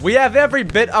We have every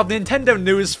bit of Nintendo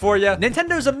news for you.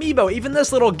 Nintendo's Amiibo, even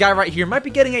this little guy right here, might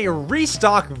be getting a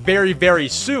restock very, very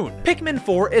soon. Pikmin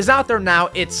 4 is out there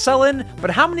now, it's selling, but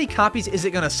how many copies is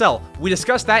it gonna sell? We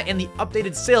discussed that in the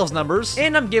updated sales numbers,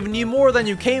 and I'm giving you more than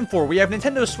you came for. We have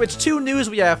Nintendo Switch 2 news,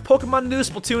 we have Pokemon news,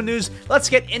 Splatoon news. Let's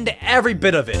get into every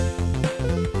bit of it.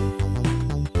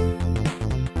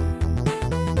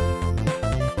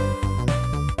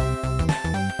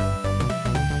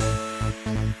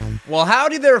 Well,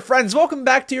 howdy there, friends. Welcome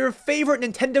back to your favorite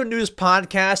Nintendo news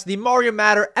podcast, the Mario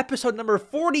Matter, episode number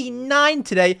 49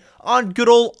 today on good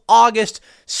old August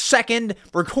 2nd,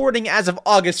 recording as of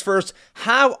August 1st.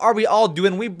 How are we all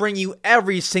doing? We bring you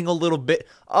every single little bit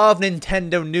of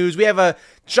Nintendo news. We have a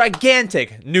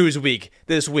gigantic news week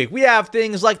this week. We have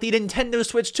things like the Nintendo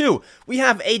Switch 2. We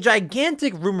have a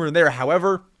gigantic rumor there,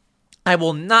 however, I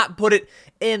will not put it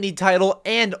in the title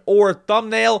and or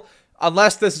thumbnail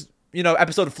unless this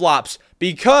episode flops,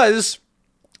 because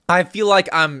I feel like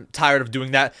I'm tired of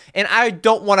doing that, and I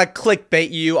don't want to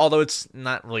clickbait you, although it's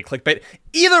not really clickbait.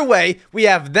 Either way, we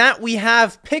have that. We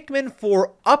have Pikmin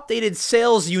 4 updated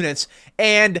sales units,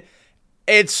 and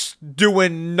it's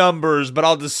doing numbers, but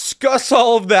I'll discuss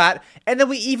all of that. And then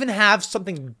we even have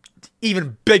something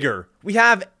even bigger. We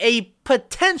have a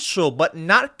potential, but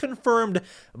not confirmed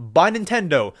by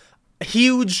Nintendo,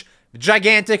 huge,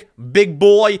 gigantic, big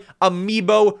boy,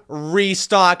 Amiibo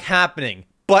restock happening.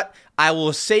 But I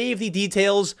will save the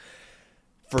details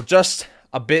for just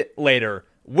a bit later.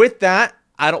 With that,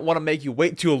 I don't want to make you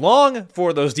wait too long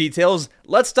for those details.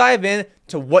 Let's dive in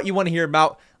to what you want to hear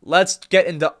about. Let's get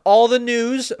into all the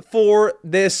news for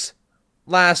this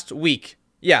last week.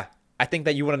 Yeah, I think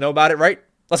that you want to know about it, right?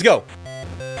 Let's go.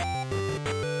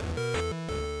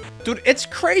 Dude, it's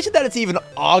crazy that it's even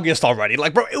August already.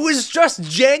 Like, bro, it was just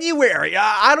January.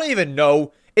 I don't even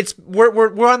know.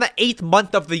 We're on the 8th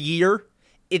month of the year.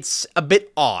 It's a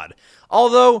bit odd.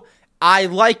 Although, I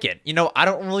like it. I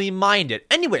don't really mind it.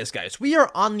 Anyways, guys, we are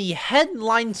on the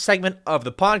headline segment of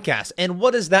the podcast. And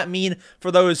what does that mean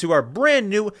for those who are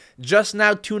brand new, just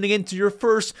now tuning into your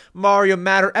first Mario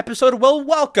Matter episode? Well,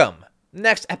 welcome.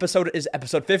 Next episode is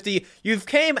episode 50. You've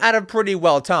came at a pretty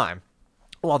well time.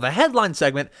 Well, the headline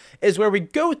segment is where we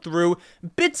go through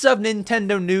bits of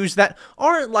Nintendo news that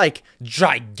aren't like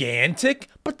gigantic,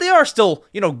 but they are still,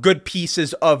 good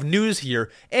pieces of news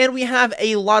here. And we have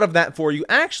a lot of that for you.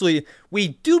 Actually,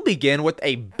 we do begin with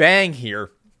a bang here.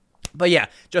 But yeah,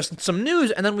 just some news,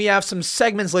 and then we have some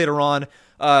segments later on,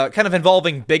 kind of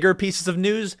involving bigger pieces of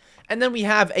news. And then we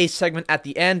have a segment at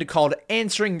the end called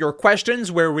Answering Your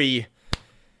Questions, where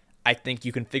I think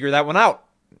you can figure that one out.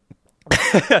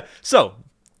 So,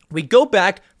 we go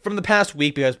back from the past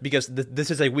week, because this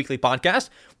is a weekly podcast.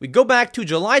 We go back to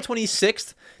July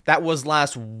 26th. That was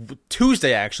last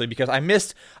Tuesday, actually, because I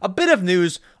missed a bit of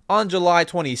news on July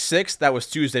 26th. That was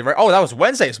Tuesday, right? Oh, that was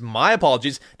Wednesday. My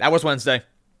apologies. That was Wednesday.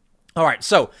 All right,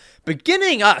 so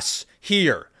beginning us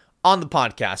here on the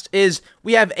podcast is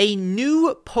we have a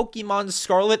new Pokemon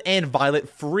Scarlet and Violet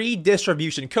free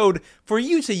distribution code for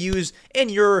you to use in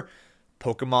your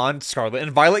Pokemon Scarlet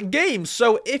and Violet games.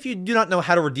 So if you do not know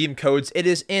how to redeem codes, it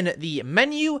is in the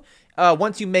menu.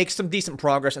 Once you make some decent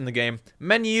progress in the game,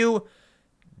 menu.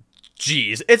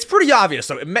 Jeez, it's pretty obvious.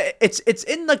 So it's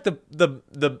in like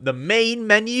the main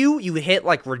menu. You hit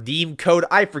like redeem code.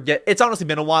 I forget. It's honestly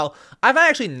been a while. I've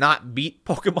actually not beat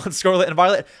Pokemon Scarlet and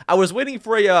Violet. I was waiting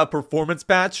for a performance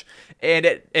patch, and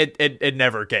it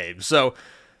never came. So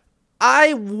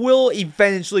I will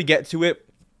eventually get to it.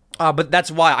 But that's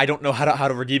why I don't know how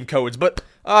to redeem codes, but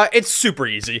it's super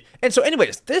easy. And so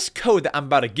anyways, this code that I'm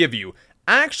about to give you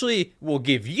actually will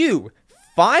give you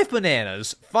 5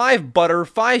 bananas, 5 butter,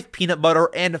 5 peanut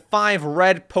butter, and 5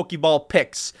 red Pokeball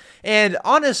picks. And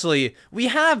honestly, we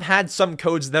have had some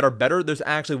codes that are better. There's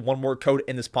actually one more code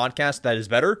in this podcast that is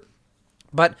better.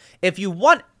 But if you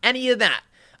want any of that,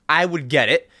 I would get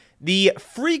it. The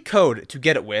free code to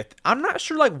get it with, I'm not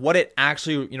sure like what it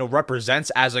actually, represents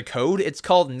as a code. It's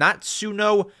called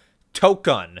Natsuno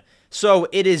Token. So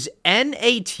it is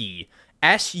NATSUN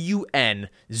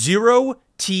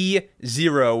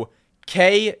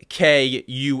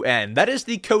 0T0KKUN. That is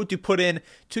the code to put in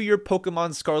to your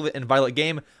Pokemon Scarlet and Violet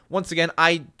game. Once again,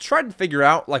 I tried to figure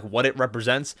out like what it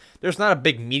represents. There's not a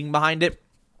big meaning behind it,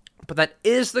 but that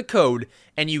is the code,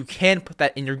 and you can put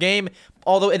that in your game,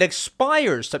 although it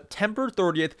expires September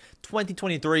 30th,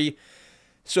 2023.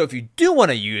 So if you do want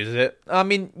to use it, I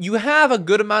mean, you have a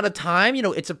good amount of time.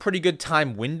 It's a pretty good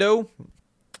time window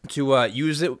to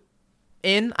use it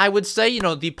in, I would say.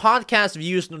 The podcast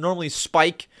views normally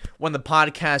spike when the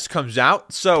podcast comes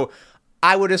out, so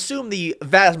I would assume the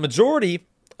vast majority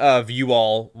of you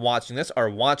all watching this are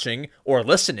watching or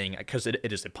listening, because it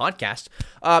is a podcast,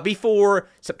 before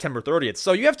September 30th.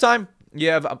 So you have time. You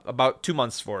have about 2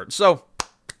 months for it. So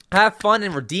have fun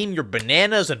and redeem your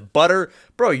bananas and butter.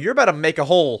 Bro, you're about to make a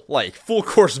whole, full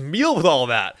course meal with all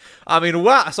that. I mean,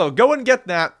 wow. So go and get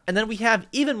that. And then we have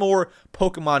even more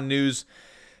Pokemon news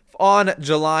on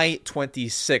July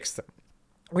 26th.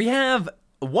 We have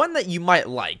one that you might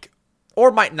like,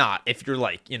 or might not, if you're,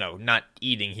 not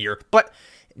eating here. But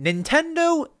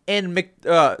Nintendo and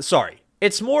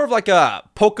it's more of like a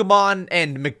Pokemon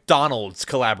and McDonald's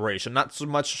collaboration, not so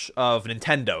much of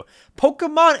Nintendo.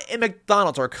 Pokemon and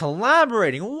McDonald's are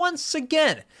collaborating once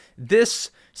again this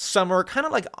summer, kind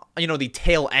of like, the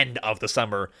tail end of the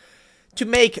summer, to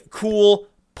make cool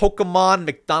Pokemon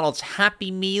McDonald's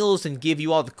Happy Meals and give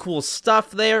you all the cool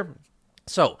stuff there.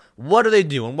 So, what are they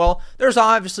doing? Well, there's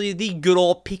obviously the good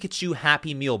old Pikachu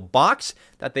Happy Meal box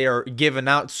that they are giving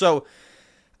out. So,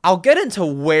 I'll get into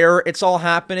where it's all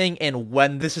happening and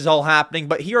when this is all happening,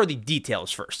 but here are the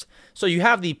details first. So, you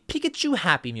have the Pikachu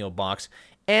Happy Meal box,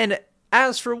 and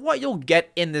as for what you'll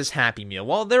get in this Happy Meal,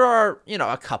 well, there are,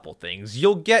 a couple things.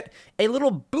 You'll get a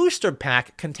little booster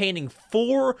pack containing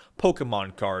 4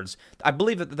 Pokemon cards. I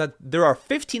believe that there are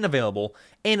 15 available,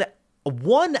 and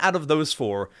 1 out of those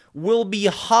 4 will be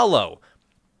hollow.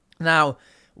 Now,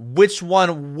 which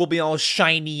one will be all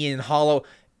shiny and hollow?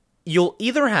 You'll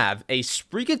either have a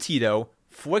Sprigatito,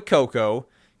 Fuecoco,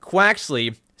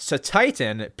 Quaxley,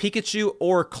 Satitan, Pikachu,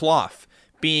 or Cloth,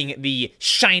 being the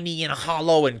shiny and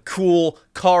hollow and cool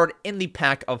card in the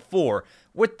pack of 4.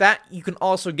 With that, you can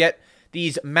also get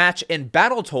these match and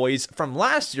battle toys from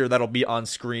last year that'll be on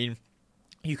screen.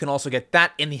 You can also get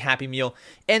that in the Happy Meal.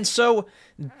 And so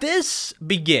this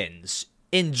begins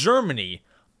in Germany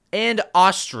and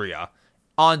Austria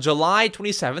on July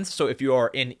 27th. So if you are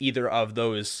in either of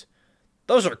those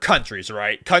are countries,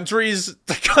 right? Countries,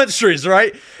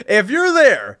 right? If you're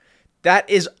there, that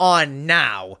is on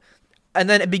now. And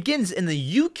then it begins in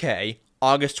the UK,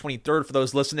 August 23rd, for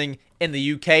those listening in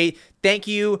the UK. Thank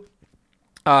you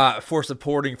for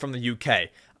supporting from the UK.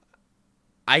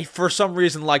 I, for some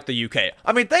reason, like the UK.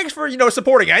 I mean, thanks for,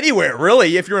 supporting anywhere,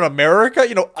 really. If you're in America,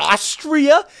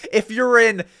 Austria. If you're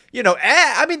in,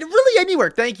 really anywhere.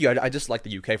 Thank you. I just like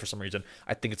the UK for some reason.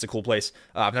 I think it's a cool place.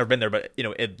 I've never been there, but,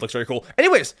 it looks very cool.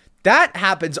 Anyways, that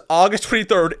happens August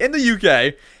 23rd in the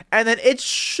UK. And then it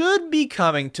should be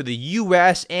coming to the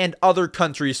US and other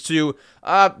countries too.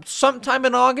 Sometime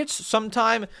in August,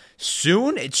 sometime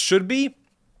soon. It should be.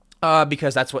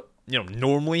 Because that's what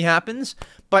normally happens,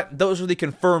 but those are the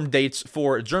confirmed dates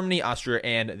for Germany, Austria,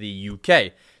 and the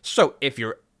UK. So if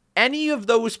you're any of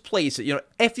those places,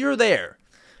 if you're there,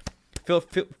 feel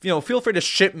free to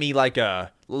ship me like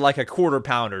a quarter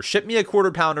pounder. Ship me a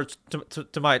quarter pounder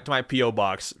to my PO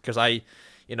box, because I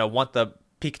want the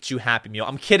Pikachu Happy Meal.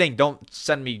 I'm kidding. Don't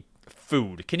send me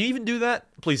food. Can you even do that?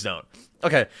 Please don't.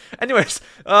 Okay. Anyways,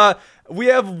 we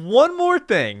have one more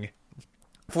thing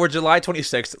for July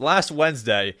 26th, last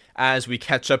Wednesday, as we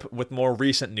catch up with more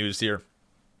recent news here.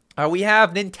 We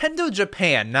have Nintendo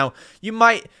Japan. Now, you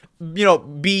might,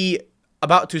 be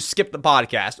about to skip the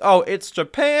podcast. Oh, it's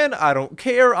Japan. I don't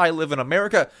care. I live in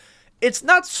America. It's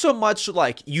not so much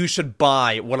like you should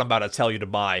buy what I'm about to tell you to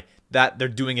buy that they're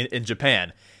doing it in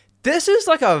Japan. This is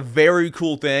like a very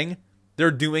cool thing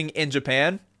they're doing in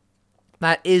Japan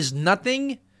that is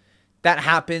nothing that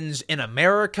happens in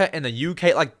America and the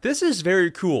UK. This is very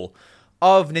cool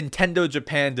of Nintendo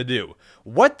Japan to do.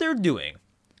 What they're doing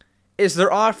is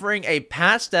they're offering a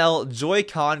pastel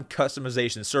Joy-Con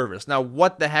customization service. Now,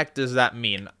 what the heck does that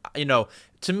mean?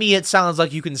 To me, it sounds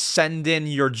like you can send in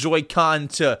your Joy-Con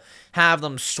to have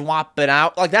them swap it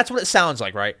out. That's what it sounds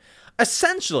like, right?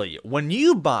 Essentially, when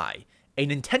you buy a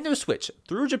Nintendo Switch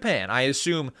through Japan, I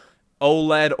assume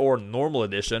OLED or normal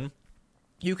edition,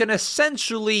 you can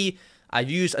essentially,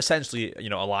 I've used essentially,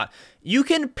 a lot. You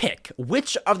can pick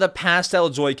which of the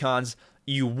pastel Joy-Cons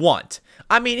you want.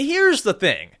 I mean, here's the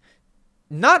thing.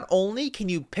 Not only can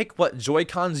you pick what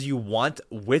Joy-Cons you want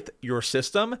with your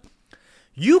system,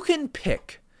 you can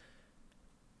pick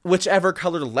whichever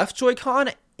color left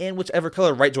Joy-Con and whichever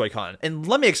color right Joy-Con. And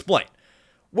let me explain.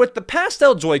 With the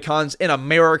pastel Joy-Cons in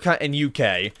America and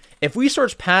UK, if we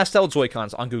search pastel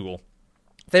Joy-Cons on Google,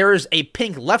 there is a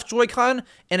pink left Joy-Con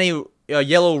and a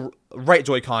yellow right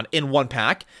Joy-Con in one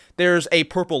pack. There's a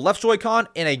purple left Joy-Con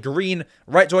and a green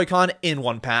right Joy-Con in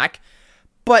one pack.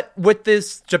 But with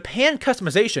this Japan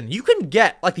customization, you can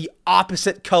get the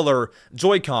opposite color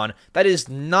Joy-Con that is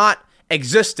not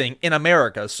existing in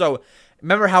America. So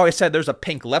remember how I said there's a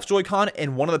pink left Joy-Con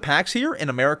in one of the packs here in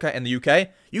America and the UK?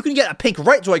 You can get a pink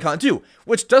right Joy-Con too,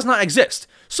 which does not exist.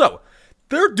 So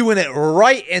they're doing it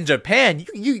right in Japan.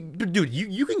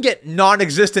 You can get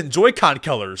non-existent Joy-Con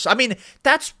colors. I mean,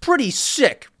 that's pretty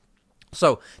sick.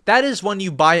 So that is when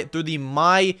you buy it through the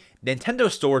My Nintendo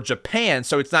Store Japan.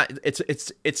 So it's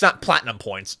not platinum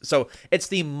points. So it's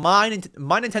the My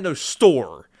Nintendo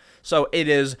Store. So it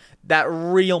is that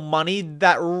real money,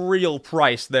 that real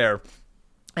price there.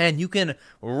 And you can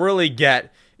really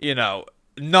get,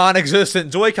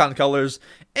 non-existent Joy-Con colors.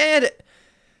 And,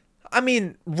 I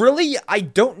mean, really, I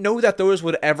don't know that those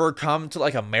would ever come to,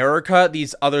 America,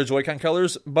 these other Joy-Con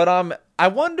colors. But, I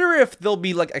wonder if they'll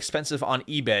be, expensive on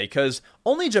eBay. Because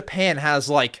only Japan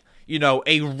has,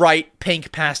 a right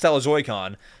pink pastel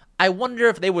Joy-Con. I wonder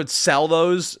if they would sell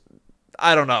those.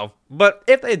 I don't know. But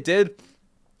if they did,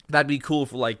 that'd be cool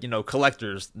for,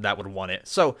 collectors that would want it.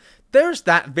 So, there's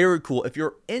that. Very cool. If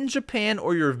you're in Japan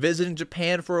or you're visiting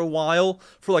Japan for a while,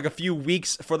 for a few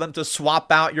weeks, for them to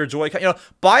swap out your Joy-Con,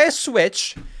 buy a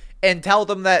Switch and tell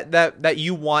them that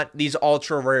you want these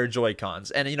ultra rare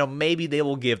Joy-Cons, and maybe they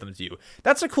will give them to you.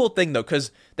 That's a cool thing though,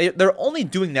 because they're only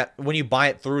doing that when you buy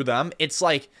it through them. It's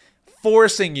like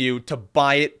forcing you to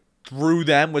buy it through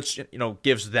them, which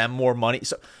gives them more money.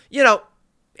 So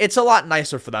it's a lot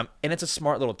nicer for them, and it's a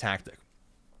smart little tactic.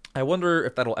 I wonder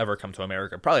if that'll ever come to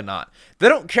America. Probably not. They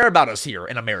don't care about us here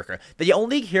in America. They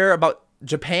only care about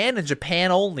Japan and Japan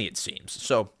only, it seems.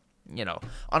 So,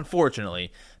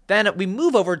 unfortunately. Then we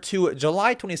move over to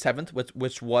July 27th,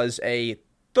 which was a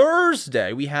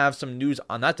Thursday. We have some news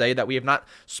on that day that we have not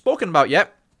spoken about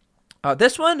yet.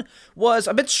 This one was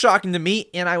a bit shocking to me,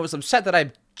 and I was upset that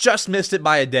I just missed it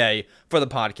by a day for the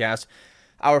podcast.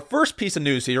 Our first piece of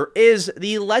news here is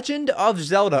The Legend of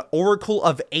Zelda Oracle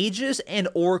of Ages and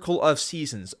Oracle of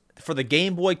Seasons for the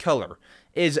Game Boy Color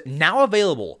is now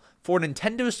available for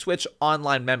Nintendo Switch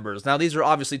Online members. Now, these are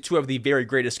obviously two of the very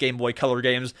greatest Game Boy Color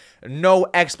games. No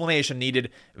explanation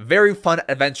needed. Very fun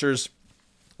adventures.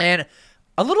 And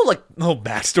a little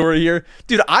backstory here.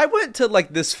 Dude, I went to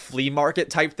this flea market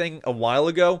type thing a while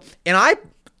ago, and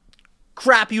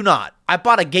crap you not, I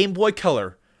bought a Game Boy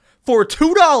Color for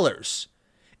 $2.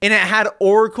 And it had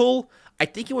Oracle, I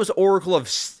think it was Oracle of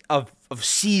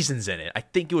Seasons in it. I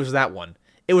think it was that one.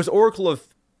 It was Oracle of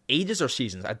Ages or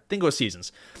Seasons. I think it was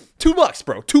Seasons. $2,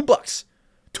 bro.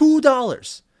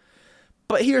 $2.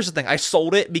 But here's the thing. I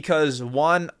sold it because,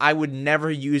 one, I would never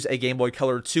use a Game Boy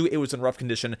Color. Two, it was in rough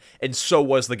condition, and so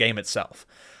was the game itself.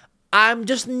 I'm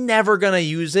just never going to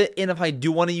use it, and if I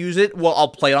do want to use it, well, I'll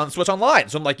play it on Switch Online.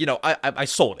 So I'm I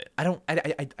sold it. I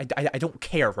don't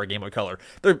care for a Game Boy Color.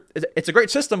 It's a great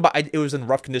system, but it was in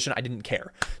rough condition. I didn't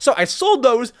care. So I sold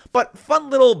those, but fun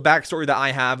little backstory that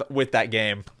I have with that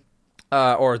game,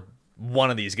 or one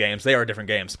of these games. They are different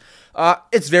games.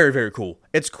 It's very, very cool.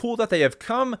 It's cool that they have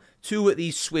come to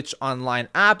the Switch Online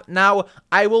app. Now,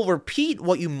 I will repeat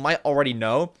what you might already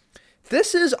know.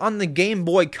 This is on the Game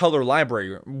Boy Color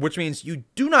library, which means you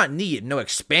do not need no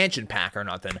expansion pack or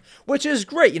nothing, which is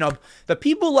great. The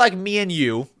people like me and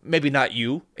you, maybe not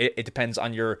you, it depends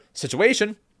on your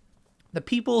situation, the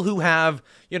people who have,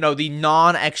 the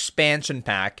non-expansion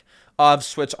pack of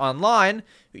Switch Online,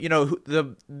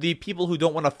 the people who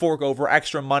don't want to fork over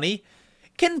extra money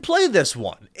can play this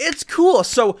one. It's cool.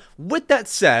 So with that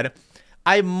said,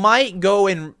 I might go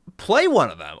and play one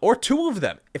of them or two of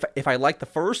them if I like the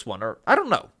first one, or I don't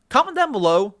know. Comment down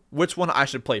below which one I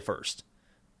should play first.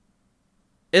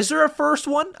 Is there a first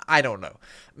one? I don't know.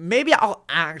 Maybe I'll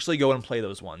actually go and play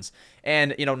those ones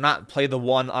and, not play the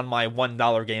one on my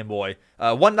 $1 Game Boy.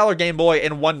 $1 Game Boy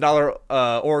and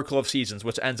 $1 Oracle of Seasons,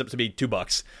 which ends up to be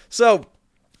 $2. So,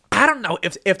 I don't know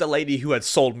if the lady who had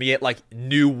sold me it,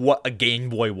 knew what a Game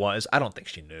Boy was. I don't think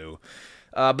she knew.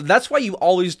 But that's why you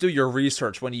always do your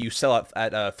research when you sell it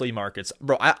at flea markets.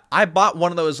 Bro, I bought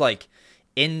one of those, Intech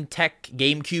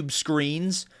GameCube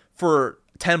screens for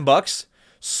 $10.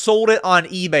 Sold it on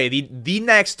eBay the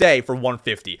next day for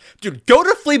 $150. Dude, go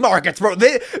to flea markets, bro.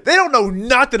 They don't know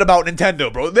nothing about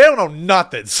Nintendo, bro. They don't know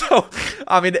nothing. So,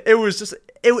 I mean, it was just...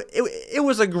 It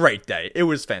was a great day. It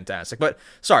was fantastic. But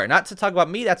sorry, not to talk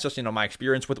about me. That's just my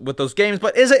experience with those games.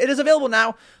 But it is available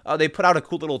now. They put out a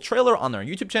cool little trailer on their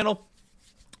YouTube channel.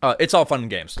 It's all fun and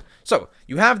games. So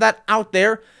you have that out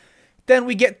there. Then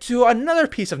we get to another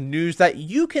piece of news that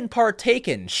you can partake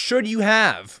in should you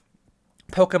have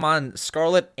Pokemon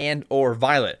Scarlet and or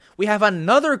Violet. We have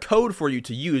another code for you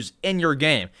to use in your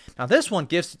game. Now this one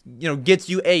gets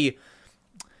you a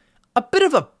bit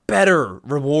of a better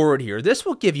reward here. This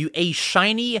will give you a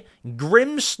shiny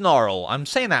Grimmsnarl. I'm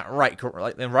saying that right?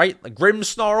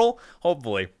 Grimmsnarl,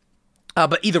 hopefully.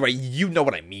 But either way, you know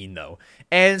what I mean, though.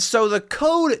 And so the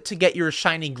code to get your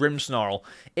shiny Grimmsnarl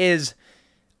is,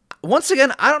 Once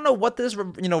again, I don't know what this,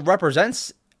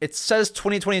 represents. It says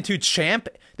 2022 champ.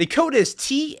 The code is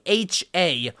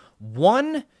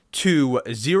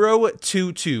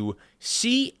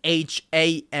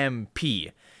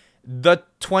THA12022CHAMP. The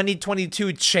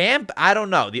 2022 champ? I don't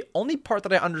know. The only part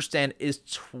that I understand is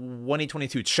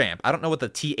 2022 champ. I don't know what the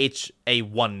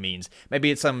THA1 means.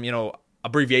 Maybe it's some,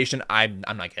 abbreviation. I'm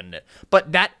not getting it.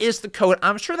 But that is the code.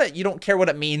 I'm sure that you don't care what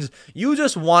it means. You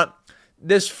just want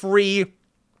this free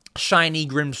shiny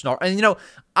Grimmsnarl. And,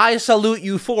 I salute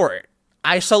you for it.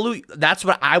 I salute. That's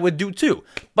what I would do too.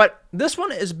 But this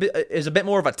one is a bit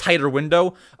more of a tighter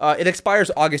window. It expires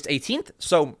August 18th.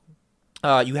 So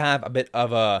you have a bit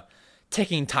of a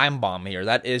ticking time bomb here.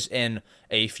 That is in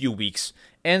a few weeks.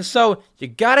 And so you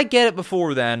got to get it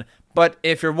before then. But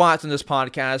if you're watching this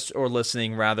podcast, or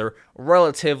listening rather,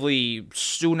 relatively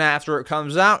soon after it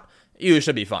comes out, you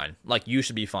should be fine. You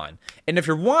should be fine. And if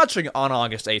you're watching on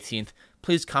August 18th,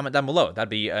 please comment down below. That'd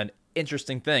be an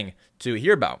interesting thing to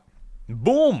hear about.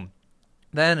 Boom!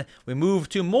 Then we move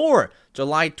to more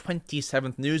July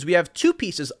 27th news. We have two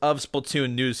pieces of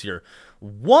Splatoon news here.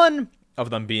 One of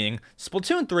them being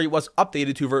Splatoon 3 was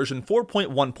updated to version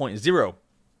 4.1.0.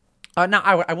 Now,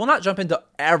 I will not jump into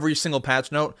every single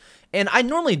patch note, and I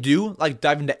normally do,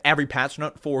 dive into every patch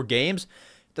note for games.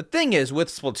 The thing is, with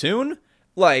Splatoon,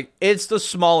 it's the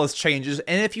smallest changes,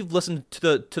 and if you've listened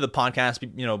to the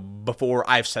podcast, before,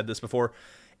 I've said this before,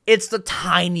 it's the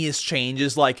tiniest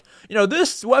changes,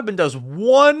 this weapon does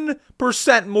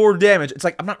 1% more damage. It's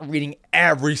I'm not reading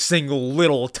every single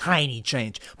little tiny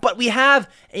change, but we have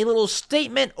a little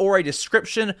statement or a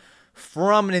description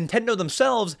from Nintendo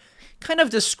themselves kind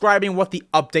of describing what the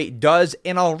update does,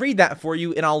 and I'll read that for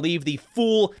you, and I'll leave the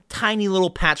full tiny little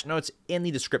patch notes in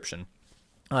the description.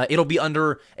 It'll be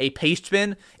under a paste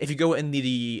bin. If you go in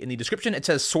the description, it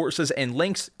says sources and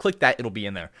links. Click that, it'll be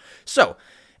in there. So,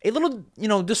 a little,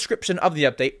 description of the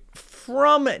update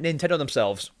from Nintendo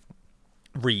themselves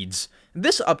reads,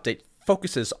 "This update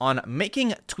focuses on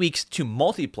making tweaks to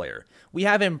multiplayer. We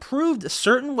have improved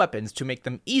certain weapons to make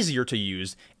them easier to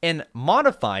use and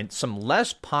modified some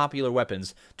less popular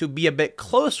weapons to be a bit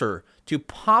closer to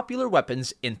popular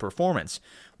weapons in performance.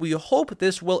 We hope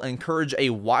this will encourage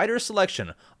a wider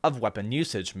selection of weapon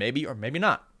usage, maybe or maybe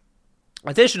not.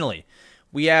 Additionally,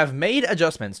 we have made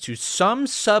adjustments to some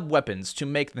sub-weapons to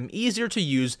make them easier to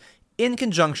use in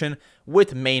conjunction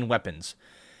with main weapons.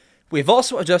 We've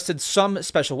also adjusted some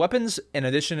special weapons in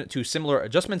addition to similar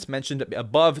adjustments mentioned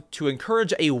above to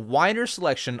encourage a wider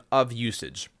selection of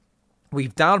usage.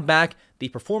 We've dialed back the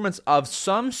performance of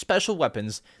some special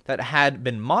weapons that had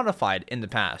been modified in the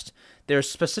past. Their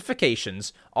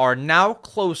specifications are now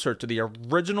closer to the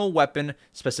original weapon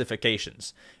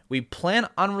specifications. We plan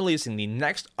on releasing the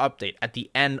next update at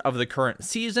the end of the current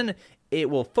season. It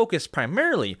will focus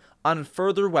primarily on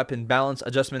further weapon balance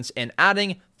adjustments and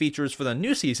adding features for the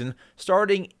new season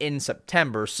starting in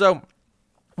September." So,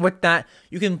 with that,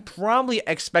 you can probably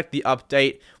expect the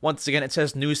update. Once again, it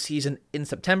says new season in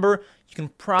September. You can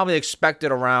probably expect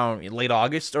it around late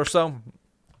August or so.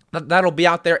 That'll be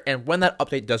out there, and when that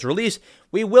update does release,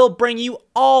 we will bring you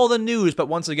all the news. But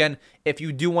once again, if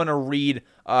you do want to read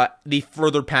the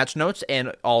further patch notes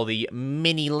and all the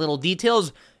mini little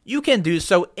details, you can do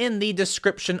so in the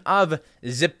description of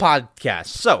the podcast.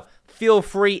 So, feel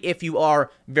free if you are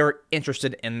very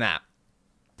interested in that.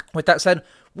 With that said,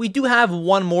 we do have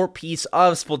one more piece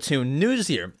of Splatoon news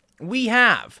here. We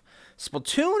have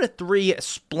Splatoon 3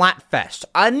 Splatfest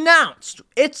announced.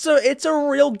 It's a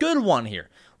real good one here.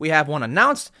 We have one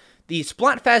announced. The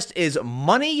Splatfest is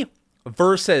money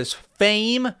versus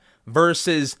fame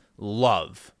versus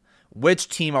love. Which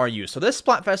team are you? So this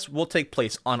Splatfest will take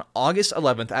place on August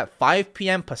 11th at 5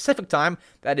 p.m. Pacific time.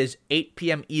 That is 8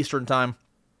 p.m. Eastern time.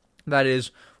 That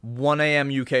is 1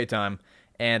 a.m. UK time.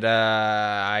 And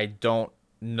I don't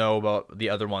know about the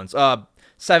other ones.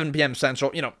 7 p.m.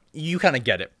 Central. You kind of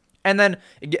get it. And then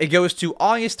it goes to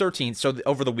August 13th, so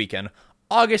over the weekend.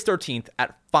 August 13th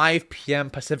at 5 p.m.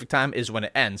 Pacific time is when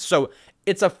it ends. So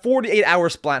it's a 48-hour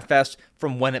Splatfest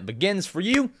from when it begins for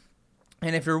you.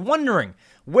 And if you're wondering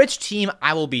which team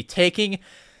I will be taking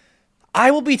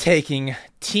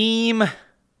Team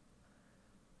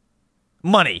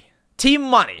Money. Team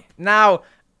Money. Now,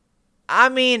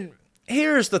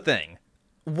 here's the thing.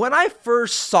 When I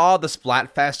first saw the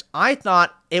Splatfest, I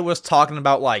thought it was talking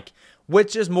about,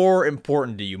 which is more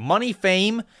important to you, money,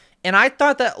 fame? And I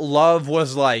thought that love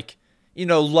was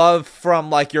love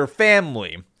from your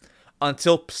family,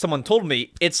 until someone told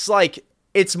me it's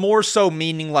more so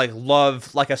meaning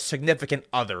love, a significant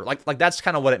other, that's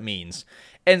kind of what it means.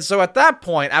 And so at that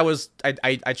point,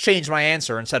 I changed my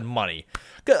answer and said money.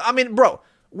 Bro,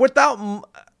 without,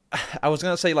 I was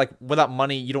going to say, like, without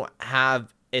money, you don't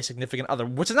have a significant other,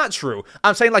 which is not true.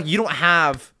 I'm saying, like, you don't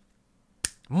have,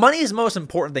 money is the most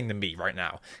important thing to me right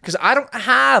now, because I don't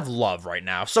have love right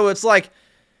now. So it's like,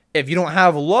 if you don't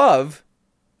have love,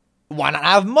 why not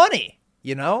have money,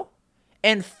 you know?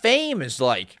 And fame is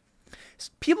like,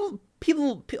 people,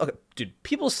 okay, dude,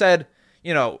 people said,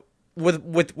 you know,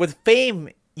 with fame,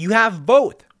 you have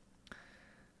both.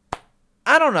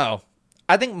 I don't know.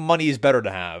 I think money is better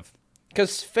to have,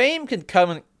 because fame can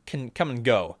come and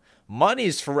go. Money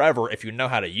is forever if you know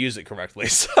how to use it correctly.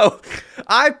 So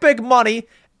I pick money.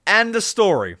 End the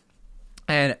story.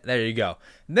 And there you go.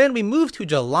 Then we move to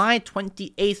July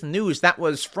 28th news. That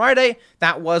was Friday.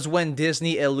 That was when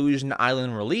Disney Illusion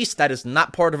Island released. That is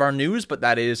not part of our news, but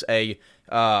that is a,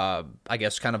 I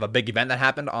guess, kind of a big event that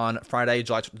happened on Friday,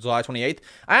 July 28th.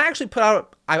 I actually put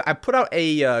out, I put out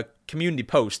a community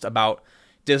post about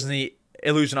Disney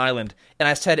Illusion Island, and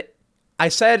I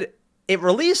said it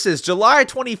releases July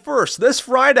 21st, this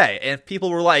Friday, and people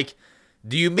were like,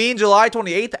 do you mean July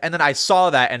 28th? And then I saw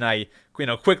that, and I,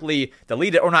 quickly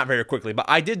deleted it, or not very quickly, but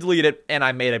I did delete it, and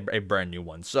I made a brand new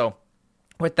one. So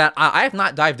with that, I have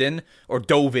not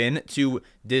dove in to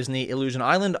Disney Illusion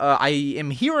Island. I am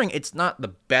hearing it's not the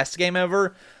best game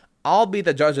ever. I'll be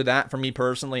the judge of that. For me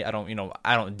personally, I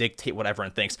don't dictate what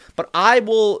everyone thinks, but I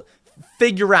will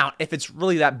figure out if it's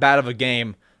really that bad of a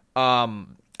game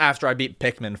after I beat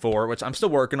Pikmin 4, which I'm still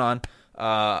working on.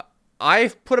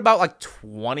 I've put about like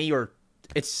 20 or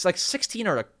it's like 16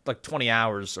 or like 20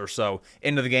 hours or so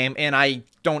into the game, and I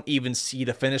don't even see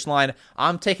the finish line.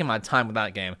 I'm taking my time with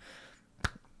that game.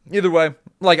 Either way,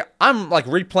 like, I'm like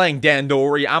replaying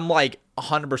Dandori. I'm like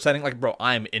 100%ing, like, bro,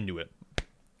 I'm into it.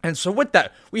 And so with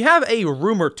that, we have a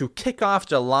rumor to kick off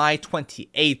July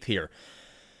 28th here.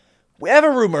 We have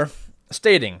a rumor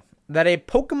stating that a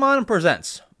Pokemon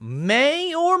Presents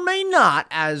may or may not,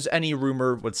 as any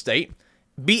rumor would state,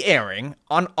 be airing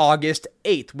on August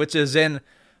 8th, which is in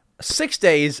 6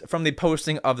 days from the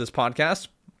posting of this podcast.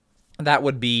 That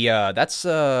would be, August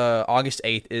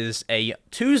 8th is a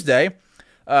Tuesday.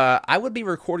 I would be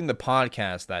recording the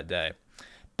podcast that day,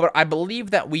 but I believe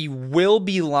that we will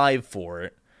be live for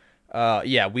it.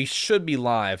 We should be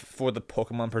live for the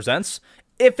Pokemon Presents.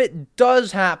 If it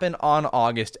does happen on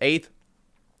August 8th,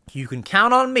 you can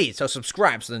count on me. So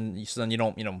subscribe so then you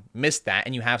don't, miss that,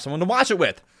 and you have someone to watch it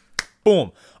with.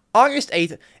 Boom. August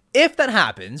 8th. If that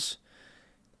happens,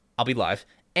 I'll be live.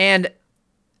 And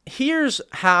here's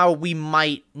how we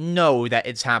might know that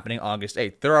it's happening August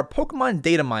 8th. There are Pokemon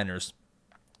data miners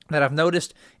that I've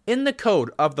noticed in the code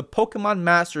of the Pokemon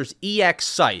Masters EX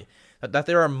site that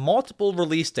there are multiple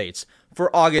release dates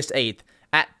for August 8th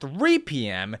at 3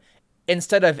 p.m.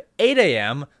 instead of 8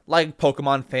 a.m. like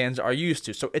Pokemon fans are used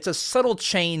to. So it's a subtle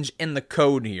change in the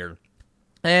code here.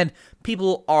 And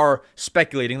people are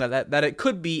speculating that it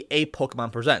could be a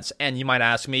Pokemon Presents. And you might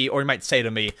ask me, or you might say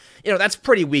to me, that's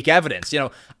pretty weak evidence.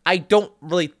 I don't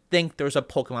really think there's a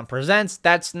Pokemon Presents.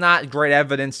 That's not great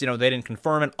evidence. They didn't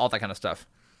confirm it, all that kind of stuff.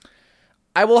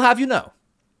 I will have you know.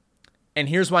 And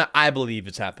here's why I believe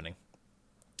it's happening.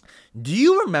 Do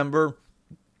you remember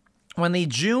when the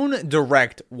June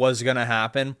Direct was going to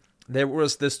happen? There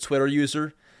was this Twitter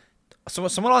user,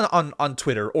 someone on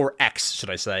Twitter, or X, should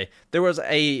I say. There was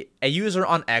a user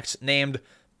on X named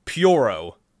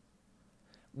Puro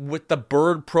with the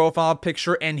bird profile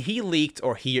picture, and he leaked,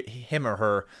 or him or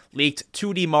her, leaked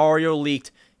 2D Mario,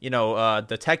 leaked,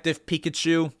 Detective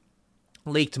Pikachu,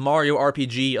 leaked Mario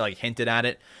RPG, like hinted at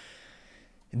it.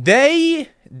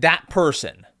 That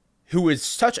person, who is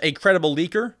such a credible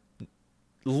leaker,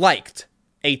 liked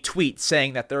a tweet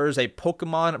saying that there is a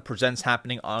Pokemon Presents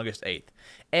happening August 8th.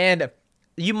 And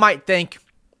you might think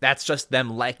that's just them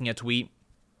liking a tweet.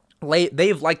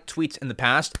 They've liked tweets in the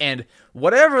past, and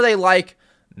whatever they like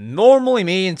normally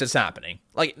means it's happening.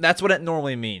 Like, that's what it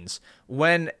normally means.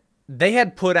 When they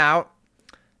had put out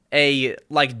a,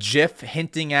 GIF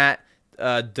hinting at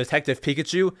Detective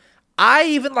Pikachu, I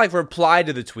even, replied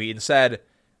to the tweet and said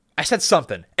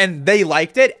something, and they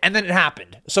liked it, and then it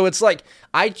happened. So it's like,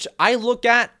 I look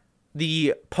at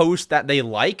the post that they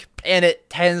like, and it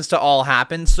tends to all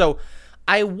happen. So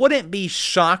I wouldn't be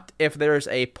shocked if there's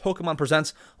a Pokemon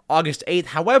Presents August 8th.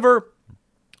 However,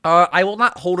 I will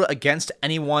not hold it against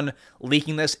anyone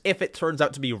leaking this if it turns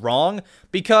out to be wrong,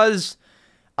 because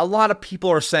a lot of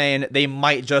people are saying they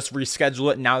might just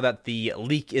reschedule it now that the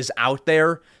leak is out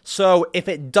there. So if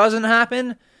it doesn't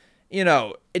happen,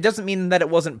 it doesn't mean that it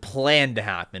wasn't planned to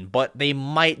happen, but they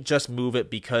might just move it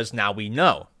because now we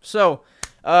know. So,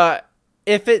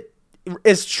 if it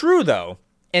is true though,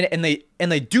 and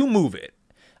they do move it,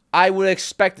 I would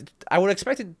expect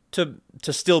it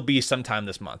to still be sometime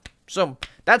this month. So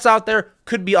that's out there.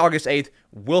 Could be August 8th.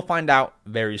 We'll find out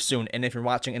very soon. And if you're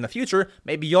watching in the future,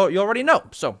 maybe you already know.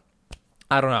 So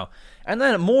I don't know. And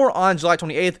then more on July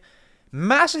 28th.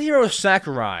 Masahiro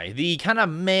Sakurai, the kind of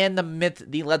man, the myth,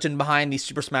 the legend behind the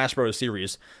Super Smash Bros.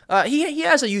 Series, he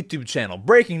has a YouTube channel.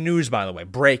 Breaking news, by the way.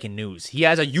 Breaking news. He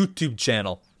has a YouTube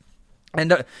channel.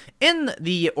 And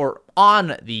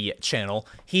on the channel,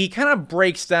 he kind of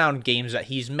breaks down games that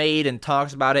he's made and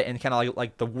talks about it and kind of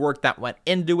like the work that went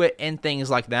into it and things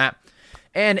like that.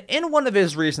 And in one of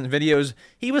his recent videos,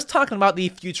 he was talking about the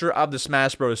future of the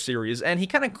Smash Bros. Series, and he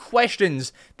kind of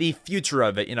questions the future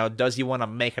of it. Does he want to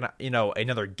make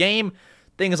another game?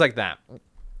 Things like that.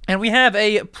 And we have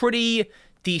a pretty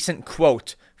decent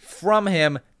quote from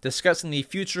him discussing the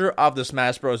future of the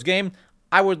Smash Bros. Game.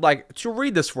 I would like to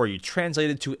read this for you,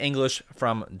 translated to English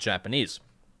from Japanese.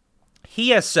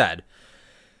 He has said,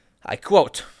 I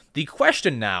quote, "The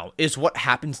question now is what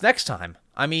happens next time.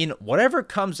 I mean, whatever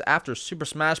comes after Super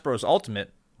Smash Bros.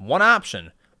 Ultimate, one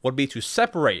option would be to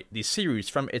separate the series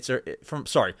from its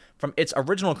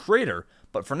original creator,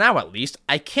 but for now at least,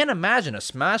 I can't imagine a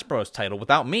Smash Bros. Title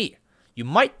without me. You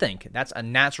might think that's a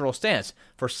natural stance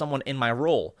for someone in my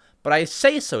role, but I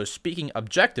say so speaking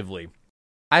objectively.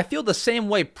 I feel the same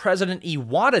way President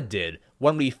Iwata did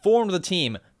when we formed the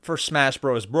team for Smash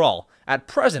Bros. Brawl. At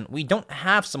present, we don't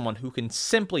have someone who can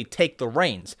simply take the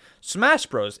reins. Smash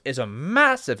Bros. Is a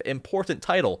massive, important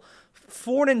title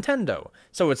for Nintendo,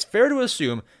 so it's fair to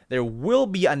assume there will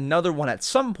be another one at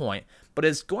some point, but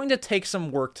it's going to take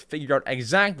some work to figure out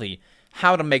exactly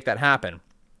how to make that happen.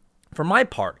 For my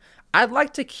part, I'd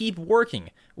like to keep working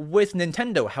with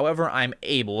Nintendo however I'm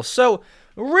able." So,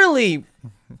 really,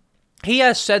 he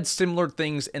has said similar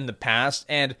things in the past,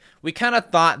 and we kind of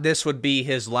thought this would be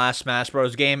his last Smash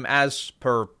Bros. Game, as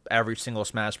per every single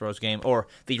Smash Bros. Game, or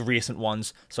the recent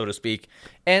ones, so to speak.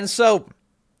 And so,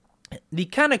 the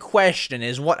kind of question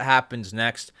is what happens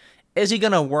next. Is he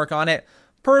going to work on it?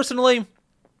 Personally,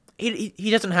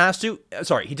 he doesn't have to.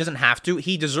 He doesn't have to.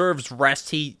 He deserves rest.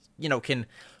 He, can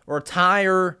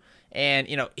retire, and,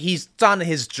 he's done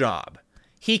his job.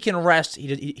 He can rest.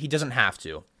 He doesn't have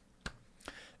to.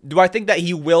 Do I think that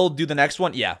he will do the next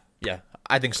one? Yeah,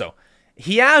 I think so.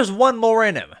 He has one more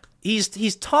in him.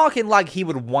 He's talking like he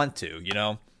would want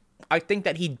to, I think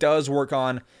that he does work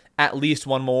on at least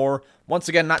one more. Once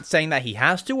again, not saying that he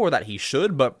has to or that he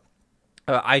should, but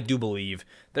I do believe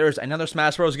there's another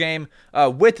Smash Bros. Game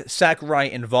with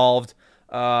Sakurai involved.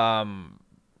 How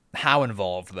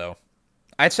involved, though?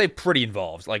 I'd say pretty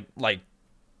involved. Like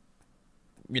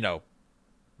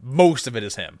most of it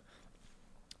is him.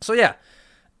 So yeah.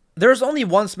 There's only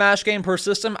one Smash game per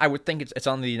system. I would think it's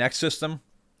on the next system.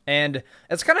 And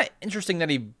it's kind of interesting that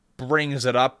he brings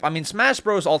it up. I mean, Smash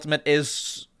Bros. Ultimate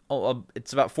is,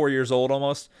 it's about 4 years old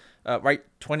almost. Right?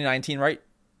 2019, right?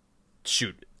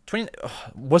 Shoot.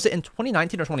 Was it in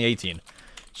 2019 or 2018?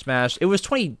 Smash. It was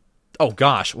 20. Oh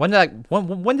gosh. When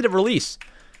did it release?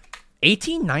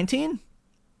 18? 19?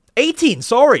 18,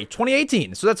 sorry.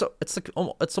 2018. So it's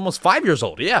almost 5 years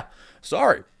old. Yeah.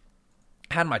 Sorry.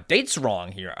 Had my dates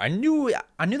wrong here. I knew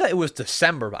that it was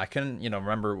December, but I couldn't,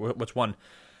 remember which one.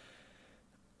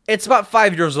 It's about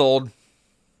 5 years old.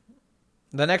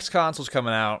 The next console's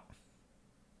coming out.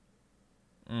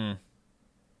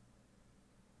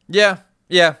 Yeah.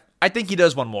 I think he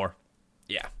does one more.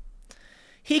 Yeah.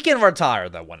 He can retire,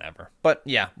 though, whenever. But,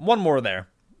 yeah, one more there.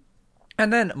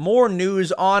 And then more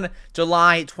news on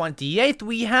July 28th.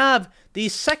 We have the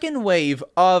second wave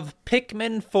of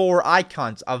Pikmin 4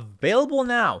 icons available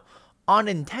now on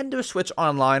Nintendo Switch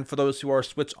Online for those who are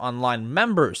Switch Online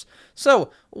members.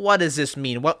 So, what does this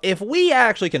mean? Well, if we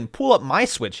actually can pull up my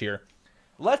Switch here,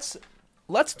 let's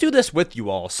do this with you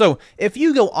all. So, if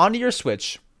you go onto your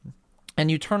Switch and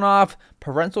you turn off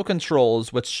parental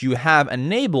controls, which you have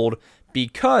enabled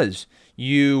because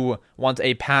you want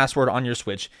a password on your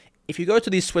Switch, if you go to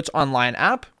the Switch Online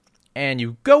app, and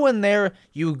you go in there,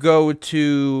 you go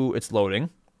to, it's loading,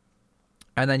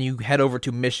 and then you head over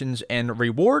to Missions and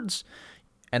Rewards,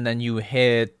 and then you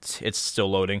hit, it's still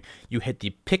loading, you hit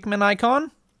the Pikmin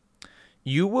icon,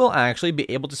 you will actually be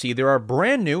able to see there are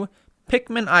brand new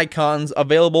Pikmin icons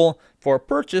available for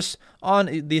purchase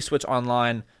on the Switch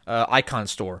Online icon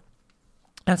store.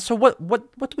 And so what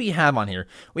do we have on here?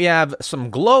 We have some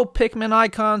glow Pikmin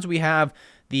icons, we have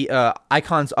the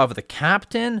icons of the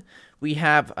captain. We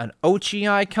have an Ochi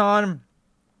icon,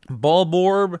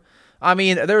 Bulborb. I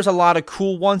mean, there's a lot of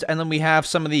cool ones. And then we have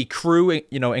some of the crew,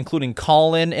 including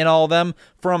Colin and all of them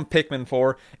from Pikmin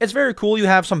 4. It's very cool. You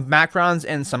have some backgrounds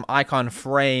and some icon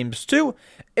frames too.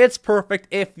 It's perfect.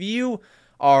 If you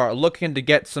are looking to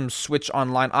get some Switch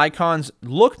Online icons,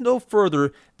 look no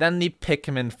further than the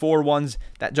Pikmin 4 ones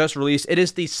that just released. It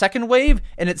is the second wave,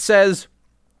 and it says,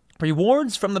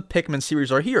 rewards from the Pikmin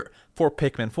series are here for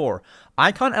Pikmin 4.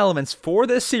 Icon elements for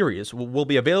this series will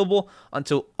be available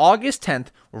until August 10th,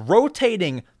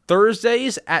 rotating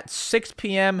Thursdays at 6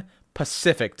 p.m.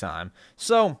 Pacific time.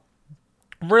 So,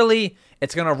 really,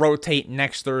 it's going to rotate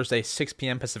next Thursday, 6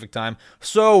 p.m. Pacific time.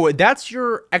 So, that's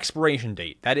your expiration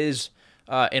date. That is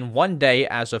in 1 day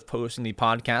as of posting the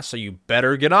podcast, so you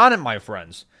better get on it, my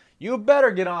friends. You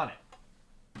better get on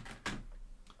it.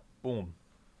 Boom.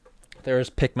 There's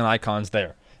Pikmin icons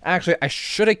there. Actually, I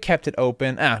should have kept it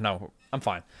open. No, I'm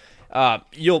fine.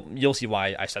 You'll see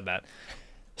why I said that.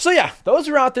 So yeah, those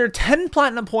are out there. 10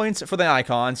 platinum points for the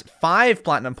icons, 5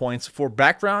 platinum points for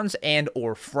backgrounds and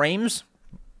or frames.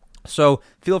 So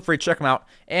feel free to check them out.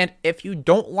 And if you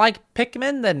don't like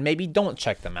Pikmin, then maybe don't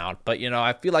check them out. But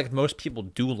I feel like most people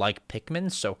do like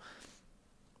Pikmin, so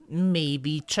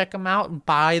maybe check them out and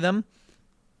buy them.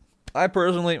 I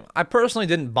personally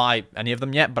didn't buy any of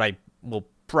them yet, but I will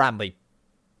probably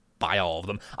buy all of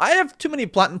them. I have too many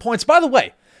platinum points. By the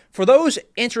way, for those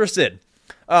interested,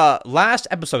 last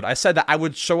episode I said that I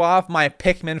would show off my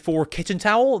Pikmin 4 kitchen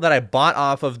towel that I bought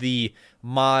off of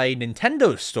my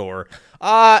Nintendo store.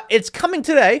 It's coming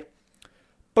today,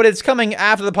 but it's coming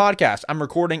after the podcast. I'm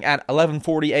recording at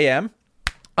 11:40 a.m.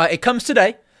 It comes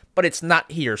today, but it's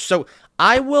not here. So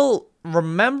I will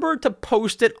remember to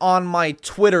post it on my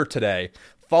Twitter today.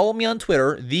 Follow me on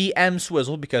Twitter, the M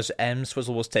Swizzle, because M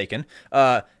Swizzle was taken.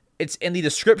 It's in the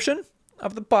description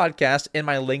of the podcast in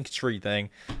my link tree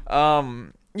thing.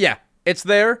 Yeah, it's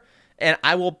there, and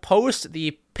I will post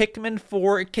the Pikmin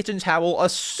 4 kitchen towel,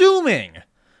 assuming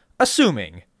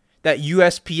that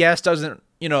USPS doesn't,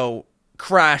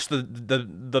 crash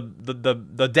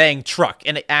the dang truck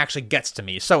and it actually gets to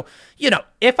me. So,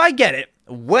 if I get it,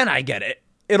 when I get it,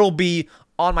 it'll be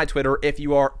on my Twitter if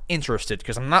you are interested,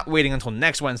 because I'm not waiting until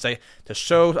next Wednesday to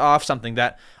show off something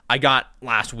that I got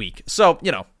last week. So,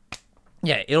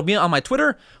 yeah, it'll be on my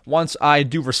Twitter once I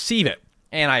do receive it,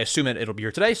 and I assume it'll be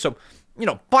here today. So,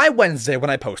 by Wednesday when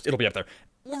I post, it'll be up there.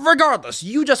 Regardless,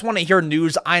 you just want to hear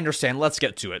news, I understand. Let's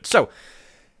get to it. So,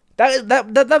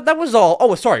 that was all.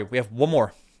 Oh, sorry, we have one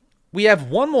more. We have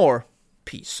one more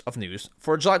piece of news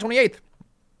for July 28th.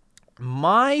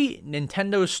 My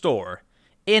Nintendo store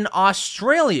in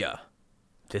Australia,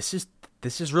 this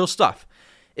is real stuff,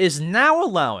 is now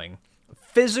allowing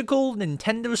physical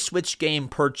Nintendo Switch game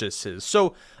purchases.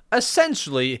 So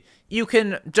essentially, you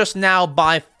can just now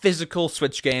buy physical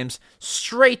Switch games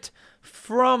straight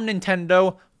from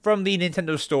Nintendo, from the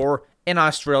Nintendo store in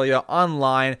Australia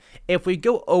online. If we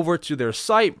go over to their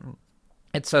site,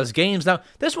 it says games. Now,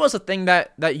 this was a thing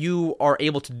that you are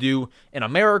able to do in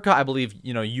America, I believe,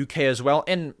 UK as well,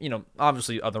 and,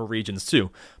 obviously other regions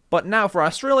too. But now for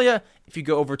Australia, if you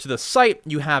go over to the site,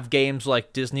 you have games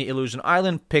like Disney Illusion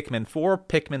Island, Pikmin 4,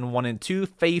 Pikmin 1 and 2,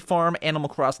 Fae Farm, Animal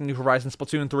Crossing New Horizons,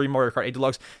 Splatoon 3, Mario Kart 8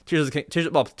 Deluxe, Tears of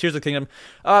the Kingdom.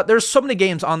 There's so many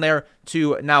games on there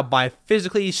to now buy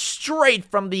physically straight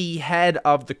from the head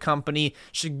of the company,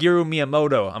 Shigeru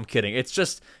Miyamoto. I'm kidding. It's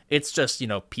just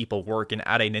people working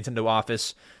at a Nintendo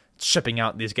office shipping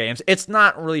out these games. It's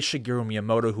not really Shigeru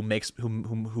Miyamoto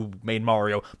who made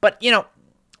Mario, but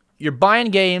you're buying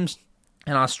games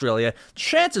in Australia.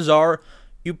 Chances are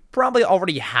you probably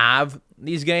already have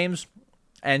these games,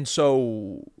 and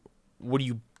so would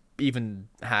you even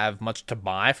have much to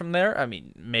buy from there? I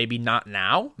mean, maybe not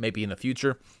now, maybe in the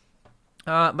future.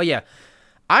 But yeah,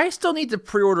 I still need to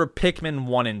pre-order Pikmin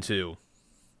 1 and 2.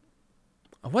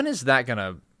 When is that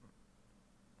gonna...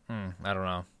 I don't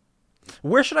know.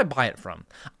 Where should I buy it from?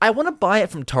 I want to buy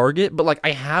it from Target, but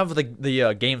I have the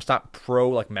GameStop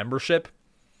Pro membership.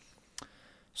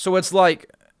 So it's I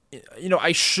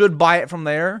should buy it from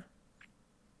there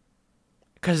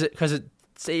because it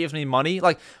saves me money.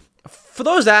 For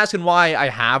those asking why I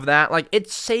have that, it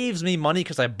saves me money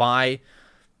because I buy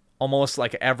almost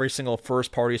every single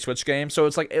first-party Switch game. So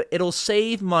it's it'll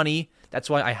save money. That's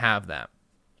why I have that.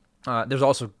 There's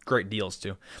also great deals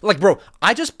too. Bro,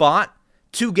 I just bought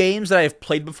 2 games that I've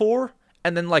played before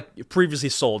and then previously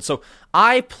sold. So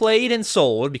I played and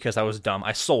sold because I was dumb.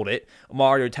 I sold it.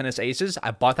 Mario Tennis Aces, I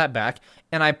bought that back,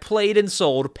 and I played and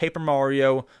sold Paper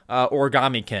Mario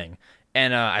Origami King,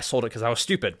 and I sold it because I was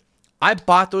stupid. I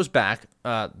bought those back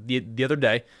the other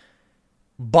day.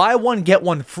 Buy one get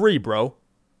one free, bro.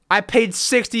 I paid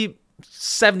 $70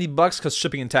 because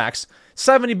shipping and tax.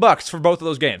 $70 for both of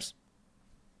those games.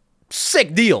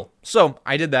 Sick deal. So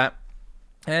I did that,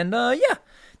 and yeah.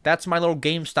 That's my little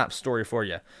GameStop story for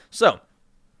you. So,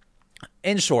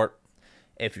 in short,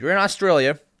 if you're in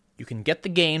Australia, you can get the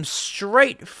game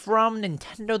straight from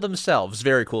Nintendo themselves.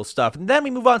 Very cool stuff. And then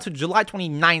we move on to July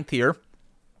 29th here.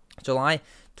 July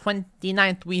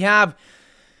 29th, we have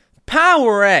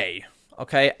Power-A.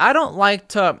 Okay, I don't like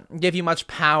to give you much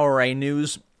Power-A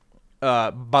news.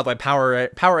 By the way,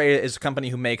 Power-A is a company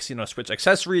who makes, Switch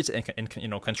accessories and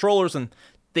controllers and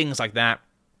things like that.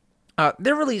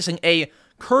 They're releasing a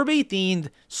Kirby-themed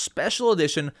special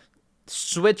edition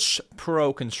Switch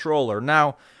Pro controller.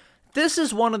 Now, this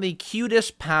is one of the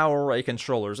cutest Power-A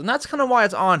controllers, and that's kind of why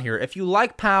it's on here. If you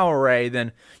like Power-A,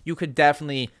 then you could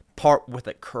definitely part with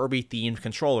a Kirby-themed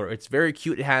controller. It's very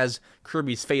cute. It has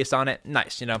Kirby's face on it.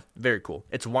 Nice, very cool.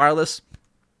 It's wireless.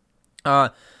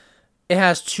 It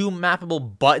has 2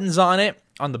 mappable buttons on it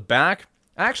on the back.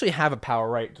 I actually have a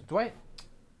Power-A. Do I?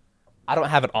 I don't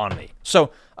have it on me.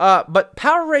 So, but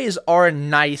Power-A's are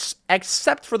nice,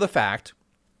 except for the fact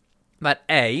that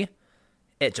A,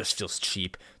 it just feels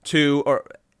cheap. 2, or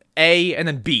A, and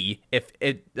then B, if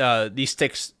these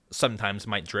sticks sometimes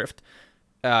might drift.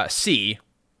 C,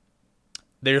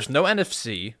 there's no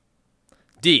NFC.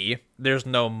 D, there's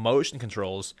no motion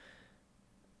controls.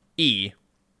 E,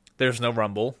 there's no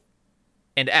rumble.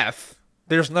 And F,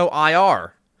 there's no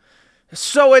IR.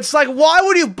 So it's like, why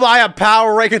would you buy a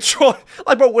Power-A controller?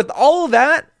 Like, but with all of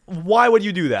that, why would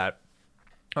you do that?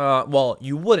 Well,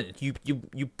 you wouldn't.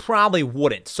 You probably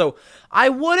wouldn't. So I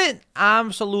wouldn't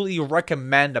absolutely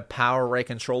recommend a Power-A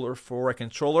controller for a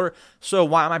controller. So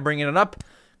why am I bringing it up?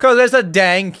 Because it's a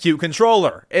dang cute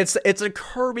controller. It's a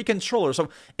Kirby controller. So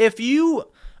if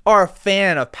you are a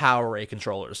fan of Power-A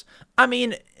controllers, I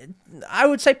mean, I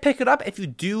would say pick it up if you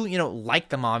do, like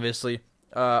them, obviously.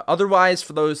 Otherwise,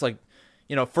 for those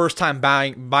first time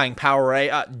buying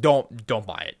Power-A, don't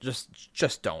buy it.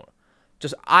 Just don't.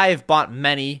 I've bought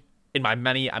many. I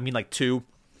mean like 2.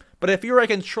 But if you're a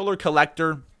controller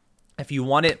collector, if you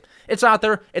want it, it's out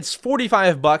there. It's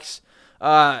 $45.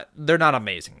 They're not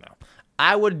amazing though.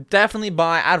 I would definitely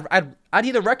buy. I'd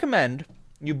either recommend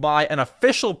you buy an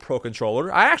official Pro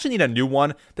controller. I actually need a new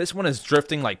one. This one is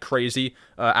drifting like crazy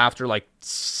after like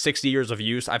 6 years of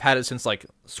use. I've had it since like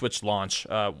Switch launch,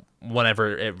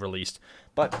 whenever it released.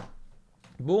 But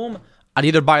boom, I'd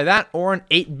either buy that or an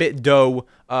 8BitDo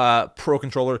Pro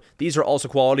controller. These are also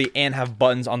quality and have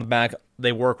buttons on the back.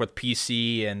 They work with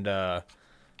PC and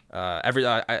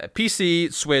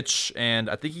PC, Switch, and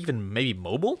I think even maybe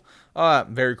mobile.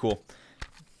 Very cool.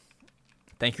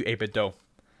 Thank you, 8BitDo.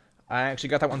 I actually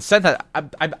got that one sent.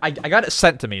 I got it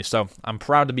sent to me, so I'm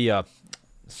proud to be a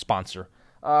sponsor.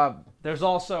 There's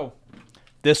also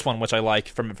this one, which I like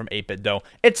from 8BitDo.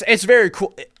 It's very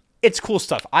cool. It's cool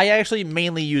stuff. I actually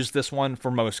mainly use this one for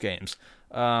most games.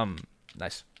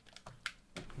 Nice.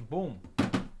 Boom.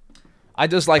 I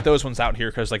just like those ones out here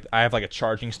because I have a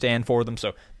charging stand for them,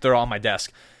 so they're on my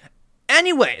desk.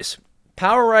 Anyways,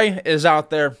 Power-A is out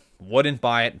there. Wouldn't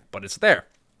buy it, but it's there.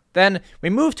 Then we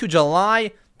move to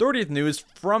July 30th news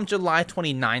from July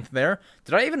 29th there.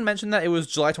 Did I even mention that it was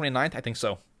July 29th? I think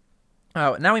so.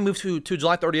 Now we move to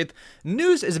July 30th.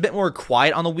 News is a bit more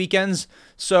quiet on the weekends,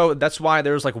 so that's why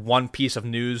there's one piece of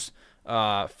news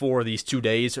for these 2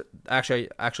 days. Actually,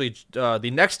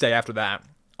 the next day after that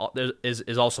there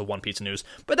is also one piece of news,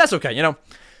 but that's okay.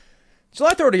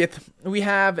 July 30th we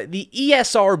have the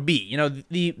ESRB.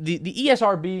 The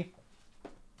ESRB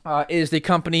is the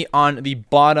company on the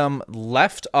bottom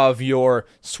left of your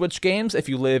Switch games if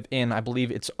you live in, I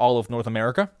believe it's all of North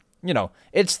America.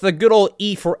 It's the good old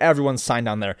E for everyone sign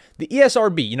down there. The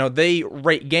ESRB, they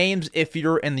rate games. If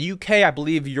you're in the UK, I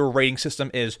believe your rating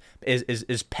system is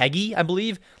PEGI, I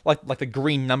believe, like the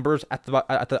green numbers at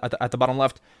the bottom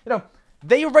left.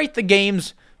 They rate the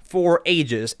games for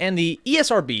ages, and the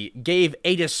ESRB gave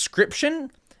a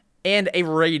description and a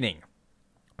rating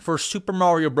for Super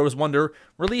Mario Bros. Wonder,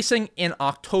 releasing in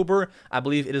October. I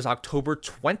believe it is October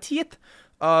 20th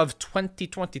of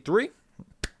 2023.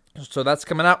 So that's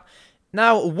coming out.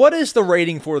 Now, what is the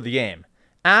rating for the game?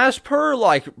 As per,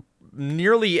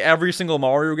 nearly every single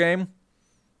Mario game,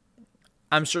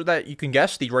 I'm sure that you can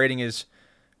guess the rating is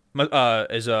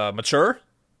mature.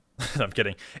 I'm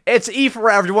kidding. It's E for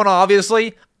everyone,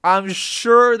 obviously. I'm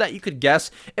sure that you could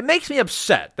guess. It makes me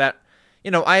upset that,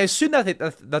 I assume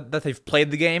that they've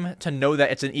played the game to know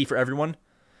that it's an E for everyone.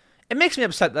 It makes me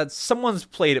upset that someone's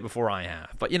played it before I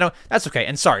have. But, that's okay.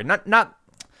 And sorry,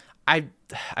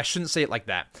 I shouldn't say it like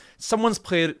that. Someone's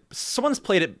played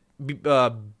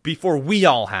it before we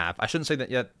all have. I shouldn't say that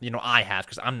yet, I have,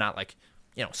 because I'm not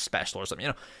special or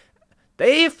something.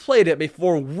 They've played it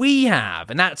before we have,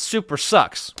 and that super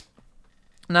sucks.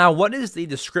 Now, what is the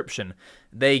description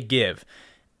they give?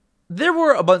 there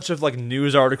were a bunch of like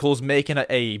news articles making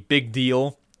a big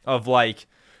deal of like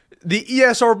the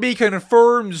ESRB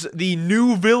confirms the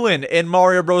new villain in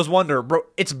Mario Bros. Wonder. Bro,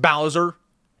 it's Bowser.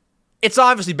 It's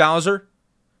obviously Bowser,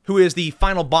 who is the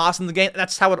final boss in the game.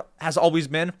 That's how it has always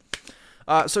been.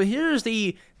 So here's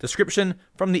the description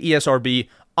from the ESRB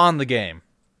on the game.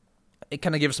 It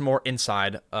kind of gives some more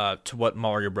insight to what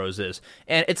Mario Bros. Is.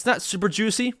 And it's not super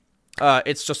juicy.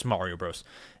 It's just Mario Bros.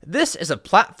 This is a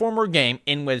platformer game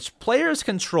in which players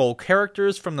control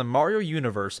characters from the Mario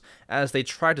universe as they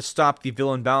try to stop the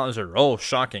villain Bowser. Oh,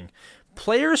 shocking.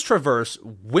 Players traverse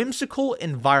whimsical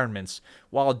environments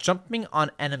while jumping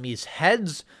on enemies'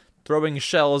 heads, throwing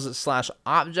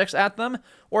shells/objects at them,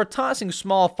 or tossing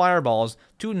small fireballs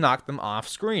to knock them off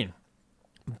screen.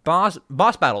 Boss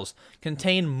battles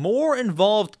contain more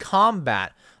involved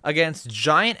combat against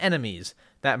giant enemies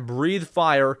that breathe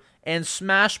fire and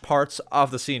smash parts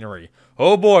of the scenery.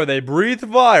 Oh boy, they breathe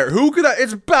fire. Who could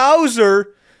It's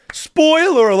Bowser!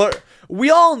 Spoiler alert! We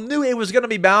all knew it was going to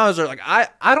be Bowser. Like,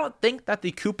 I don't think that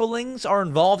the Koopalings are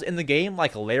involved in the game,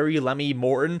 like Larry, Lemmy,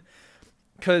 Morton,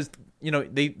 because, you know,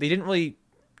 they didn't really,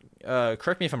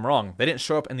 correct me if I'm wrong, they didn't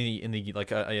show up in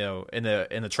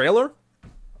the trailer.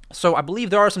 So I believe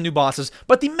there are some new bosses,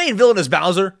 but the main villain is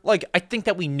Bowser. Like, I think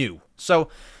that we knew. So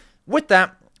with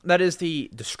that, that is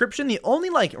the description. The only,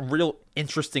 like, real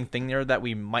interesting thing there that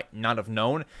we might not have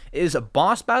known is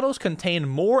boss battles contain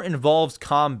more involved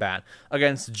combat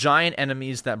against giant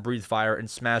enemies that breathe fire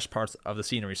and smash parts of the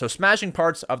scenery. So smashing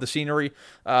parts of the scenery,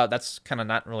 that's kind of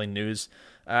not really news.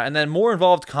 And then more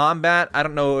involved combat, I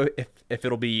don't know if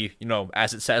it'll be, you know,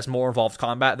 as it says, more involved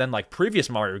combat than, like, previous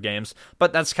Mario games,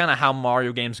 but that's kind of how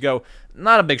Mario games go.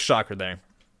 Not a big shocker there.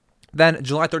 Then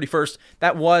July 31st,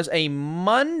 that was a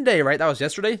Monday, right? That was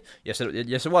yesterday? Yes,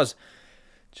 it was.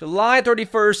 July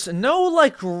 31st, no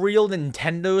like real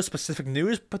Nintendo specific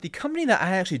news, but the company that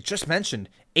I actually just mentioned,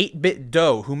 8-Bit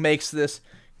Dough, who makes this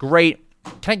great,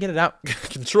 can I get it out?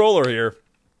 Controller here.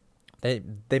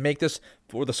 They make this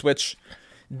for the Switch.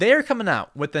 They're coming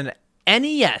out with an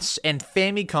NES and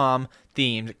Famicom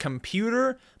themed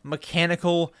computer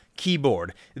mechanical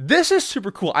keyboard. This is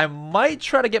super cool. I might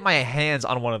try to get my hands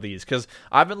on one of these because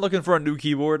I've been looking for a new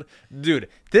keyboard. Dude,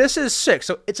 this is sick.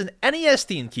 So it's an NES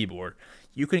themed keyboard.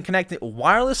 You can connect it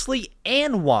wirelessly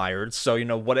and wired, so, you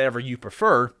know, whatever you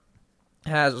prefer. It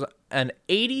has an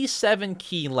 87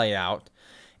 key layout,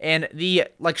 and the,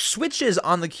 like, switches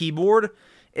on the keyboard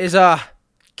is a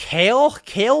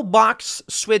Kale Box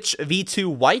Switch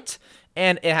V2 White,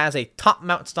 and it has a top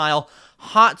mount style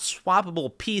hot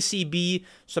swappable PCB,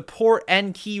 support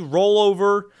N key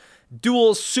rollover,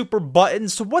 dual super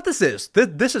buttons. So what this is,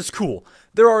 this is cool.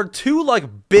 There are two,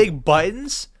 like, big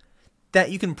buttons that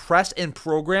you can press and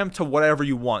program to whatever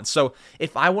you want. So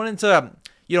if I wanted to,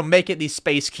 you know, make it the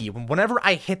space key, whenever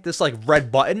I hit this, like,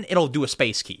 red button, it'll do a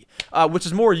space key, which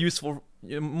is more useful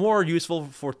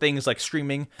for things like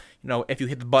streaming. You know, if you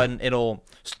hit the button, it'll,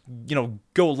 you know,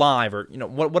 go live, or, you know,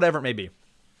 whatever it may be.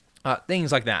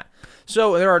 Things like that.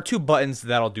 So there are two buttons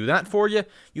that'll do that for you.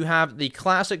 You have the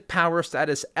classic power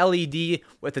status LED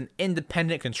with an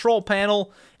independent control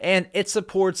panel, and it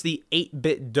supports the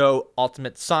 8-Bit Dough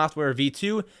Ultimate Software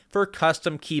V2 for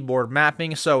custom keyboard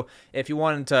mapping. So if you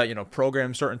wanted to, you know,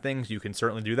 program certain things, you can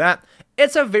certainly do that.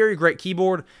 It's a very great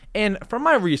keyboard, and from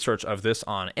my research of this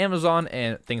on Amazon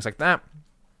and things like that,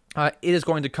 it is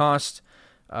going to cost,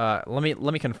 let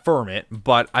me confirm it,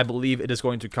 but I believe it is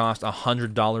going to cost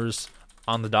 $100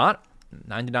 on the dot,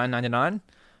 $99.99.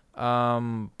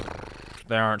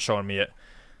 They aren't showing me it.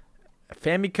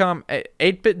 Famicom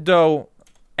 8-Bit Dough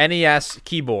NES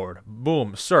keyboard.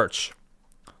 Boom, search.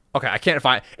 Okay, I can't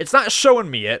find. It's not showing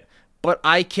me it, but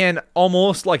I can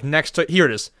almost, like, next to, here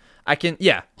it is. I can,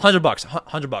 yeah, $100,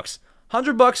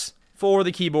 $100 for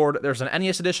the keyboard. There's an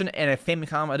NES edition and a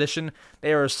Famicom edition.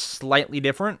 They are slightly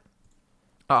different.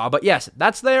 But yes,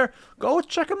 that's there. Go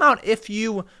check them out if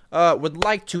you would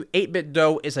like to. 8-Bit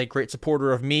Dough is a great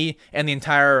supporter of me and the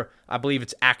entire, I believe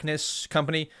it's Acnes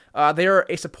company. They are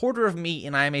a supporter of me,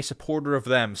 and I am a supporter of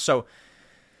them. So,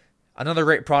 another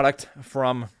great product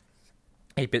from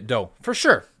 8-Bit Dough, for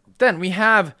sure. Then we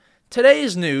have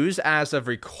today's news as of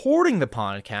recording the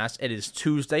podcast. It is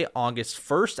Tuesday, August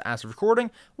 1st as of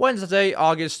recording. Wednesday,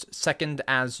 August 2nd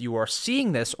as you are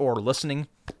seeing this or listening.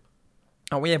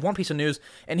 We have one piece of news,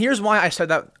 and here's why I said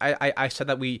that I said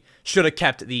that we should have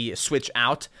kept the Switch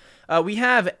out. We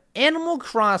have Animal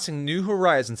Crossing New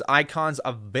Horizons icons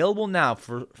available now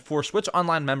for Switch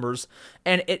Online members,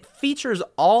 and it features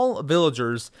all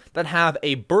villagers that have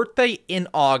a birthday in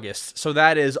August. So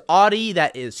that is Audie,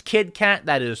 that is Kid Cat,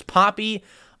 that is Poppy,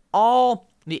 all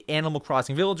the Animal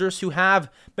Crossing villagers who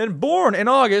have been born in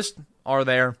August are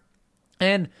there.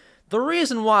 And the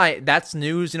reason why that's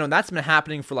news, that's been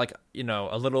happening for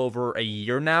a little over a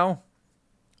year now.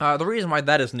 The reason why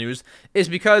that is news is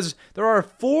because there are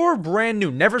 4 brand new,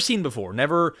 never seen before,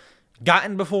 never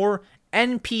gotten before,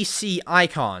 NPC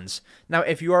icons. Now,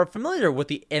 if you are familiar with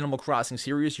the Animal Crossing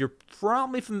series, you're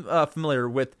probably familiar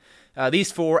with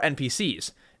these 4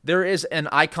 NPCs. There is an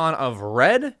icon of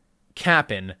Red,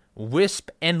 Cap'n, Wisp,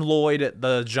 and Lloyd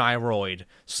the Gyroid.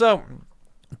 So,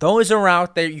 those are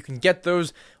out there. You can get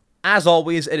those. As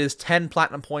always, it is 10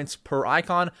 platinum points per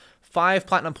icon, 5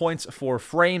 platinum points for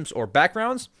frames or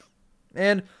backgrounds.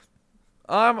 And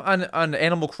I'm an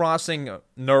Animal Crossing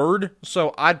nerd,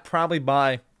 so I'd probably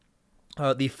buy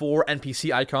the 4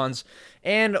 NPC icons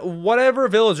and whatever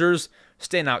villagers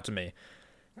stand out to me.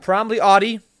 Probably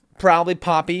Audie, probably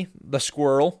Poppy, the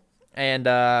squirrel, and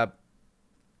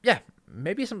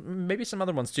maybe some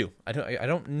other ones too. I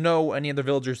don't know any other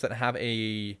villagers that have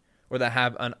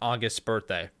an August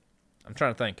birthday. I'm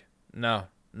trying to think. No,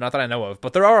 not that I know of,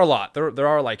 but there are a lot. There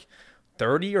are like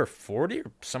 30 or 40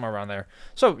 or somewhere around there.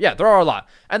 So yeah, there are a lot.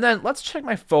 And then let's check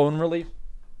my phone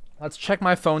Let's check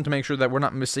my phone to make sure that we're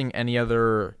not missing any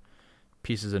other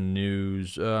pieces of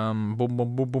news. Boom, boom,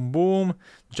 boom, boom, boom.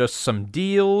 Just some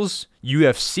deals.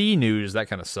 UFC news. That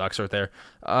kind of sucks right there.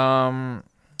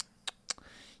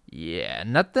 Yeah,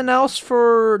 nothing else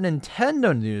for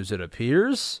Nintendo news, it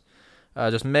appears.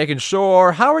 Just making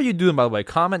sure. How are you doing, by the way?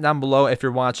 Comment down below if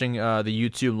you're watching the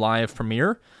YouTube live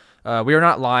premiere. We are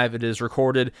not live. It is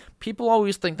recorded. People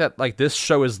always think that this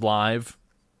show is live.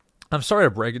 I'm sorry to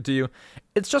break it to you.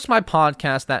 It's just my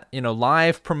podcast that,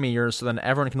 live premieres so then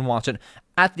everyone can watch it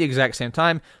at the exact same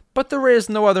time. But there is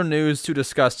no other news to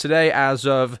discuss today as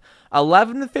of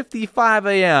 11:55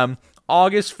 a.m.,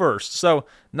 August 1st. So,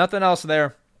 nothing else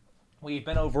there. We've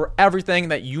been over everything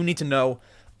that you need to know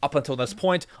up until this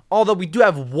point. Although we do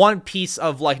have one piece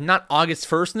of, not August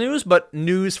 1st news, but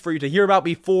news for you to hear about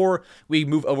before we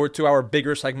move over to our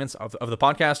bigger segments of the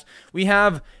podcast. We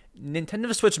have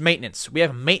Nintendo Switch maintenance. We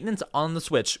have maintenance on the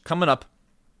Switch coming up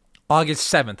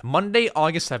August 7th, Monday,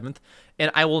 August 7th,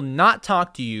 and I will not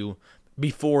talk to you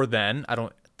before then. I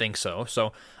don't think so.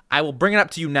 So I will bring it up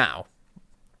to you now.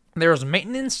 There's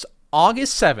maintenance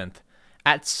August 7th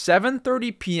at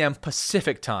 7:30 p.m.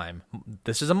 Pacific time.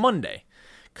 This is a Monday.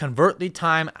 Convert the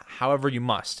time however you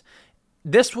must.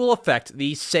 This will affect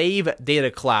the save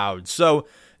data cloud. So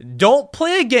don't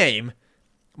play a game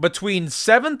between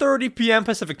 7:30 p.m.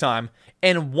 Pacific time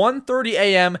and 1:30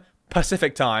 a.m.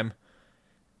 Pacific time.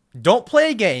 Don't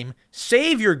play a game,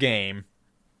 save your game,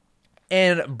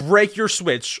 and break your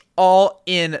Switch all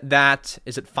in that,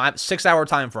 6 hour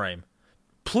time frame.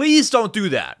 Please don't do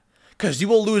that, because you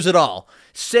will lose it all.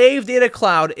 Save data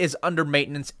cloud is under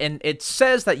maintenance, and it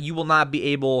says that you will not be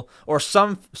able, or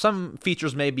some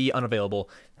features may be unavailable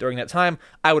during that time.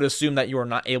 I would assume that you are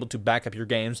not able to back up your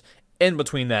games in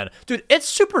between that. Dude, it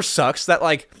super sucks that,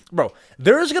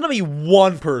 there's gonna be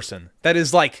one person that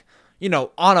is,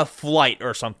 on a flight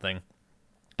or something,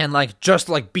 and, just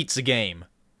beats the game.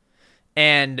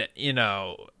 And,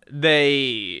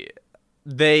 they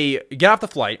get off the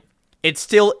flight, it's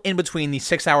still in between the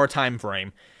 6 hour time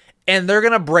frame, and they're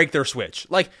gonna break their Switch.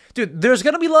 Dude, there's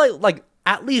gonna be,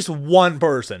 at least one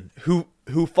person who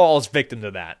falls victim to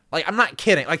that. I'm not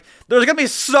kidding. There's gonna be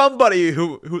somebody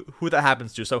who that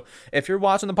happens to. So if you're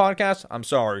watching the podcast, I'm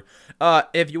sorry.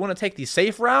 If you want to take the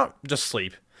safe route, just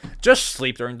sleep. Just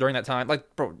sleep during that time.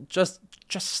 Bro, just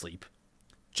sleep.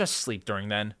 Just sleep during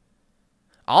then.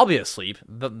 I'll be asleep.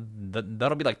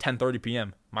 That'll be 10:30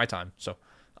 p.m. my time. So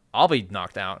I'll be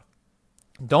knocked out.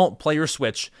 Don't play your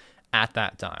Switch at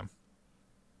that time.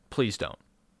 Please don't.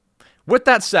 With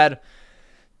that said,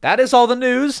 that is all the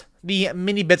news, the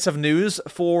mini bits of news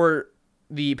for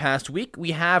the past week.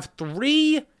 We have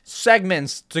 3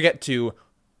 segments to get to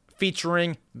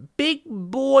featuring big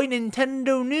boy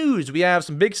Nintendo news. We have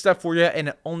some big stuff for you, and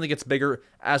it only gets bigger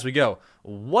as we go.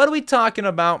 What are we talking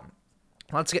about?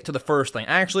 Let's get to the first thing.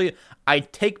 Actually, I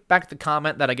take back the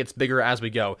comment that it gets bigger as we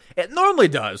go. It normally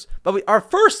does, but our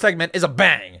first segment is a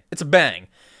bang. It's a bang.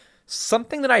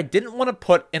 Something that I didn't want to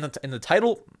put in the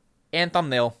title and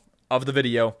thumbnail of the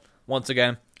video. Once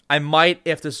again, I might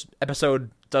if this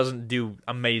episode doesn't do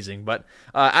amazing, but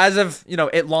as of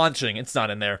it launching, it's not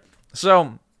in there.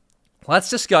 So let's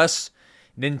discuss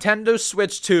Nintendo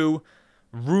Switch 2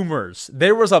 rumors.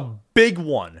 There was a big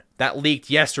one that leaked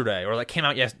yesterday, or that came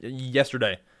out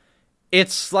yesterday.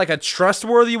 It's a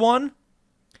trustworthy one,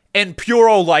 and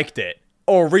Puro liked it,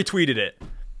 or retweeted it.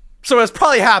 So it's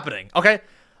probably happening, okay?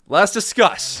 Let's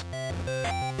discuss.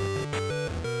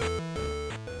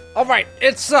 Alright,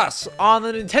 it's us on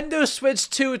the Nintendo Switch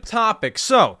 2 topic.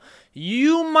 So,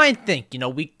 you might think,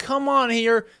 we come on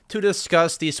here to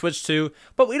discuss the Switch 2,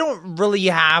 but we don't really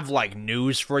have,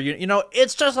 news for you.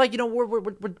 It's just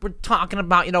we're talking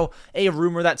about, a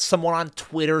rumor that someone on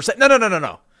Twitter said.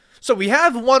 No. So, we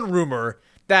have one rumor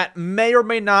that may or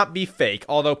may not be fake,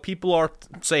 although people are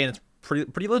saying it's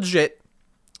pretty legit,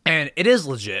 and it is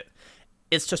legit.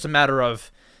 It's just a matter of,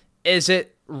 is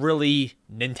it really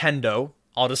Nintendo?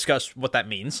 I'll discuss what that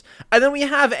means. And then we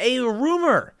have a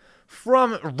rumor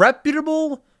from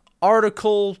reputable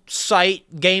article,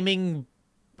 site, gaming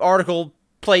article,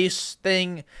 place,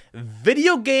 thing,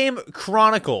 Video Game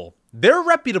Chronicle. They're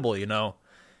reputable,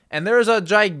 And there's a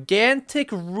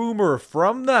gigantic rumor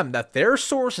from them that their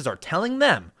sources are telling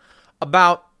them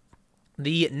about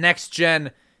the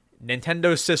next-gen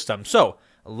Nintendo system. So,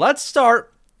 let's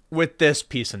start with this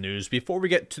piece of news before we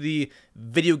get to the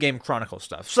Video Game Chronicle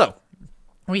stuff. So,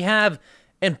 we have,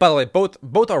 and by the way,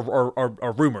 both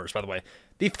are rumors, by the way.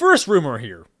 The first rumor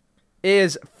here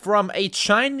is from a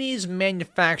Chinese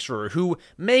manufacturer who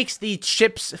makes the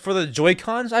chips for the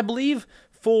Joy-Cons, I believe,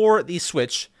 for the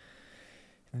Switch.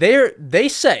 They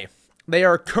say they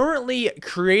are currently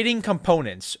creating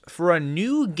components for a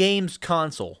new games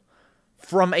console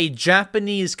from a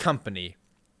Japanese company.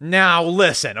 Now,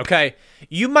 listen, okay?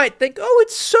 You might think, oh,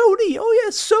 it's Sony. Oh, yeah,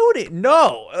 it's Sony.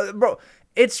 No, bro.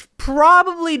 It's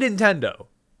probably Nintendo.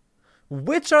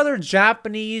 Which other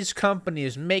Japanese company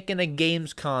is making a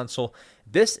games console?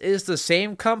 This is the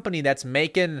same company that's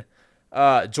making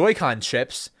Joy-Con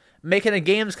chips, making a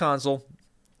games console,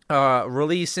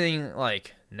 releasing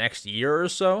next year or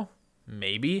so,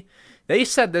 maybe. They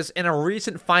said this in a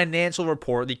recent financial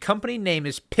report. The company name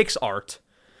is PixArt,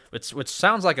 which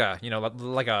sounds like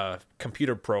a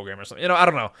computer program or something. I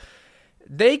don't know.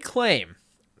 They claim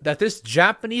that this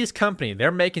Japanese company they're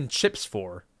making chips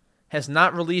for has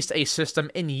not released a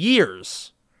system in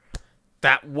years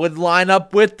that would line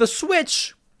up with the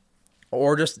Switch,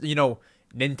 or just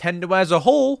Nintendo as a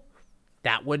whole.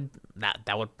 That would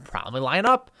probably line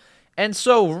up, and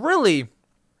so really,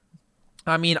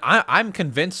 I mean, I'm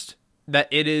convinced that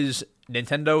it is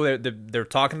Nintendo they're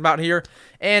talking about here,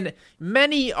 and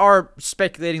many are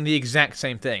speculating the exact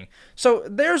same thing. So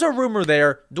there's a rumor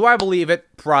there. Do I believe it?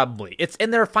 Probably. It's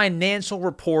in their financial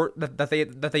report that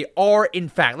they are in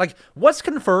fact, what's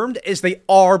confirmed is they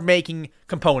are making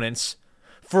components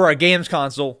for a games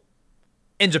console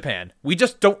in Japan. We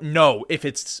just don't know if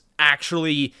it's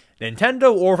actually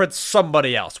Nintendo or if it's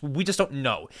somebody else. We just don't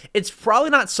know. It's probably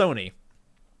not Sony,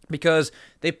 because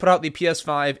they put out the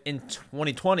PS5 in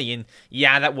 2020, and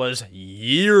yeah, that was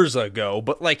years ago,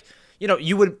 but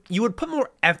you would put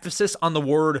more emphasis on the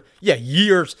word,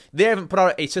 years. They haven't put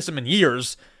out a system in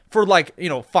years for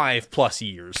 5+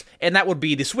 years, and that would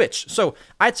be the Switch. So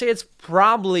I'd say it's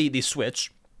probably the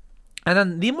Switch. And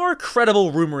then the more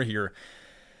credible rumor here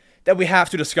that we have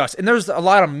to discuss, and there's a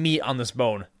lot of meat on this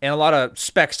bone, and a lot of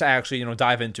specs to actually,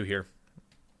 dive into here.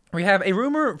 We have a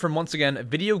rumor from, once again,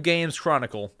 Video Games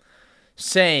Chronicle,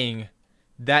 saying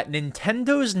that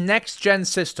Nintendo's next-gen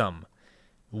system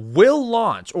will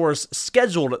launch, or is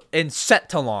scheduled and set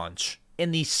to launch,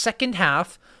 in the second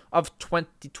half of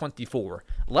 2024.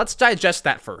 Let's digest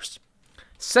that first.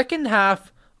 Second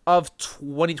half of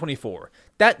 2024.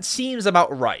 That seems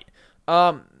about right.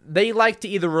 They like to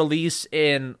either release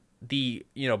in the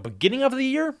beginning of the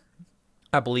year.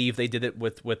 I believe they did it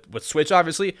with Switch,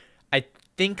 obviously. I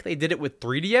think they did it with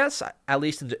 3DS, at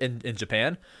least in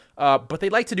Japan. But they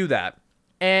like to do that.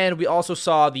 And we also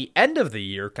saw the end of the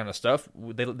year kind of stuff.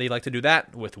 They like to do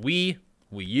that with Wii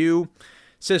U,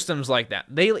 systems like that.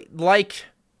 They like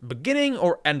beginning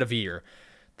or end of year.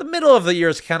 The middle of the year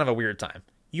is kind of a weird time.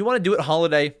 You want to do it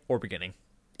holiday or beginning.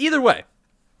 Either way,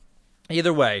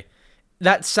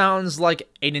 that sounds like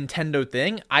a Nintendo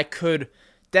thing. I could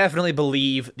definitely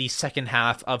believe the second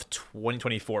half of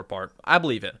 2024 part. I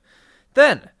believe it.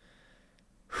 Then,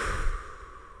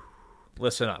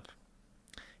 listen up.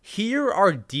 Here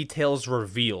are details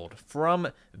revealed from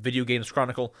Video Games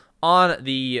Chronicle on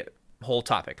the whole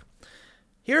topic.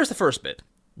 Here's the first bit.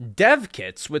 Dev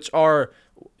kits, which are,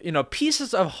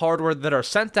 pieces of hardware that are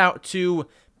sent out to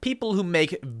people who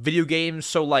make video games.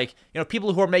 So,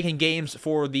 people who are making games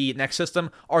for the next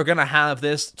system are going to have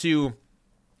this to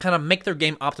kind of make their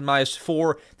game optimized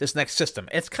for this next system.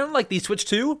 It's kind of like the Switch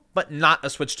 2, but not a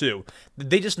Switch 2.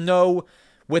 They just know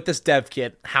with this dev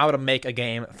kit how to make a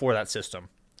game for that system.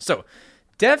 So,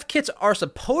 dev kits are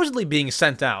supposedly being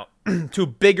sent out to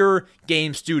bigger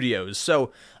game studios.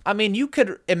 So, I mean, you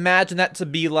could imagine that to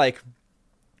be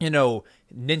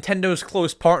Nintendo's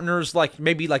close partners, like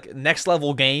maybe like Next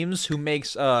Level Games, who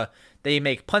makes they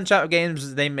make Punch-Out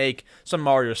games, they make some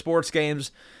Mario sports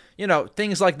games,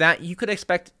 things like that. You could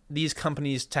expect these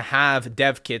companies to have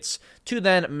dev kits to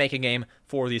then make a game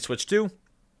for the Switch 2.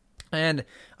 And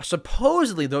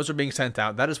supposedly those are being sent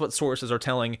out. That is what sources are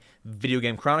telling Video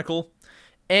Game Chronicle.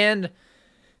 And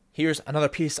here's another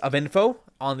piece of info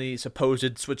on the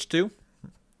supposed Switch 2.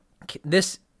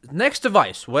 This next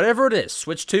device, whatever it is,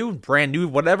 Switch 2, brand new,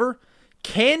 whatever,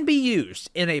 can be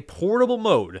used in a portable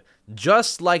mode,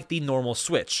 just like the normal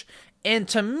Switch. And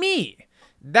to me,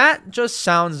 that just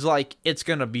sounds like it's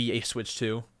going to be a Switch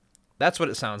 2. That's what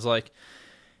it sounds like.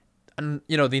 And,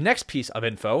 the next piece of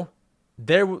info,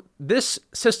 this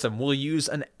system will use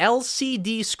an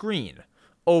LCD screen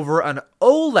over an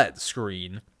OLED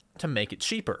screen to make it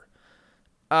cheaper.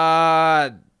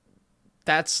 That's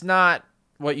not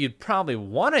what you'd probably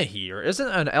want to hear. Isn't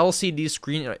an LCD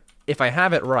screen, if I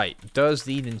have it right, does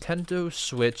the Nintendo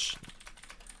Switch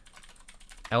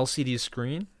LCD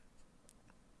screen?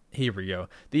 Here we go.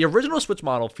 The original Switch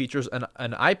model features an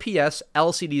IPS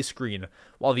LCD screen,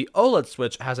 while the OLED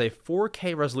Switch has a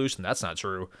 4K resolution. That's not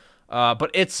true. But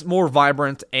it's more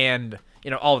vibrant and,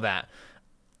 all of that.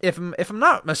 If I'm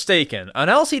not mistaken, an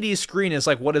LCD screen is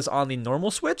like what is on the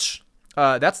normal Switch.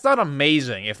 That's not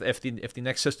amazing if the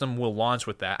next system will launch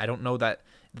with that. I don't know that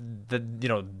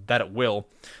that it will.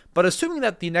 But assuming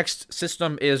that the next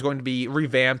system is going to be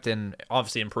revamped and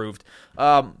obviously improved,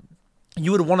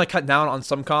 you would want to cut down on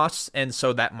some costs, and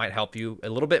so that might help you a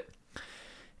little bit.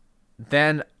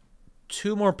 Then,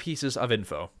 2 more pieces of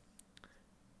info.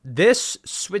 This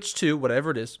Switch 2,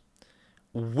 whatever it is,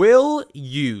 will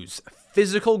use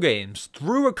physical games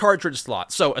through a cartridge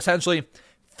slot. So, essentially,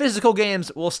 physical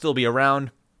games will still be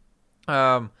around.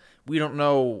 We don't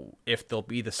know if they'll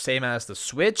be the same as the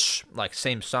Switch, like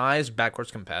same size, backwards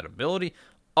compatibility,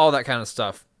 all that kind of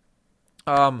stuff.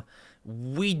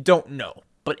 We don't know.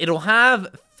 But it'll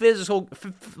have physical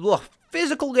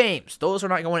games. Those are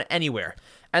not going anywhere.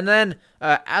 And then,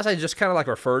 as I just kind of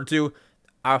referred to,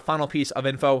 our final piece of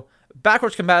info,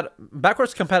 backwards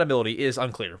compatibility is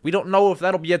unclear. We don't know if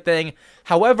that'll be a thing.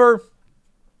 However,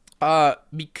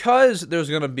 because there's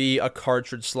going to be a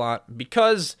cartridge slot,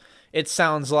 because it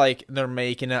sounds like they're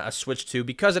making a Switch 2,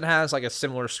 because it has a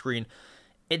similar screen,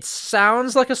 it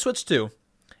sounds like a Switch 2.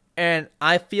 And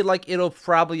I feel like it'll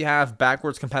probably have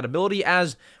backwards compatibility,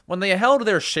 as when they held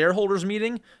their shareholders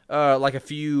meeting, a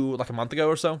month ago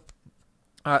or so,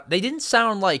 they didn't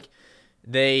sound like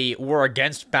they were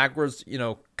against backwards,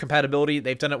 compatibility.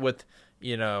 They've done it with,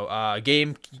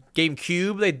 GameCube.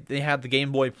 They had the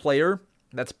Game Boy Player.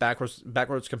 That's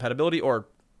backwards compatibility, or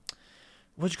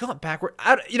what'd you call it? Backward?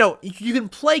 You can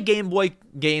play Game Boy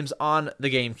games on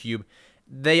the GameCube.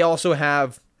 They also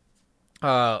have,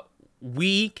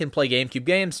 Wii can play GameCube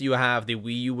games. You have the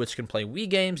Wii U, which can play Wii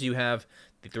games. You have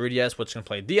the 3DS, which can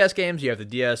play DS games. You have the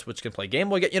DS, which can play Game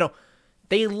Boy games.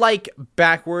 They like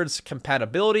backwards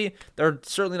compatibility. They're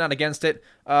certainly not against it.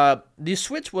 The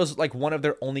Switch was one of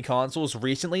their only consoles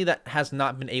recently that has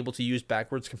not been able to use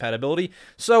backwards compatibility.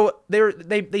 So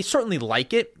they certainly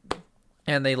like it,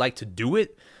 and they like to do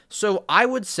it. So I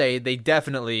would say they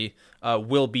definitely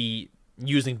will be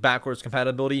using backwards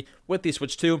compatibility with the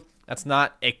Switch 2. That's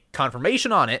not a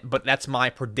confirmation on it, but that's my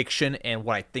prediction and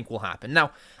what I think will happen.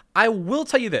 Now, I will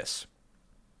tell you this,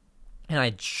 and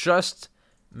I just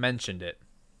mentioned it.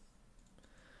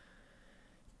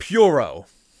 Puro.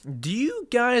 Do you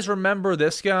guys remember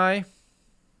this guy?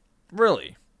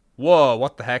 Really? Whoa,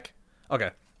 what the heck?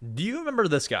 Okay. Do you remember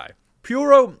this guy?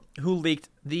 Puro, who leaked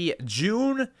the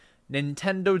June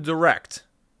Nintendo Direct.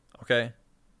 Okay.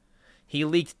 He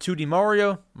leaked 2D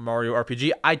Mario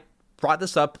RPG. I brought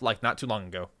this up not too long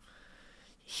ago.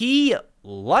 He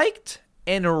liked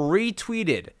and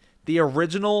retweeted the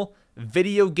original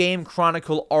Video Game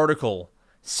Chronicle article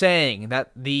saying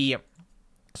that the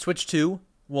Switch 2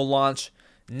 will launch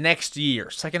next year,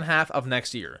 second half of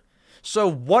next year.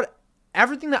 So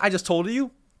everything that I just told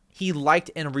you, he liked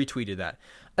and retweeted that.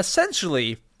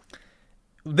 Essentially,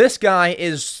 this guy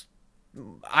is,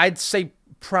 I'd say,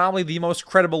 probably the most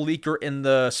credible leaker in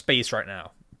the space right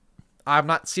now. I've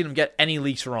not seen him get any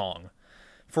leaks wrong.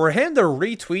 For him to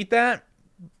retweet that,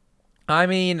 I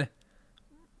mean,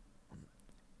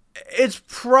 it's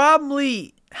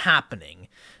probably happening.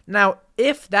 Now,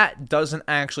 if that doesn't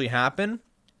actually happen,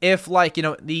 if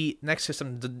the next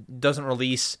system doesn't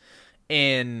release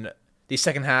in the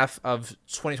second half of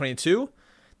 2022,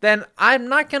 then I'm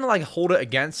not going to hold it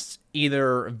against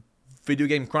either Video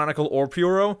Game Chronicle or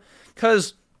Puro,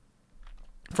 because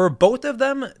for both of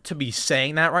them to be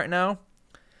saying that right now,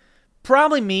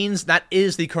 probably means that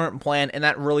is the current plan, and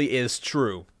that really is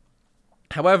true.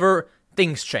 However,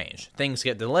 things change. Things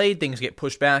get delayed, things get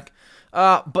pushed back,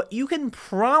 but you can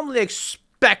probably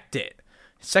expect it.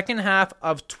 Second half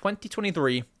of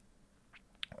 2023,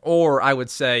 or I would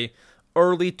say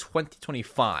early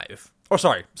 2025. Or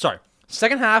sorry.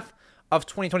 Second half of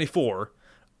 2024,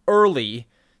 early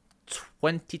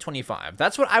 2025.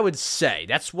 That's what I would say.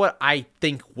 That's what I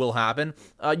think will happen.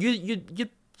 You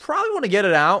probably want to get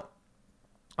it out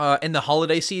in the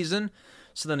holiday season,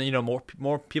 so then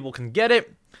more people can get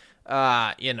it.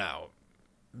 They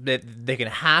can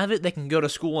have it. They can go to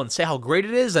school and say how great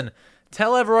it is, and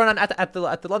tell everyone at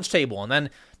the lunch table. And then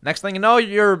next thing you know,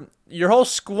 your whole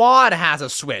squad has a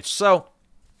Switch. So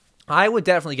I would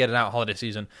definitely get it out holiday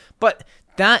season, but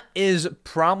that is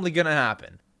probably gonna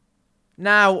happen.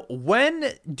 Now,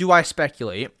 when do I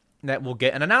speculate that we'll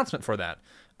get an announcement for that?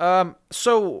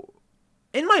 So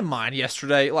in my mind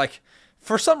yesterday,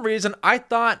 for some reason, I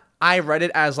thought I read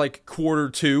it as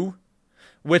Q2,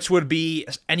 which would be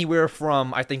anywhere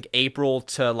from, I think, April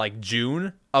to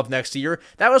June of next year.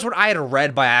 That was what I had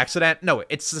read by accident. No,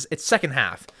 it's second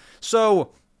half.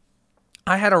 So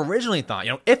I had originally thought,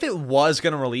 if it was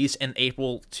going to release in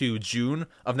April to June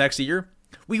of next year,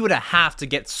 we would have to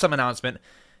get some announcement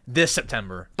this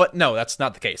September. But no, that's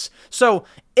not the case. So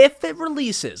if it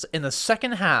releases in the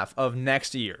second half of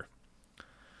next year,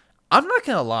 I'm not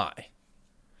going to lie,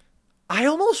 I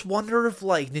almost wonder if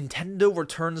Nintendo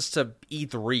returns to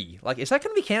E3. Is that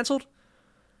going to be canceled?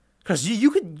 Because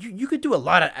you could do a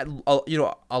lot at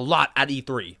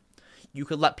E3. You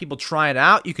could let people try it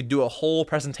out. You could do a whole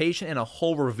presentation and a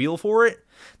whole reveal for it.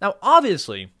 Now,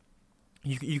 obviously,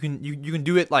 you can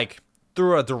do it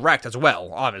through a direct as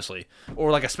well, obviously,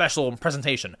 or a special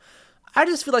presentation. I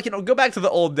just feel go back to the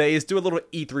old days, do a little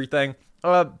E3 thing.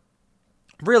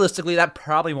 Realistically, that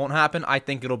probably won't happen. I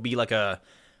think it'll be a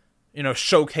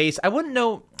showcase. I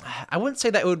wouldn't say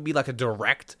that it would be a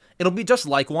direct. It'll be just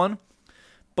like one.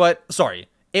 But, sorry,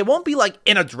 it won't be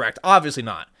in a direct, obviously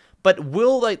not. But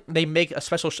will they make a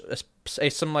special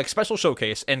special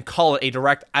showcase and call it a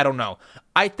direct? I don't know.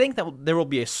 I think that there will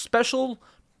be a special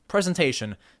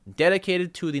presentation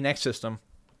dedicated to the next system,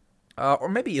 or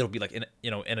maybe it'll be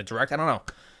in a direct. I don't know.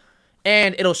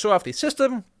 And it'll show off the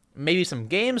system, maybe some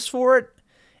games for it.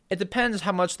 It depends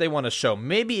how much they want to show.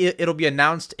 Maybe it'll be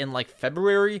announced in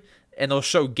February, and they'll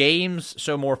show games,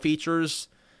 show more features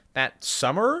that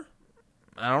summer.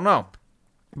 I don't know.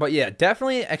 But yeah,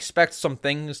 definitely expect some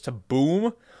things to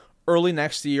boom early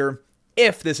next year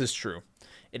if this is true.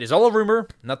 It is all a rumor.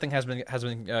 Nothing has been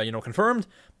confirmed,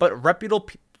 but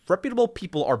reputable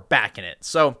people are backing it.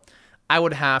 So I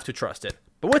would have to trust it.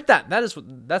 But with that's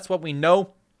what we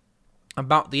know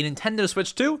about the Nintendo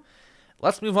Switch 2.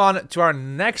 Let's move on to our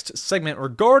next segment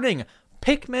regarding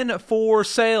Pikmin 4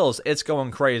 sales. It's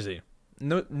going crazy.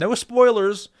 No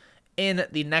spoilers in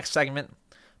the next segment,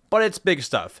 but it's big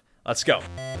stuff. Let's go.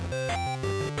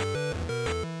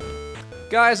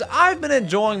 Guys, I've been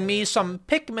enjoying me some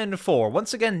Pikmin 4.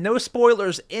 Once again, no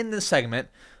spoilers in this segment,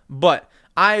 but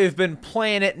I've been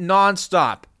playing it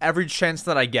nonstop every chance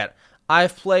that I get.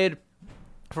 I've played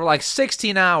for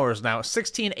 16 hours now,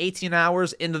 16, 18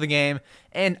 hours into the game,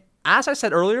 and as I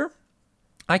said earlier,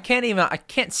 I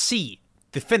can't see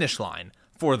the finish line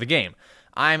for the game.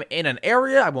 I'm in an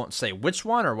area, I won't say which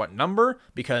one or what number,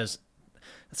 because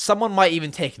someone might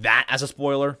even take that as a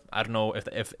spoiler. I don't know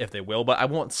if they will, but I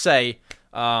won't say.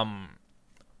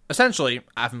 Essentially,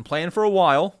 I've been playing for a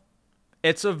while.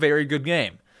 It's a very good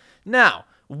game. Now,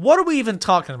 what are we even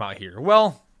talking about here?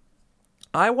 Well,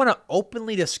 I want to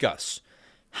openly discuss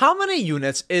how many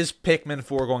units is Pikmin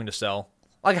 4 going to sell?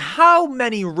 How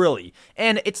many really?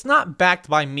 And it's not backed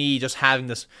by me just having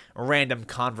this random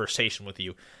conversation with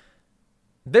you.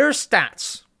 There's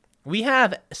stats. We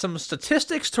have some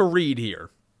statistics to read here.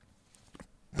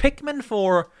 Pikmin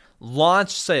 4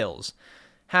 launch sales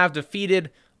have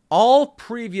defeated all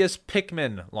previous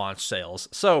Pikmin launch sales.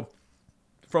 So,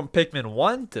 from Pikmin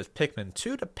 1 to Pikmin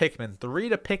 2 to Pikmin 3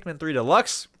 to Pikmin 3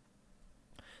 Deluxe,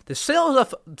 the sales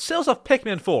of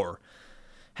Pikmin 4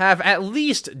 have at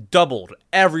least doubled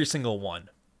every single one.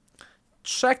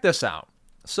 Check this out.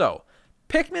 So,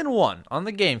 Pikmin 1 on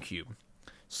the GameCube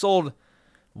sold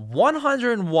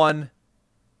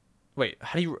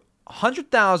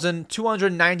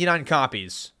 100,299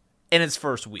 copies in its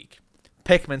first week.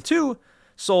 Pikmin 2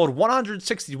 sold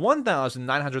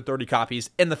 161,930 copies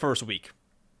in the first week.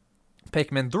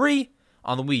 Pikmin 3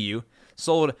 on the Wii U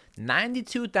sold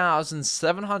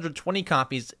 92,720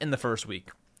 copies in the first week.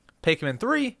 Pikmin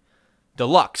 3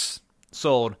 Deluxe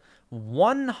sold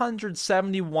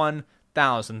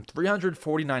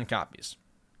 171,349 copies.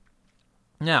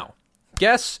 Now,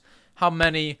 guess how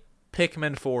many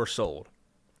Pikmin 4 sold?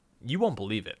 You won't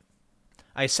believe it.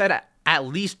 I said at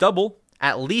least double.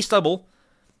 At least double.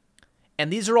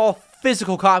 And these are all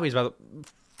physical copies, by the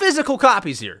physical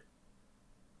copies here.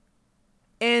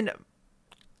 And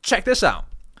check this out.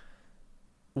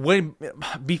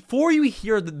 Before you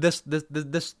hear this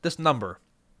number,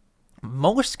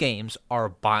 most games are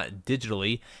bought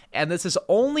digitally, and this is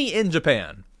only in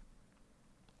Japan.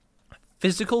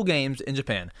 Physical games in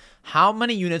Japan. How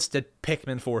many units did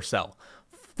Pikmin 4 sell?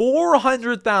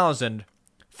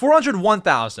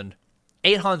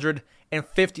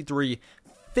 401,853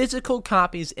 physical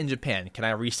copies in Japan. Can I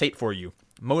restate for you?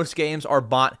 Most games are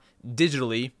bought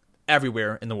digitally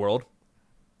everywhere in the world.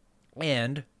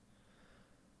 And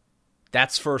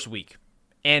that's first week.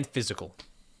 And physical.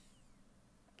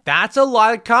 That's a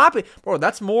lot of copy. Bro,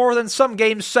 that's more than some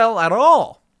games sell at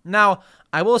all. Now,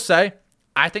 I will say,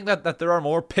 I think that there are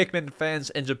more Pikmin fans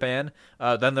in Japan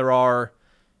than there are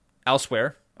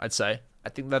elsewhere, I'd say. I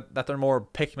think that they're more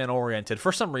Pikmin-oriented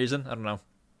for some reason. I don't know.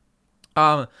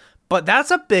 But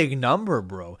that's a big number,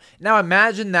 bro. Now,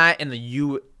 imagine that in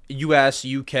the U.S.,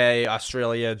 UK,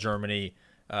 Australia, Germany,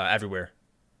 everywhere.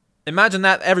 Imagine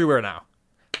that everywhere now.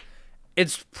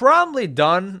 It's probably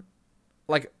done,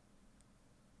 like,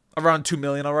 around 2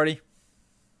 million already.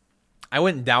 I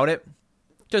wouldn't doubt it.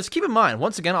 Just keep in mind,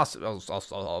 once again, I'll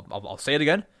say it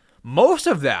again. Most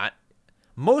of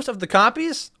the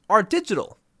copies are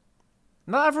digital.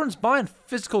 Not everyone's buying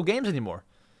physical games anymore.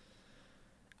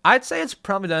 I'd say it's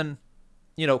probably done,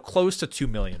 close to 2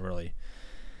 million, really.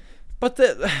 But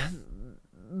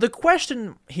the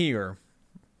question here,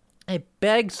 it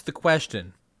begs the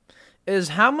question, is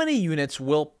how many units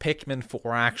will Pikmin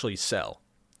 4 actually sell?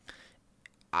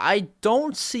 I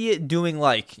don't see it doing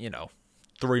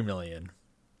 3 million.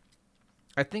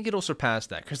 I think it'll surpass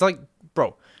that. Because,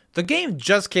 bro, the game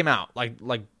just came out, like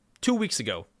 2 weeks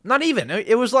ago. Not even.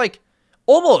 It was,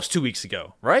 almost 2 weeks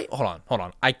ago, right? Hold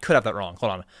on. I could have that wrong.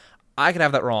 Hold on. I could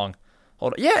have that wrong.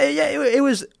 Hold on. Yeah, it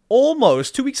was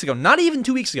almost 2 weeks ago. Not even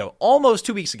 2 weeks ago. Almost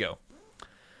 2 weeks ago.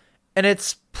 And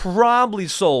it's probably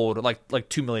sold, like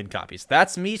 2 million copies.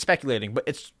 That's me speculating, but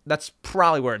that's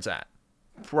probably where it's at.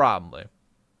 Probably.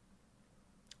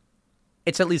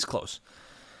 It's at least close.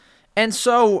 And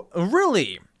so,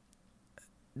 really,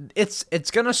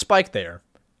 it's going to spike there,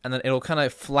 and then it'll kind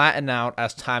of flatten out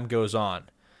as time goes on.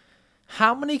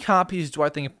 How many copies do I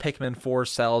think Pikmin 4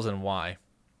 sells and why?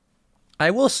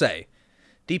 I will say,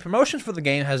 the promotion for the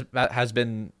game has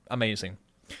been amazing.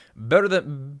 Better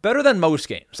than most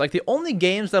games. Like, the only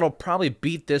games that'll probably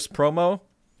beat this promo,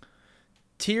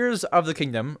 Tears of the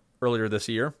Kingdom earlier this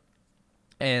year,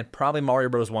 and probably Mario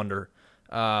Bros. Wonder.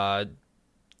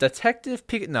 Detective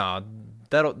Pikachu, no,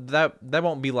 that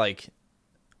won't be like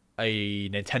a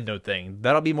Nintendo thing.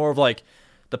 That'll be more of like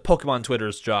the Pokemon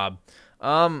Twitter's job.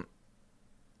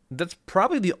 That's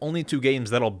probably the only two games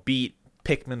that'll beat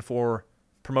Pikmin 4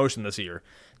 promotion this year.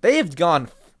 They have gone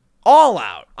all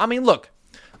out. I mean, look,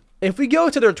 if we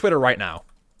go to their Twitter right now,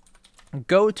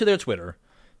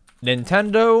 Nintendo,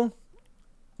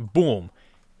 boom,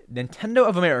 Nintendo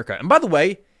of America. And by the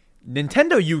way,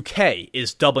 Nintendo UK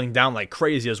is doubling down like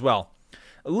crazy as well.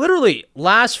 Literally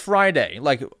last Friday,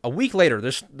 like a week later,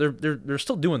 they're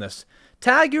still doing this.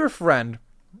 Tag your friend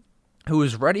who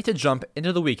is ready to jump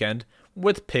into the weekend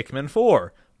with Pikmin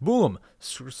 4. Boom.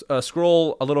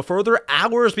 Scroll a little further,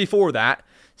 hours before that.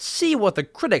 See what the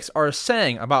critics are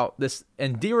saying about this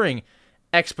endearing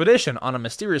expedition on a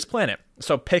mysterious planet.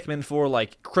 So Pikmin 4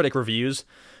 critic reviews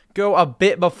go a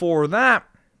bit before that.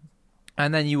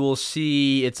 And then you will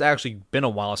see, it's actually been a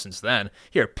while since then.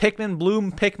 Here, Pikmin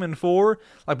Bloom, Pikmin 4.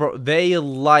 Bro, they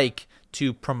like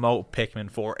to promote Pikmin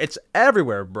 4. It's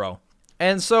everywhere, bro.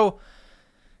 And so,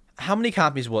 how many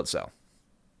copies will it sell?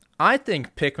 I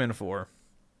think Pikmin 4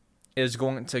 is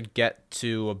going to get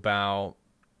to about,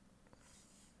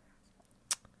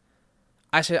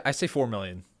 I say 4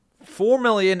 million. 4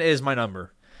 million is my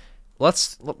number.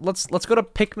 Let's go to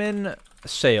Pikmin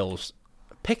sales.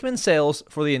 Pikmin sales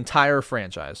for the entire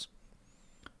franchise.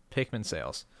 Pikmin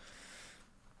sales.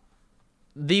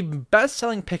 The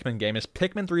best-selling Pikmin game is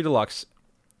Pikmin 3 Deluxe,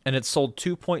 and it sold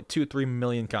 2.23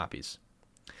 million copies.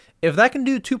 If that can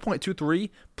do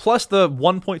 2.23 plus the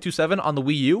 1.27 on the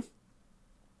Wii U,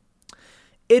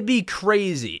 it'd be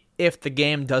crazy if the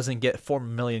game doesn't get 4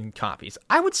 million copies.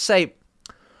 I might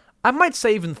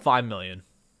say even 5 million.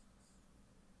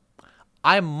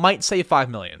 I might say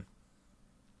 5 million.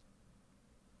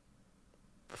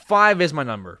 5 is my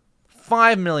number.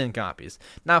 5 million copies.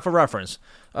 Now, for reference,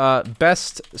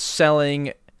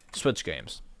 best-selling Switch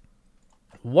games.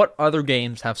 What other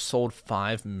games have sold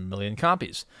 5 million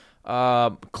copies?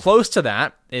 Close to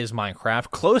that is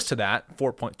Minecraft. Close to that,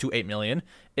 4.28 million,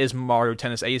 is Mario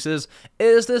Tennis Aces.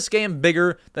 Is this game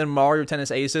bigger than Mario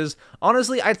Tennis Aces?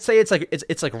 Honestly, I'd say it's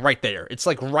like right there. It's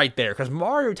like right there, because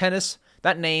Mario Tennis,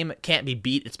 that name can't be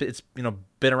beat. It's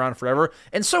been around forever,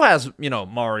 and so has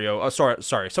Mario.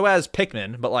 So has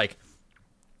Pikmin. But like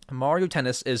Mario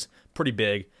Tennis is pretty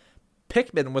big.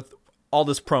 Pikmin, with all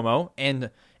this promo and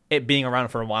it being around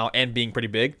for a while and being pretty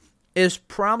big, is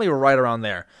probably right around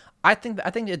there. I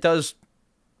think it does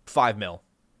 5 mil.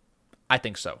 I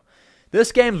think so.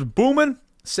 This game's booming.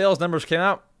 Sales numbers came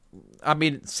out. I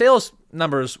mean, sales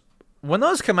numbers, when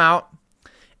those come out,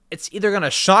 it's either going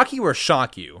to shock you or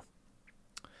shock you.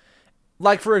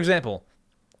 Like, for example,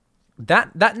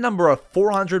 that number of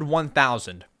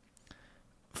 401,000.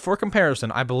 For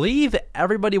comparison, I believe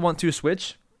Everybody Want to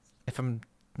Switch, if I'm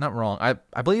not wrong,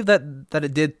 I believe that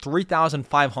it did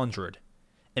 3,500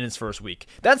 in its first week.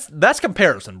 That's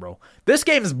comparison, bro. This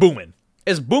game is booming.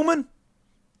 It's booming,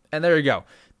 and there you go.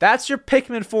 That's your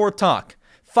Pikmin 4 talk.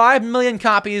 5 million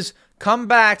copies. Come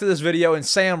back to this video and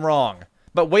say I'm wrong.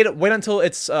 But wait until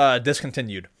it's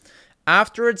discontinued.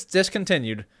 After it's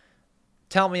discontinued,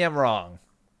 tell me I'm wrong.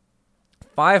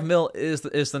 5 mil is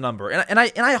the number, and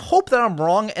I hope that I'm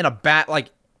wrong in a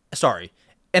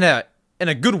in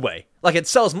a good way. Like, it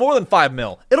sells more than 5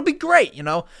 mil. It'll be great,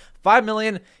 5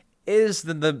 million is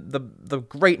the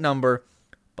great number.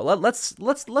 But let's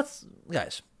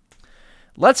guys,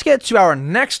 let's get to our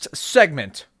next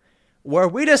segment, where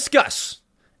we discuss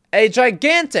a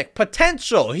gigantic,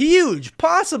 potential, huge,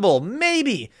 possible,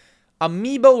 maybe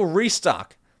Amiibo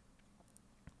restock.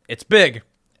 It's big.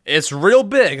 It's real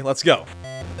big. Let's go.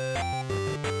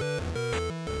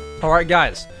 Alright,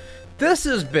 guys. This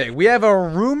is big. We have a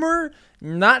rumor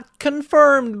not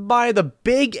confirmed by the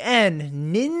Big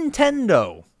N,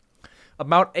 Nintendo,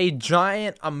 about a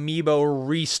giant Amiibo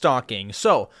restocking.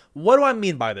 So, what do I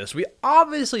mean by this? We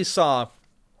obviously saw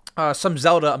some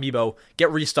Zelda Amiibo get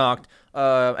restocked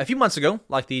a few months ago,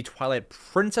 like the Twilight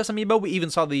Princess Amiibo. We even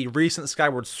saw the recent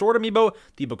Skyward Sword Amiibo,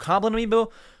 the Bokoblin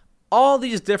Amiibo. All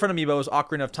these different Amiibos,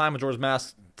 Ocarina of Time, Majora's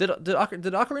Mask. Did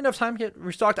Ocarina of Time get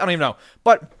restocked? I don't even know.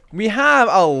 But we have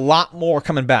a lot more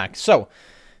coming back. So,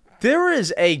 there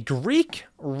is a Greek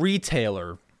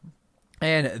retailer,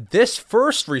 and this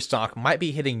first restock might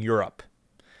be hitting Europe.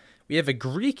 We have a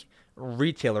Greek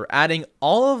retailer adding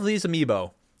all of these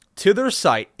Amiibo to their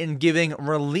site and giving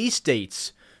release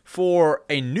dates for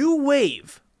a new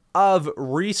wave of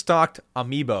restocked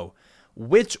Amiibo.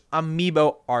 Which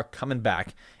Amiibo are coming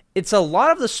back? It's a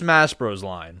lot of the Smash Bros.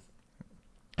 Line.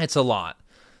 It's a lot.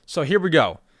 So here we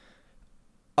go.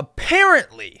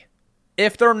 Apparently,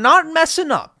 if they're not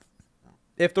messing up,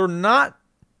 if they're not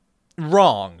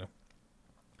wrong,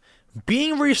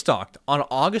 being restocked on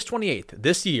August 28th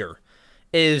this year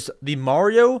is the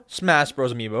Mario Smash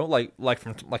Bros. Amiibo, like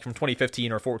from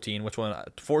 2015 or 14. Which one?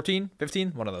 14?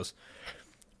 15? One of those.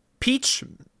 Peach,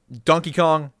 Donkey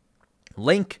Kong,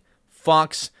 Link,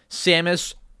 Fox,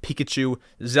 Samus, Pikachu,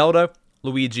 Zelda,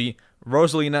 Luigi,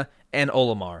 Rosalina, and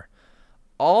Olimar.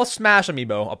 All Smash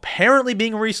Amiibo apparently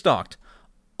being restocked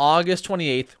August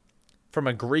 28th from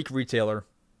a Greek retailer,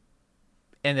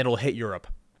 and it'll hit Europe.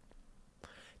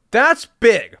 That's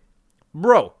big.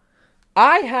 Bro,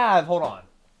 hold on.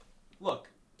 Look.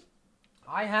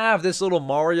 I have this little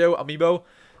Mario Amiibo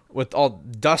with all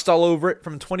dust all over it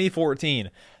from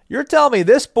 2014. You're telling me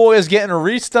this boy is getting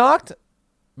restocked?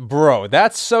 Bro,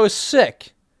 that's so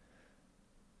sick.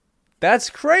 That's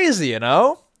crazy,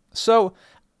 So,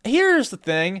 here's the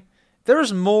thing.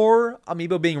 There's more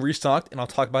Amiibo being restocked, and I'll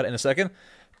talk about it in a second.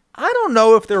 I don't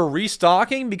know if they're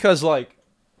restocking because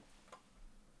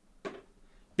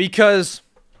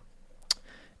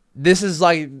this is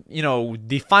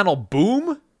the final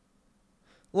boom.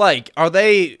 Like, are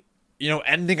they,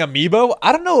 ending Amiibo?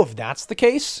 I don't know if that's the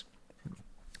case.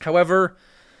 However,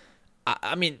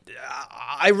 I mean,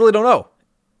 I really don't know.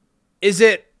 Is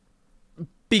it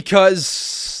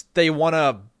because they want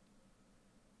to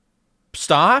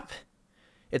stop?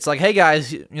 It's like, hey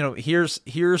guys,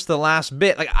 here's the last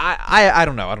bit. Like, I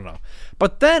don't know.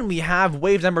 But then we have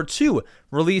wave number 2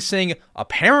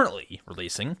 apparently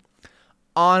releasing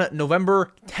on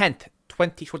November 10th,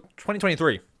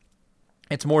 2023.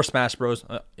 It's more Smash Bros.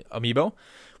 Amiibo.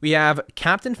 We have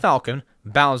Captain Falcon,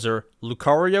 Bowser,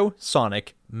 Lucario,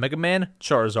 Sonic, Mega Man,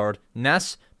 Charizard,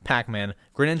 Ness, Pac-Man,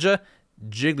 Greninja,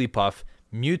 Jigglypuff,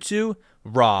 Mewtwo,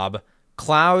 Rob,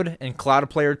 Cloud and Cloud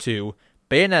Player 2,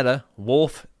 Bayonetta,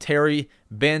 Wolf, Terry,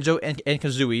 Banjo and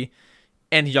Kazooie,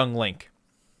 and Young Link.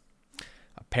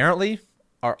 Apparently,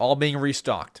 are all being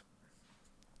restocked.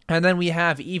 And then we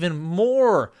have even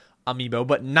more Amiibo,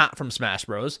 but not from Smash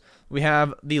Bros. We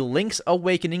have the Link's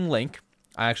Awakening Link.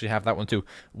 I actually have that one too.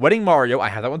 Wedding Mario, I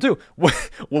have that one too.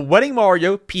 Wedding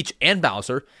Mario, Peach, and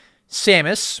Bowser.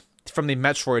 Samus from the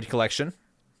Metroid collection.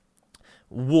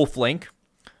 Wolf Link.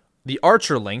 The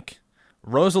Archer Link.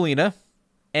 Rosalina.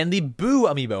 And the Boo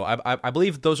Amiibo. I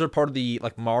believe those are part of the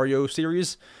Mario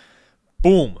series.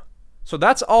 Boom. So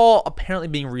that's all apparently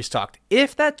being restocked.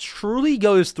 If that truly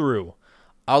goes through,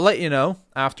 I'll let you know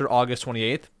after August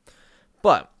 28th.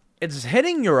 But it's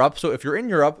hitting Europe, so if you're in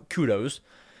Europe, kudos.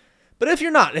 But if you're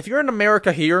not, if you're in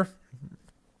America here,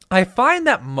 I find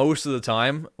that most of the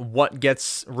time what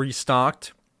gets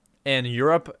restocked in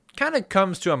Europe kind of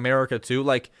comes to America too.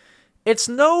 It's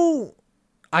no,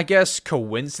 I guess,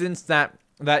 coincidence that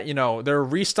they're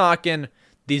restocking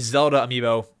the Zelda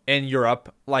Amiibo in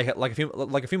Europe like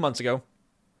a few months ago,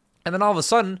 and then all of a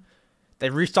sudden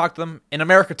they restocked them in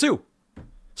America too.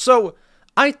 So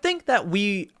I think that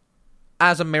we,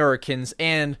 as Americans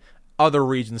and other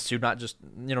regions too, not just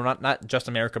not just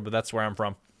America, but that's where I'm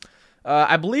from.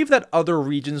 I believe that other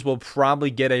regions will probably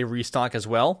get a restock as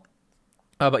well,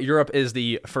 but Europe is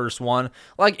the first one.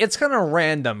 It's kind of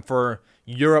random for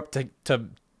Europe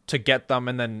to get them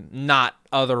and then not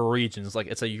other regions.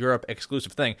 It's a Europe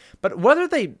exclusive thing. But whether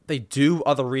they do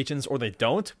other regions or they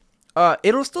don't,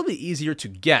 it'll still be easier to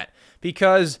get,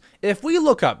 because if we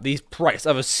look up the price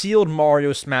of a sealed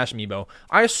Mario Smash Amiibo,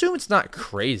 I assume it's not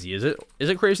crazy, is it? Is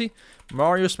it crazy?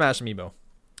 Mario Smash Amiibo.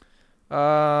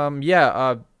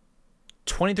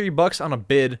 $23 on a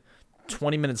bid,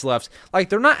 20 minutes left.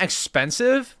 They're not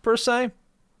expensive per se.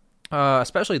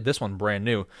 Especially this one, brand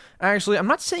new. Actually, I'm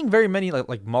not seeing very many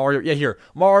like Mario. Yeah, here,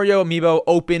 Mario Amiibo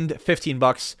opened,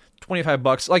 $15,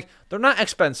 $25. They're not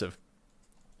expensive,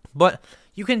 but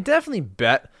you can definitely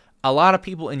bet a lot of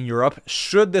people in Europe,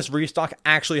 should this restock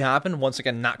actually happen, once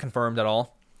again, not confirmed at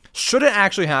all, should it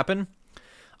actually happen,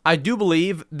 I do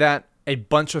believe that a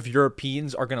bunch of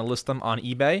Europeans are going to list them on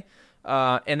eBay,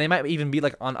 and they might even be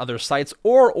on other sites,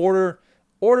 or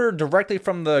order directly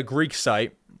from the Greek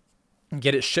site,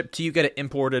 get it shipped to you, get it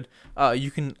imported.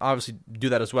 You can obviously do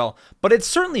that as well. But it's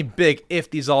certainly big if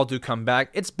these all do come back.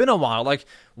 It's been a while.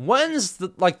 When's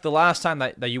the last time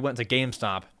that you went to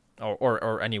GameStop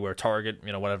or anywhere, Target,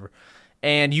 whatever,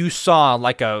 and you saw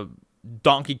a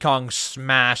Donkey Kong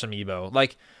Smash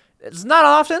Amiibo? It's not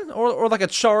often, or a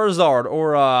Charizard,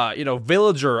 or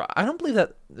Villager. I don't believe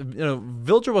that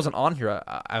Villager wasn't on here.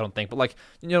 I don't think, but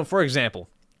for example,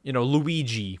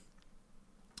 Luigi.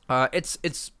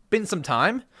 It's been some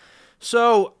time,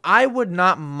 so I would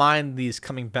not mind these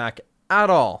coming back at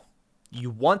all. You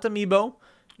want Amiibo,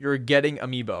 you're getting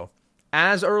Amiibo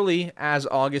as early as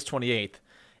August 28th.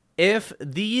 If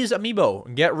these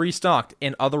Amiibo get restocked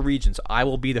in other regions, I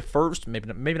will be the first,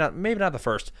 maybe not the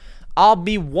first. I'll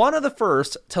be one of the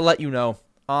first to let you know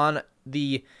on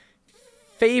the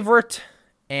favorite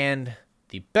and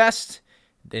the best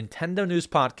Nintendo news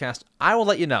podcast. I will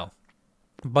let you know,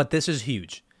 but this is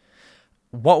huge.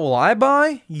 What will I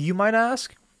buy, you might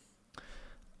ask?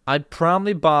 I'd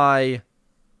probably buy...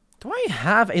 Do I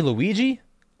have a Luigi?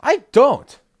 I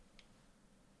don't.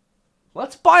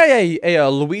 Let's buy a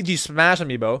Luigi Smash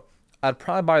Amiibo. I'd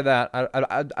probably buy that.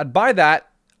 I'd buy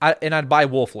that, and I'd buy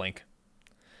Wolf Link.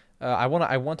 I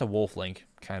want a Wolf Link,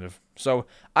 kind of. So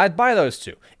I'd buy those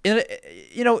two. And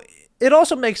it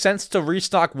also makes sense to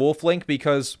restock Wolf Link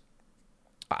because,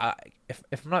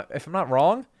 if I'm not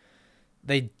wrong,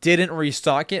 they didn't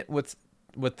restock it with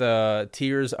the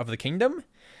Tears of the Kingdom.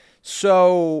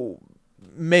 So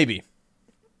maybe.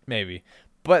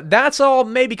 But that's all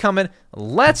maybe coming.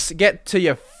 Let's get to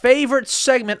your favorite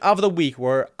segment of the week,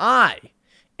 where I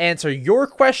answer your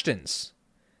questions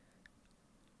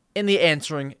in the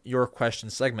Answering Your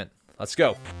Questions segment. Let's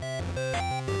go.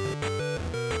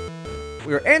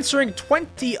 We are answering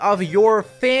 20 of your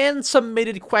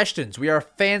fan-submitted questions. We are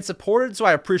fan-supported, so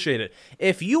I appreciate it.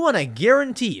 If you want to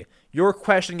guarantee your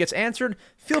question gets answered,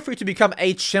 feel free to become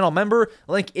a channel member.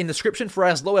 Link in description. For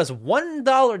as low as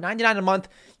 $1.99 a month,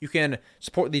 you can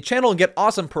support the channel and get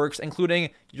awesome perks,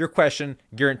 including your question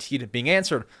guaranteed being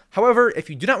answered. However, if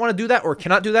you do not want to do that or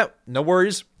cannot do that, no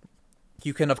worries.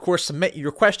 You can, of course, submit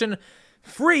your question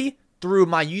free through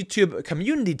my YouTube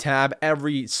community tab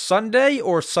every Sunday,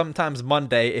 or sometimes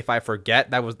Monday if I forget.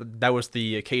 That was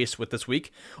the case with this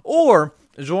week. Or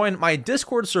join my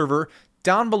Discord server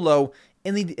down below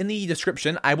in the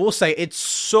description. I will say it's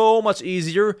so much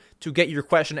easier to get your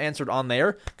question answered on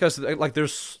there, because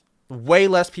there's way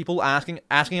less people asking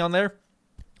on there.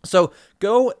 So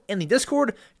go in the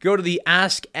Discord, go to the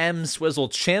Ask M Swizzle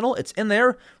channel. It's in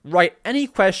there. Write any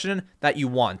question that you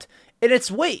want. And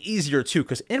it's way easier, too,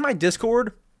 because in my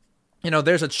Discord,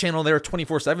 there's a channel there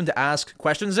 24/7 to ask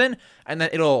questions in, and then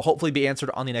it'll hopefully be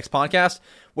answered on the next podcast.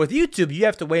 With YouTube, you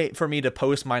have to wait for me to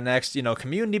post my next,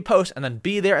 community post, and then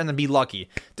be there, and then be lucky.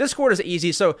 Discord is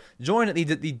easy, so join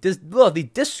the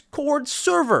Discord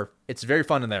server. It's very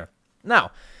fun in there.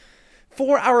 Now,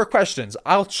 for our questions,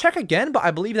 I'll check again, but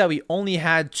I believe that we only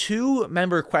had 2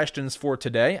 member questions for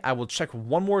today. I will check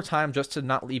one more time just to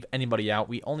not leave anybody out.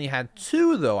 We only had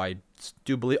 2, though, I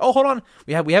do believe. Oh, hold on.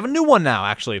 We have a new one now,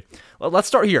 actually. Well, let's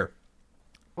start here.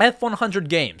 F100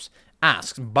 Games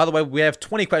asks, by the way, we have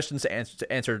 20 questions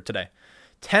to answer today.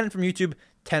 10 from YouTube,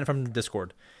 10 from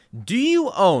Discord. Do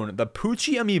you own the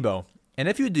Poochie Amiibo? And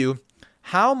if you do,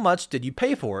 how much did you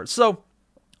pay for it? So,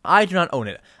 I do not own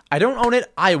it. I don't own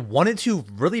it. I wanted to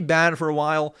really bad for a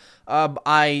while.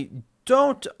 I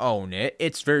don't own it.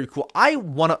 It's very cool. I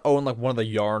want to own like one of the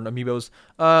yarn amiibos.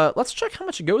 Let's check how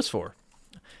much it goes for.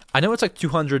 I know it's like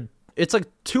 200. It's like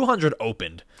 200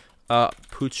 opened.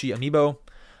 Poochie Amiibo.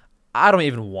 I don't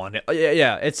even want it.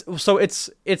 Yeah.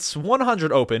 It's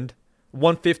 100 opened,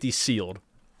 150 sealed.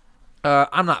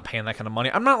 I'm not paying that kind of money.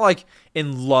 I'm not like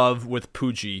in love with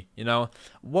Poochie,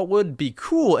 What would be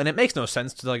cool, and it makes no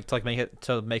sense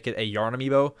to make it a yarn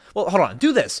amiibo. Well, hold on,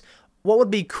 do this. What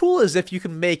would be cool is if they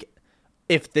can make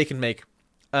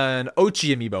an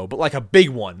Ochi amiibo, but like a big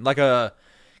one, like a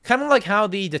kind of like how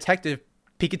the Detective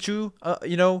Pikachu,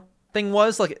 thing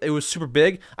was. Like it was super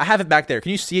big. I have it back there.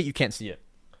 Can you see it? You can't see it.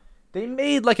 They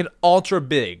made like an ultra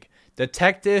big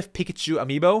Detective Pikachu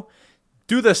amiibo.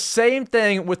 Do the same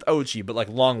thing with Ochi, but like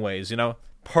long ways,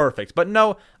 Perfect. But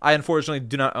no, I unfortunately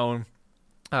do not own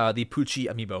the Poochie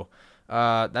Amiibo.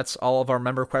 That's all of our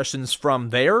member questions from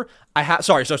there.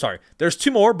 Sorry. There's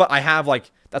 2 more, but I have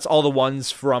that's all the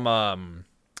ones from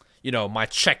my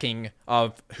checking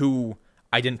of who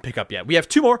I didn't pick up yet. We have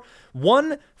 2 more.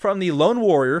 One from the Lone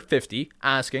Warrior 50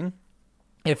 asking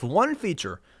if one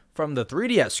feature from the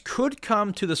 3DS could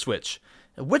come to the Switch,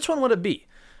 which one would it be?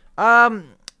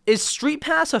 Is Street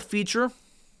Pass a feature?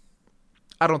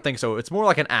 I don't think so. It's more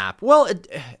like an app. Well,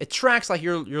 it tracks like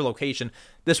your location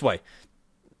this way.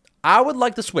 I would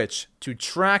like the Switch to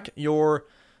track your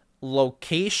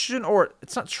location, or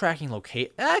it's not tracking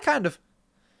locate. Kind of.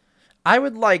 I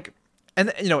would like, and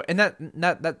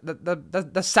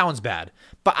that sounds bad,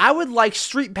 but I would like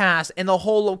Street Pass and the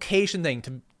whole location thing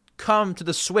to come to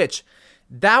the Switch.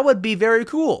 That would be very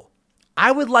cool.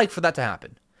 I would like for that to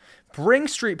happen. Bring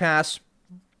Street Pass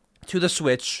to the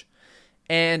Switch,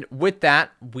 and with that,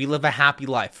 we live a happy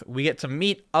life. We get to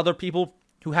meet other people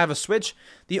who have a Switch.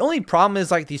 The only problem is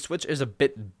the Switch is a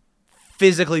bit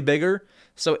physically bigger,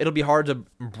 so it'll be hard to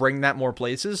bring that more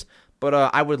places, but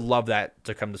I would love that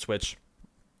to come to Switch.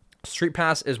 Street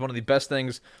Pass is one of the best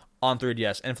things on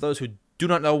 3DS, and for those who do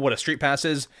not know what a Street Pass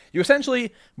is, you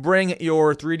essentially bring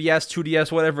your 3DS,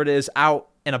 2DS, whatever it is, out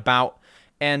and about,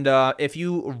 and if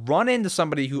you run into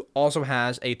somebody who also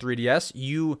has a 3DS,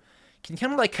 you can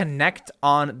kind of connect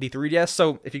on the 3DS.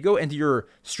 So if you go into your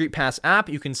Street Pass app,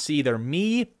 you can see their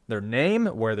their name,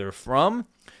 where they're from,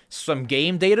 some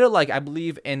game data, like I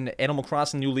believe in Animal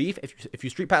Crossing New Leaf. If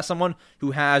you Street Pass someone who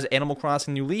has Animal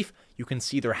Crossing New Leaf, you can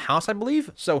see their house, I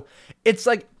believe. So it's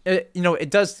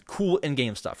it does cool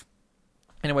in-game stuff.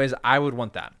 Anyways, I would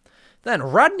want that. Then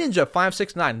Rad Ninja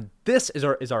 569. This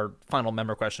is our final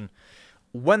member question.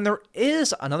 When there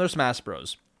is another Smash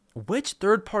Bros., which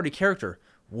third-party character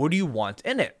would you want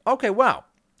in it? Okay, wow.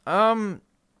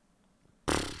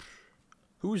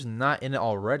 Who's not in it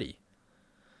already?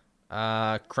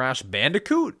 Crash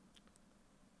Bandicoot?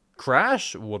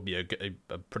 Crash would be a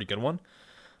pretty good one.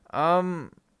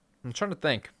 I'm trying to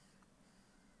think.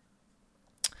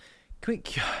 Can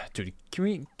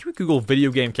we Google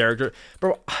video game character?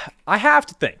 Bro, I have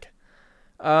to think.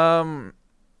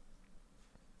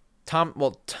 Tom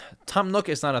Nook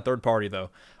is not a third party though.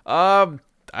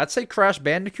 I'd say Crash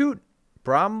Bandicoot,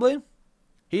 probably.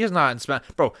 He's not in Smash.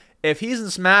 Bro, if he's in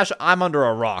Smash, I'm under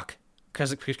a rock.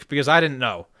 Because I didn't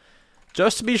know.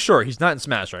 Just to be sure, he's not in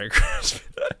Smash, right?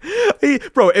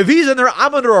 Bro, if he's in there,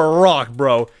 I'm under a rock,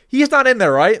 bro. He's not in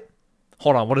there, right?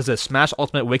 Hold on, what is this? Smash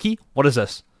Ultimate Wiki? What is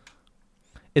this?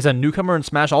 Is a newcomer in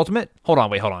Smash Ultimate? Hold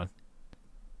on.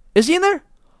 Is he in there?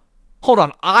 Hold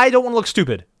on, I don't want to look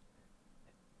stupid.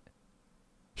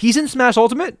 He's in Smash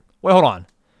Ultimate? Wait, hold on.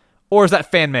 Or is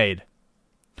that fan-made?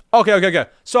 Okay.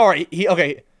 Sorry.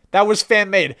 That was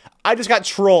fan-made. I just got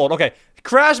trolled. Okay.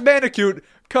 Crash Bandicoot,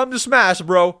 come to Smash,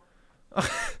 bro.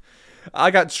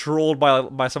 I got trolled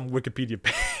by some Wikipedia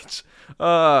page.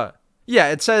 Yeah,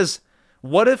 it says,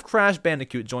 what if Crash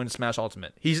Bandicoot joined Smash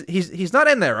Ultimate? He's not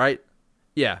in there, right?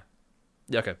 Yeah.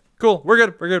 Okay. Cool. We're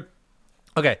good.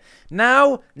 Okay,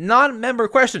 now non-member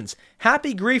questions.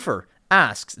 Happy Griefer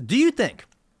asks, do you think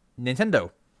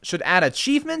Nintendo should add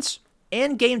achievements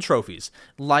and game trophies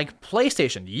like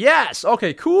PlayStation? Yes.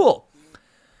 Okay, cool.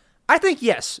 I think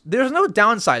yes. There's no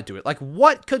downside to it. Like,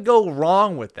 what could go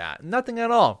wrong with that? Nothing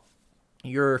at all.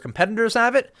 Your competitors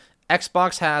have it.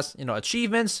 Xbox has,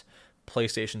 achievements.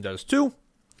 PlayStation does too.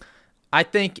 I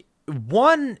think,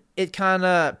 one, it kind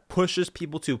of pushes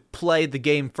people to play the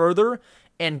game further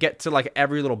and get to, like,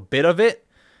 every little bit of it.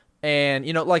 And,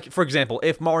 like, for example,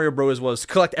 if Mario Bros. Was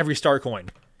collect every star coin,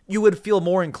 you would feel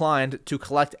more inclined to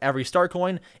collect every star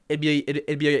coin. It'd be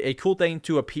a cool thing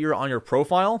to appear on your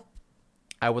profile.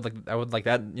 I would like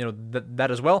that,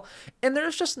 that as well. And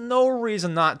there's just no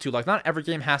reason not to. Like, not every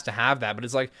game has to have that, but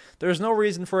it's like, there's no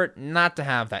reason for it not to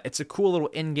have that. It's a cool little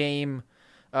in-game,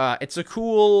 it's a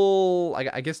cool,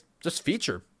 I guess, just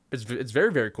feature. It's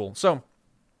very, very cool. So,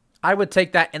 I would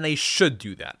take that, and they should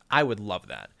do that. I would love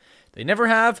that. They never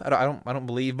have. I don't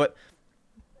believe, but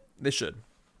they should.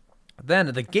 Then,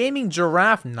 the Gaming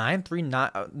Giraffe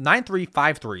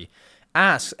 9353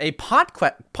 asks a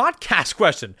podcast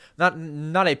question, not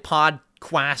a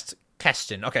podcast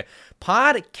question. Okay,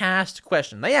 podcast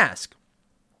question. They ask,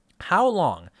 how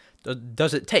long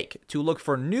does it take to look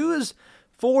for news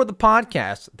for the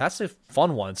podcast? That's a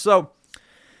fun one. So,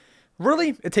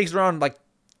 really, it takes around like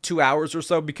 2 hours or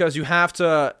so, because you have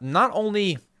to not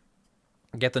only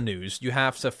get the news, you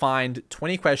have to find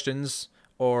 20 questions,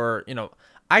 or,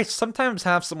 I sometimes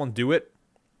have someone do it,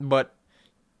 but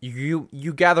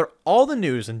you gather all the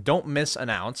news and don't miss an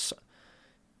ounce.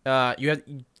 You have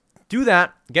do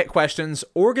that, get questions,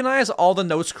 organize all the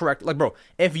notes correct. Like, bro,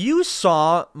 if you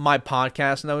saw my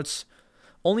podcast notes,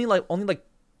 only like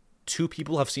 2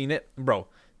 people have seen it, bro.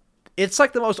 It's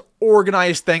like the most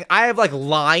organized thing. I have like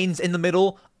lines in the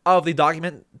middle of the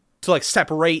document to like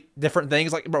separate different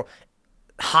things. Like, bro,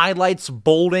 highlights,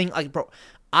 bolding, like, bro,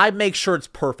 I make sure it's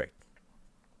perfect.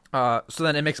 So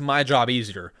then it makes my job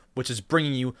easier, which is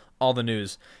bringing you all the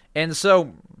news. And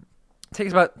so it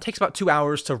takes about 2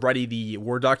 hours to ready the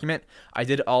Word document. I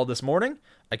did it all this morning.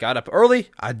 I got up early.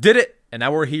 I did it. And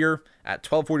now we're here at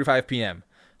 12:45 p.m.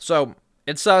 So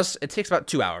it takes about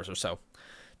 2 hours or so.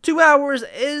 2 hours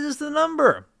is the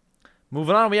number.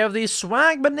 Moving on, we have the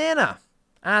Swag Banana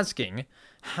asking,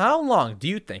 how long do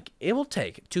you think it will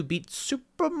take to beat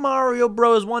Super Mario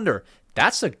Bros. Wonder?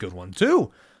 That's a good one,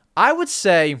 too. I would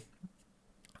say,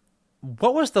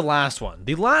 what was the last one?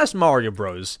 The last Mario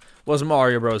Bros. Was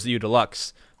Mario Bros. U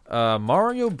Deluxe.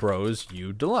 Mario Bros.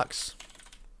 U Deluxe.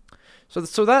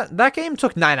 So that game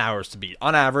took 9 hours to beat,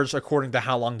 on average, according to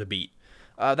how long to beat.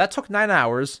 That took 9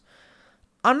 hours.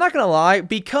 I'm not gonna lie,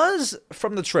 because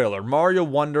from the trailer, Mario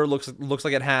Wonder looks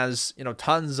like it has,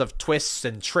 tons of twists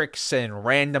and tricks and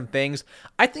random things.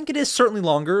 I think it is certainly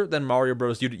longer than Mario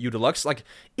Bros. U Deluxe. Like,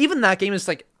 even that game is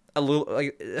like a little,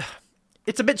 like,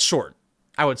 it's a bit short,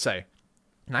 I would say.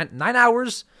 9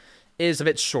 hours is a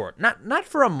bit short. Not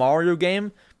for a Mario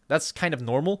game, that's kind of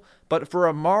normal, but for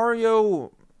a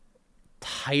Mario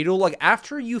title, like,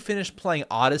 after you finish playing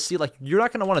Odyssey, like, you're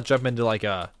not gonna want to jump into like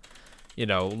a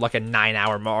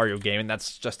 9-hour Mario game, and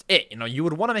that's just it. You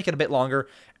would want to make it a bit longer,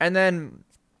 and then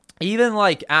even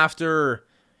like after,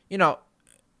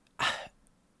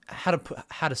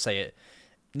 how to say it,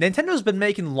 Nintendo's been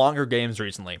making longer games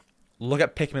recently. Look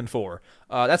at Pikmin 4.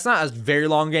 That's not a very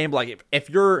long game, but like if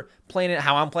you're playing it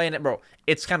how I'm playing it, bro,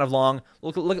 it's kind of long.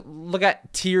 Look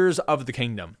at Tears of the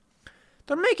Kingdom.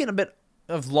 They're making a bit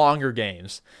of longer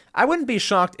games. I wouldn't be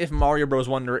shocked if Mario Bros.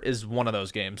 Wonder is one of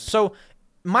those games. So,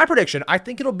 my prediction, I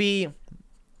think it'll be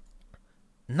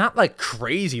not like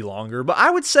crazy longer, but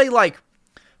I would say like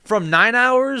from 9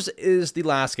 hours is the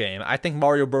last game. I think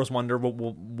Mario Bros. Wonder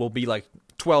will be like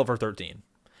 12 or 13.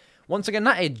 Once again,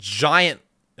 not a giant,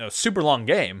 super long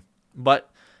game, but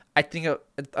I think a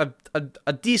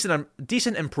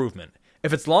decent improvement.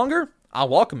 If it's longer, I'll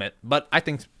welcome it, but I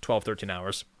think 12, 13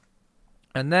 hours.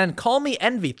 And then Call Me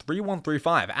Envy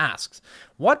 3135 asks,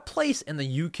 what place in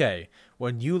the UK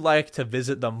would you like to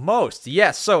visit the most?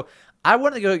 Yes, so I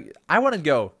want to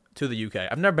go to the UK.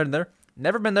 I've never been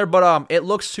there, but it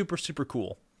looks super, super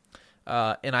cool.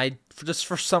 And I just,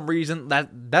 for some reason,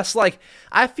 that's like,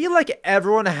 I feel like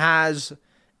everyone has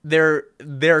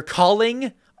their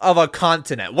calling of a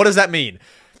continent. What does that mean?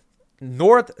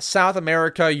 North, South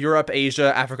America, Europe,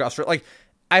 Asia, Africa, Australia. Like,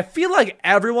 I feel like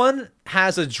everyone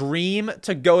has a dream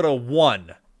to go to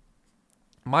one.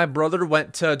 My brother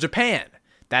went to Japan.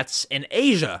 That's in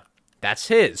Asia. That's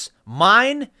his.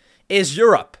 Mine is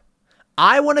Europe.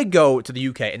 I want to go to the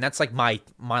UK, and that's like my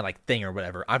like thing or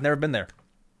whatever. I've never been there.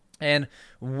 And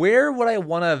where would I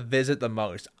want to visit the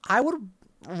most? I would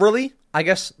really, I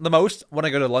guess, the most when I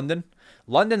go to London.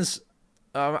 London's,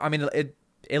 I mean,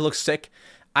 it looks sick.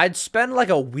 I'd spend like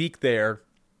a week there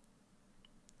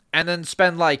and then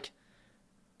spend like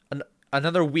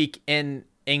another week in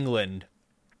England,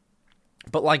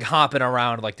 but like hopping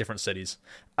around like different cities.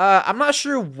 I'm not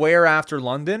sure where after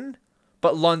London,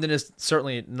 but London is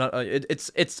certainly not,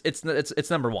 it's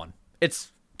number one.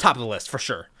 It's top of the list for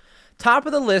sure. Top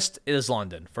of the list is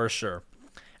London for sure.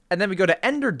 And then we go to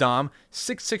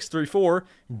EnderDom6634.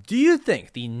 Do you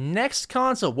think the next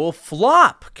console will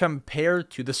flop compared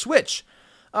to the Switch?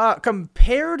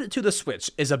 Compared to the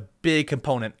Switch is a big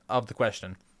component of the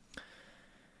question.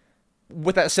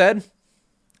 With that said,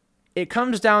 it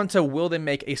comes down to, will they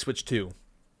make a Switch 2?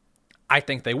 I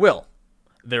think they will.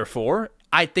 Therefore,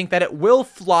 I think that it will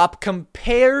flop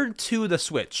compared to the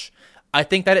Switch. I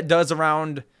think that it does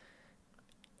around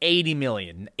 80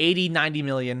 million, 80, 90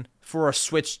 million for a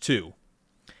Switch 2.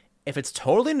 If it's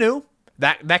totally new,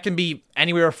 that can be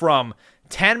anywhere from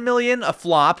 10 million a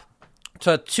flop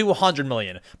to 200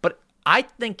 million. But I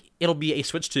think it'll be a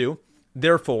Switch 2.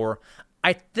 Therefore,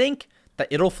 I think that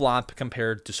it'll flop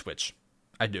compared to Switch.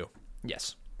 I do.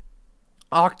 Yes.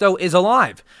 Octo is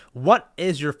alive. What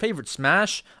is your favorite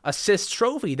Smash assist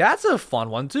trophy? That's a fun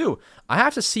one too. I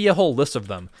have to see a whole list of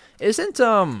them. Isn't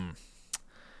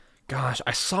gosh,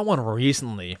 I saw one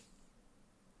recently.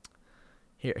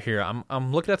 Here,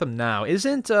 I'm looking at them now.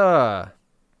 Isn't man,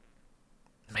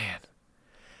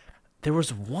 there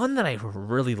was one that I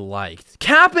really liked.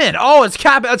 Kapp'n! Oh, it's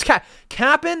Kapp'n. It's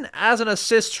Kapp'n as an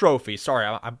assist trophy.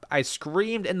 Sorry, I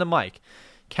screamed in the mic.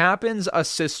 Kapp'n's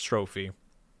assist trophy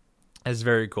is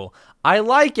very cool. I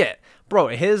like it. Bro,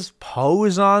 his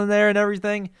pose on there and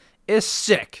everything is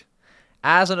sick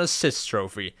as an assist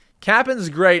trophy. Kapp'n's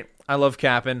great. I love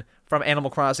Kapp'n from Animal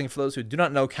Crossing. For those who do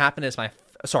not know, Kapp'n is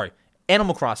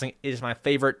Animal Crossing is my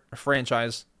favorite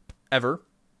franchise ever.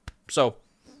 So,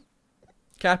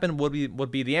 Kapp'n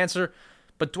would be the answer.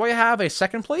 But do I have a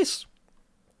second place?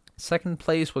 Second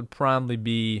place would probably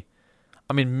be,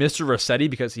 Mr. Rossetti,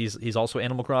 because he's also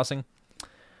Animal Crossing.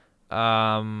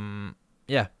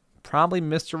 Yeah, probably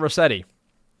Mr. Rossetti.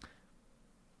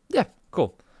 Yeah,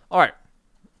 cool. All right,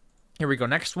 here we go.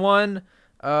 Next one,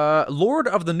 Lord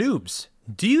of the Noobs.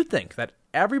 Do you think that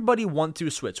everybody want to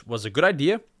Switch was a good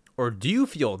idea, or do you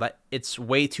feel that it's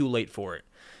way too late for it?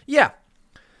 Yeah.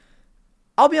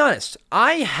 I'll be honest,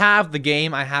 I have the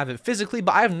game, I have it physically,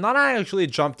 but I have not actually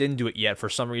jumped into it yet for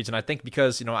some reason. I think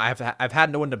because, I've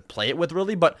had no one to play it with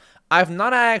really, but I've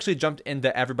not actually jumped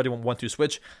into everybody want to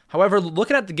Switch. However,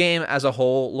 looking at the game as a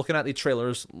whole, looking at the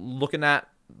trailers, looking at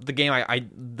the game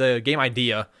the game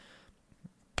idea,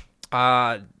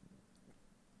 I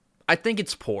think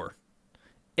it's poor.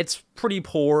 It's pretty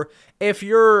poor. If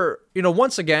you're,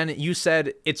 once again, you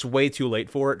said it's way too late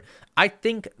for it. I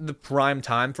think the prime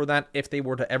time for that, if they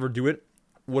were to ever do it,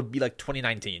 would be like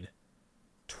 2019.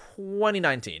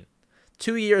 2019.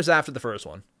 2 years after the first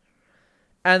one.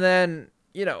 And then,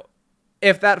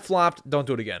 if that flopped, don't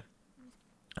do it again.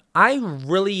 I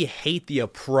really hate the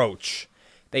approach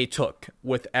they took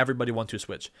with everybody want to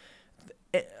Switch.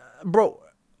 Bro,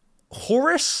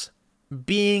 Horace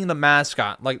being the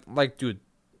mascot, like dude,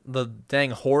 the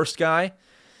dang horse guy,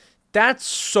 that's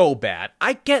so bad.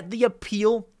 I get the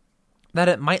appeal that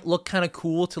it might look kind of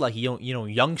cool to like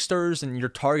youngsters and your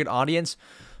target audience.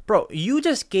 Bro, you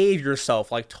just gave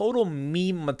yourself like total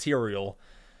meme material.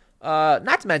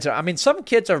 Not to mention, some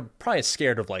kids are probably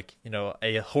scared of like,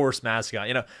 a horse mascot,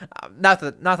 not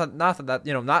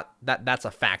that that's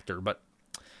a factor, but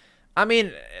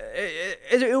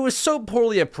it was so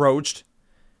poorly approached.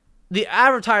 The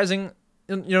advertising,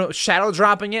 shadow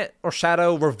dropping it or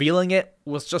shadow revealing it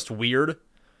was just weird.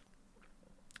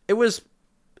 Was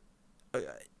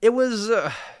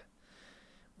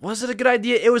it a good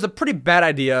idea? It was a pretty bad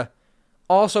idea.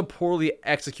 Also poorly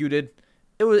executed.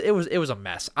 It was a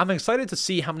mess. I'm excited to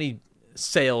see how many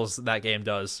sales that game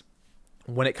does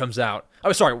when it comes out.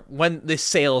 Oh, sorry, when the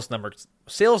sales numbers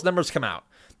come out.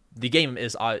 The game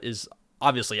is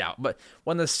obviously out, but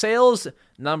when the sales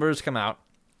numbers come out,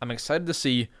 I'm excited to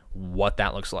see what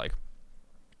that looks like.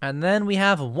 And then we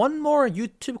have one more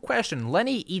YouTube question.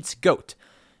 Lenny Eats Goat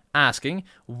asking,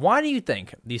 why do you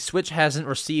think the Switch hasn't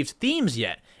received themes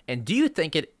yet? And do you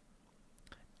think it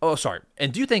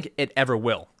ever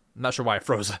will? I'm not sure why I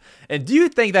froze. And do you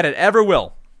think that it ever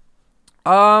will?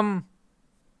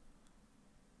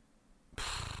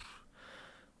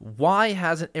 Why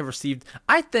hasn't it received?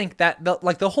 I think that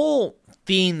the whole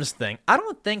themes thing, I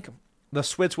don't think the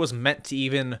Switch was meant to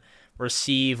even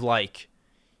receive like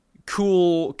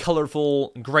cool,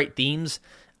 colorful, great themes.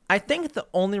 I think the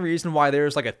only reason why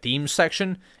there's like a theme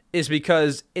section is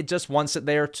because it just wants it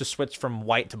there to switch from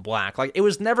white to black. Like, it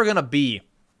was never going to be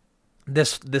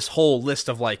this whole list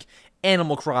of, like,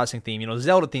 Animal Crossing theme,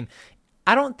 Zelda theme.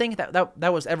 I don't think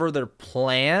that was ever their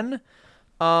plan.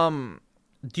 Do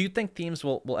you think themes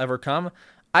will ever come?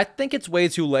 I think it's way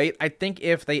too late. I think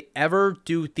if they ever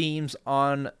do themes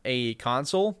on a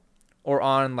console or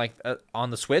on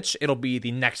the Switch, it'll be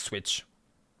the next Switch,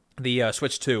 the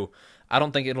Switch 2. I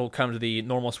don't think it'll come to the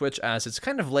normal Switch as it's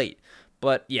kind of late.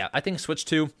 But yeah, I think Switch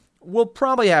 2 will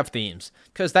probably have themes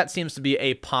because that seems to be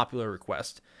a popular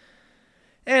request.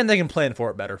 And they can plan for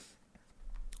it better.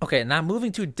 Okay, now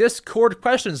moving to Discord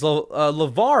questions.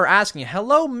 LeVar asking,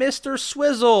 hello, Mr.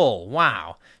 Swizzle.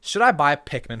 Wow. Should I buy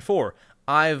Pikmin 4?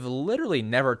 I've literally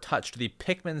never touched the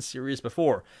Pikmin series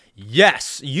before.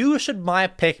 Yes, you should buy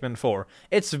Pikmin 4.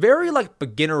 It's very,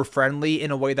 beginner friendly in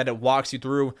a way that it walks you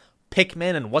through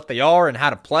Pikmin and what they are and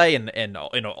how to play and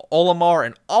Olimar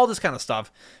and all this kind of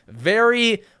stuff.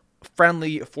 Very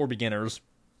friendly for beginners.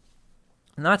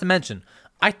 Not to mention,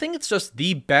 I think it's just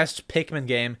the best Pikmin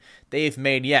game they've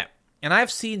made yet. And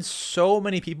I've seen so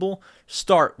many people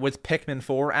start with Pikmin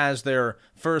 4 as their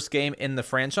first game in the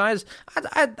franchise.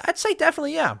 I'd say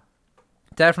definitely, yeah.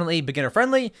 Definitely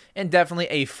beginner-friendly and definitely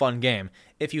a fun game.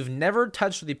 If you've never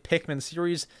touched the Pikmin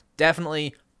series,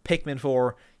 definitely Pikmin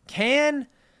 4 can...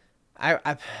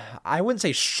 I wouldn't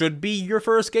say should be your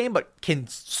first game, but can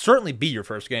certainly be your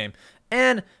first game.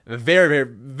 And very, very,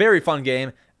 very fun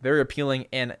game. Very appealing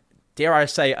and, dare I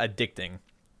say, addicting.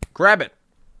 Grab it.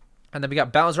 And then we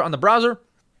got Bowser on the browser.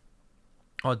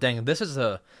 Oh, dang. This is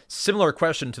a similar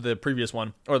question to the previous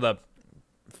one, or the,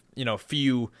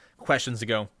 few questions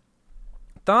ago.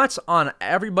 Thoughts on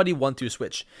Everybody Want to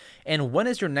Switch? And when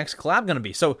is your next collab going to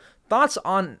be? So, thoughts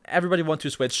on Everybody Want to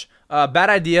Switch. Bad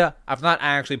idea. I've not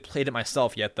actually played it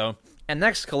myself yet, though. And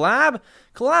next collab?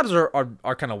 Collabs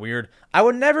are kind of weird. I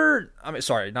would never...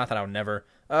 not that I would never...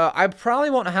 I probably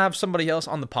won't have somebody else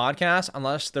on the podcast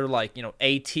unless they're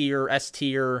A tier, S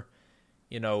tier,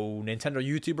 Nintendo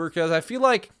YouTuber, because I feel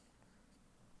like,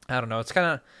 I don't know, it's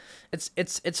kind of,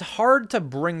 it's hard to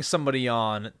bring somebody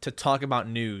on to talk about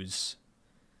news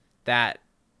that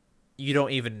you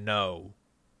don't even know.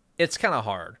 It's kind of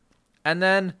hard. And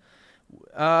then,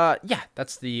 yeah,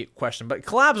 that's the question. But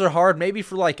collabs are hard. Maybe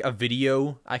for a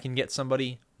video I can get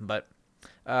somebody, but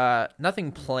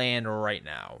nothing planned right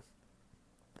now.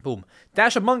 Boom.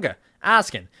 Dash of Munga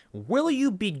asking, will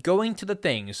you be going to the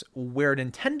things where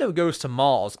Nintendo goes to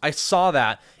malls? I saw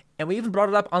that, and we even brought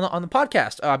it up on the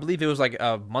podcast. I believe it was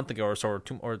a month ago or so,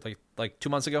 or 2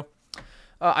 months ago.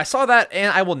 I saw that,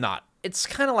 and I will not. It's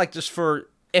kind of just for,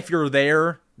 if you're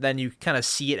there, then you kind of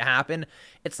see it happen.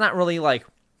 It's not really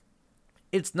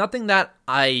it's nothing that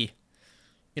I,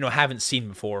 haven't seen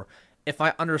before. If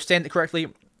I understand it correctly,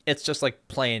 it's just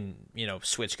playing,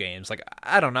 Switch games.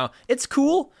 I don't know. It's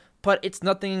cool, but it's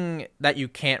nothing that you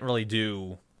can't really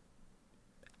do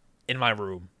in my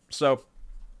room. So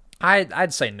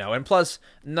I'd say no. And plus,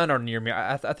 none are near me.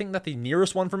 I think that the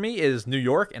nearest one for me is New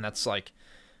York, and that's a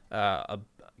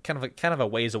kind of a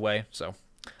ways away. So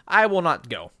I will not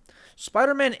go.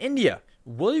 Spider-Man India.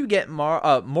 Will you get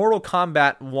Mortal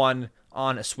Kombat 1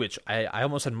 on a Switch? I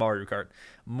almost said Mario Kart.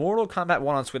 Mortal Kombat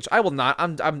 1 on Switch. I will not.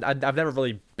 I've never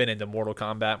really been into Mortal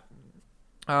Kombat.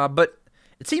 But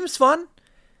it seems fun.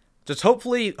 Just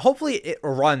hopefully it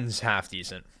runs half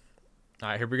decent. All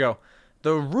right, here we go.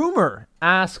 The Rumor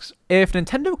asks, if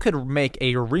Nintendo could make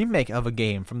a remake of a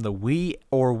game from the Wii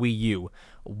or Wii U,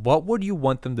 what would you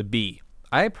want them to be?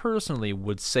 I personally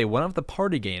would say one of the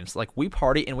party games, like Wii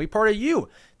Party and Wii Party U.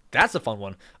 That's a fun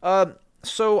one.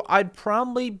 So I'd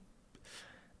probably...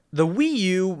 The Wii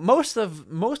U, most of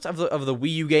the Wii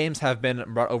U games have been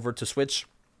brought over to Switch.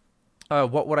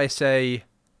 What would I say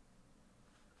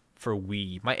for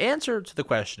Wii? My answer to the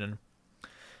question...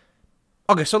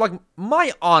 Okay, so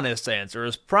my honest answer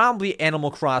is probably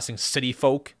Animal Crossing City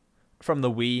Folk from the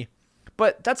Wii.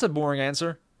 But that's a boring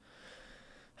answer.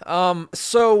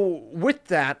 So with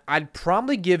that, I'd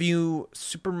probably give you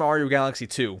Super Mario Galaxy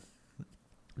 2.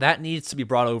 That needs to be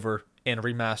brought over and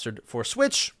remastered for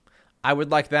Switch. I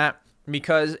would like that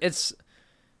because it's,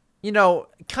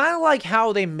 kind of like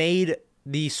how they made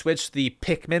the Switch the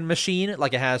Pikmin machine,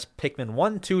 like it has Pikmin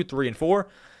 1, 2, 3, and 4.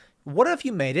 What if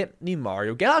you made it the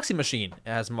Mario Galaxy machine? It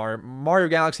has Mario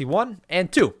Galaxy 1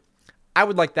 and 2. I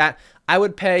would like that. I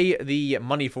would pay the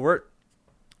money for it,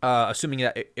 assuming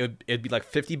that it'd be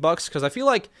 $50, because I feel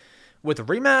like with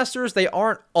remasters, they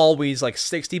aren't always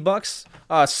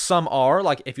 $60. Some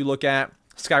are, if you look at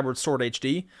Skyward Sword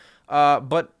HD,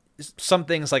 but some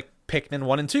things like Pikmin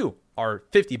 1 and 2 are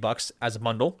 $50 as a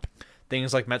bundle.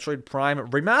 Things like Metroid Prime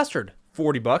Remastered,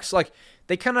 $40. Like,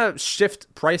 they kind of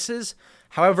shift prices.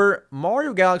 However,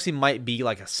 Mario Galaxy might be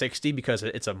like a 60 because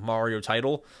it's a Mario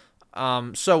title.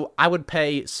 So I would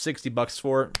pay $60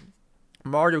 for it.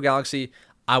 Mario Galaxy,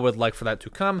 I would like for that to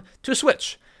come to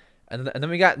Switch. And then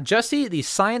we got Jesse, the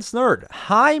science nerd.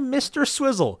 Hi, Mr.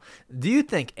 Swizzle. Do you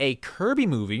think a Kirby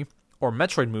movie or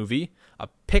Metroid movie, a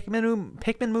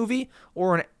Pikmin movie,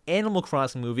 or an Animal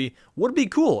Crossing movie would be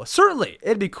cool? Certainly,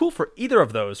 it'd be cool for either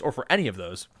of those or for any of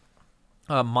those.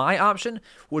 My option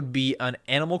would be an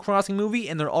Animal Crossing movie,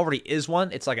 and there already is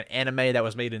one. It's like an anime that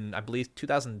was made in, I believe,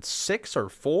 2006 or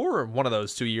 4, or one of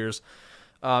those 2 years.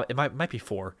 It might be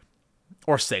 4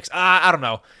 or 6. I don't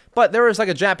know. But there was like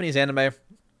a Japanese anime.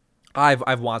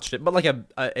 I've watched it, but like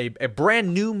a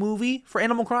brand new movie for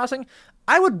Animal Crossing,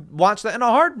 I would watch that in a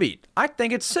heartbeat. I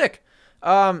think it's sick.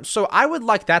 So I would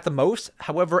like that the most.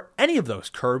 However, any of those,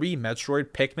 Kirby,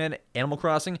 Metroid, Pikmin, Animal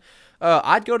Crossing,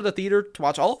 I'd go to the theater to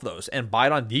watch all of those and buy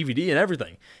it on DVD and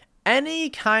everything. Any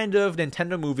kind of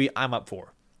Nintendo movie, I'm up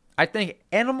for. I think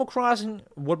Animal Crossing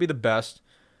would be the best,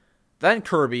 then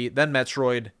Kirby, then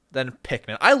Metroid, then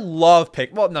Pikmin. I love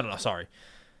Pikmin. Well, no, sorry.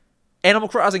 Animal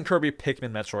Crossing, Kirby,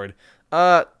 Pikmin, Metroid.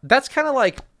 That's kind of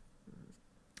like,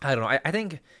 I don't know. I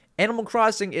think Animal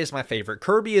Crossing is my favorite.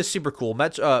 Kirby is super cool.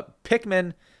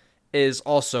 Pikmin is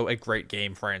also a great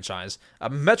game franchise.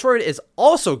 Metroid is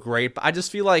also great, but I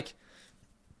just feel like,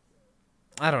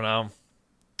 I don't know.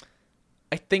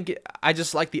 I think I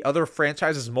just like the other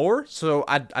franchises more, so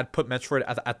I'd put Metroid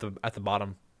at the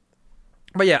bottom.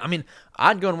 But yeah, I mean,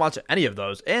 I'd go and watch any of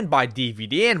those and buy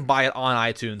DVD and buy it on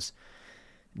iTunes.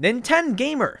 Nintendo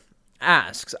Gamer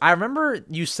asks, I remember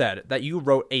you said that you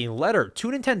wrote a letter to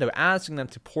Nintendo asking them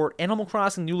to port Animal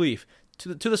Crossing New Leaf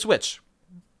to the Switch.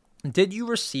 Did you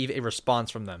receive a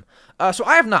response from them? So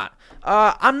I have not.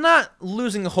 I'm not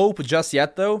losing hope just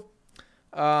yet, though.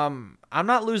 I'm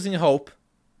not losing hope.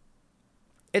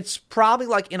 It's probably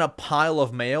like in a pile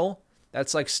of mail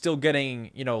that's like still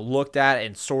getting, looked at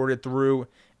and sorted through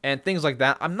and things like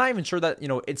that. I'm not even sure that,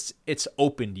 it's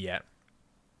opened yet.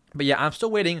 But yeah, I'm still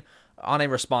waiting on a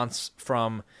response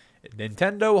from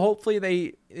Nintendo. Hopefully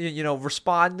they,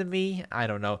 respond to me. I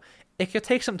don't know. It could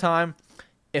take some time.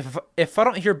 If I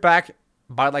don't hear back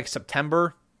by like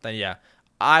September, then yeah,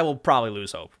 I will probably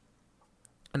lose hope.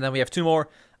 And then we have two more.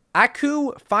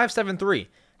 Aku573.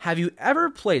 Have you ever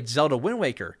played Zelda Wind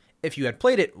Waker? If you had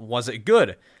played it, was it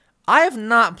good? I have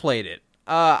not played it.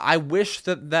 I wish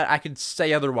that I could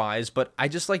say otherwise, but I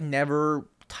just like never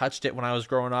touched it when I was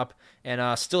growing up,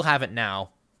 and still haven't now.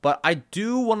 But I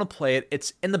do want to play it.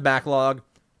 It's in the backlog,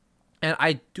 and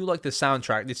I do like the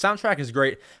soundtrack. The soundtrack is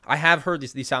great. I have heard the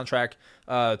soundtrack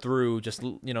through just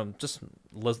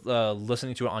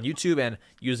listening to it on YouTube and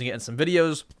using it in some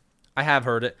videos. I have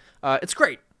heard it. It's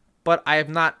great, but I have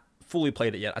not fully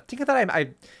played it yet. I think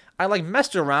that I like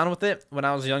messed around with it when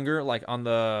I was younger, like on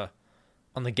the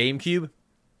GameCube,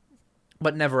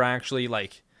 but never actually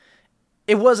like.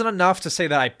 It wasn't enough to say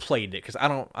that I played it because I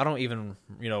don't even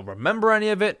remember any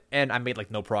of it, and I made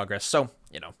like no progress. So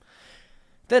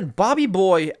Then Bobby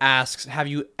Boy asks, have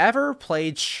you ever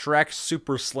played Shrek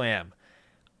Super Slam?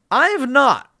 I have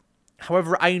not.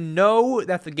 However, I know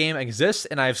that the game exists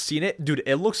and I've seen it. Dude,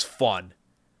 it looks fun.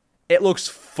 It looks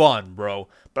fun, bro.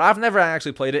 But I've never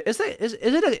actually played it. Is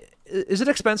it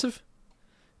expensive?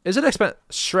 Is it expensive?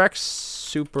 Shrek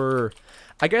Super.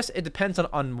 I guess it depends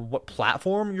on what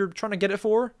platform you're trying to get it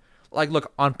for. Like,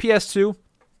 look, on PS2,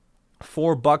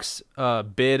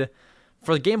 $4 bid.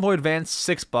 For the Game Boy Advance,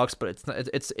 $6, but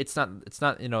it's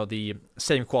not the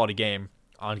same quality game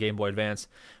on Game Boy Advance.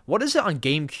 What is it on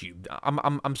GameCube?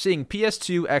 I'm seeing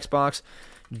PS2, Xbox,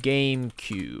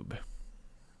 GameCube.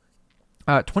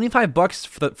 $25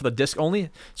 for the disc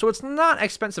only, so it's not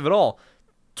expensive at all.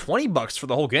 $20 for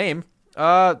the whole game,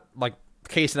 like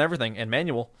case and everything and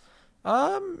manual.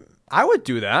 I would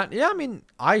do that. Yeah, I mean,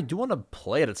 I do want to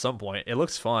play it at some point. It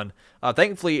looks fun.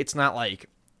 Thankfully, it's not like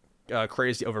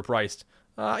crazy overpriced.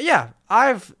 Yeah,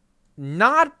 I've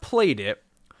not played it,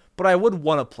 but I would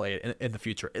want to play it in the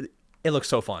future. It looks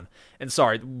so fun. And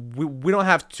sorry, we don't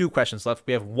have two questions left.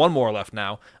 We have one more left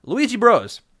now. Luigi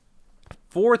Bros.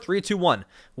 4321.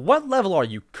 What level are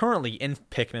you currently in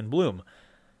Pikmin Bloom?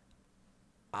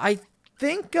 I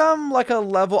think like a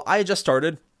level I just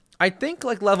started. I think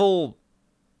like level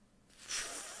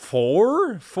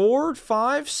 4,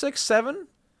 5, 6, 7.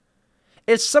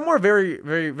 It's somewhere very,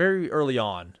 very, very early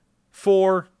on.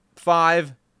 4,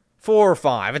 5, 4 or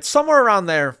 5. It's somewhere around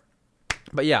there.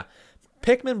 But yeah,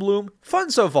 Pikmin Bloom,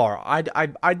 fun so far.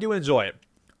 I do enjoy it.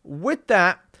 With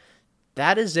that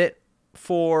is it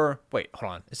for. Wait,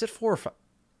 hold on. Is it 4 or 5?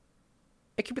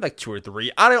 It could be like 2 or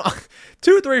 3. I don't know.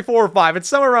 2, 3, 4, or 5. It's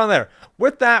somewhere around there.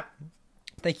 With that,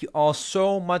 thank you all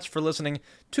so much for listening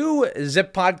to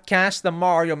Zip Podcast, the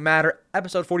Mario Matter,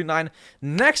 episode 49.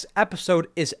 Next episode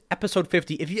is episode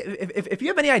 50. If you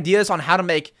have any ideas on how to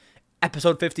make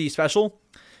episode 50 special,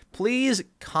 please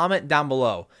comment down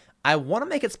below. I want to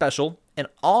make it special, and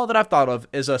all that I've thought of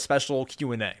is a special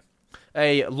Q&A,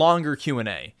 a longer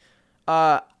Q&A.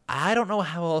 I don't know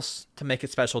how else to make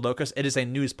it special, though, because it is a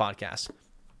news podcast.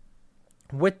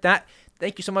 With that,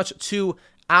 thank you so much to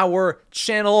our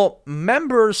channel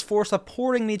members for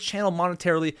supporting the channel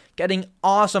monetarily, getting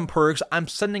awesome perks. I'm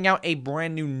sending out a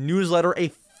brand new newsletter, a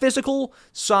physical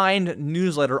signed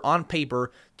newsletter on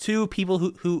paper to people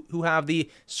who have the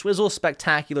Swizzle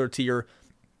Spectacular tier.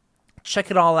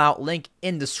 Check it all out. Link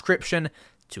in description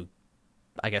to,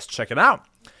 I guess, check it out.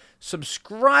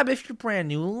 Subscribe if you're brand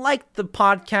new. Like the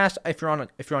podcast if you're on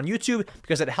YouTube,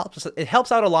 because it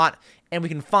helps out a lot, and we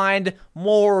can find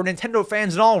more Nintendo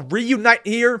fans and all reunite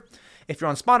here. If you're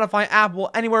on Spotify,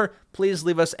 Apple, anywhere, please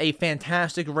leave us a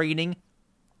fantastic rating.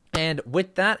 And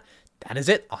with that, that is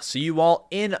it. I'll see you all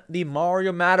in the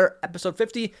Mario Matter episode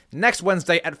 50 next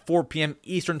Wednesday at 4 p.m.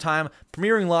 Eastern Time,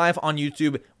 premiering live on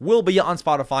YouTube. Will be on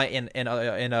Spotify and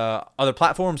other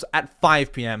platforms at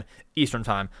 5 p.m. Eastern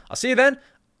Time. I'll see you then.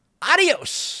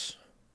 Adios!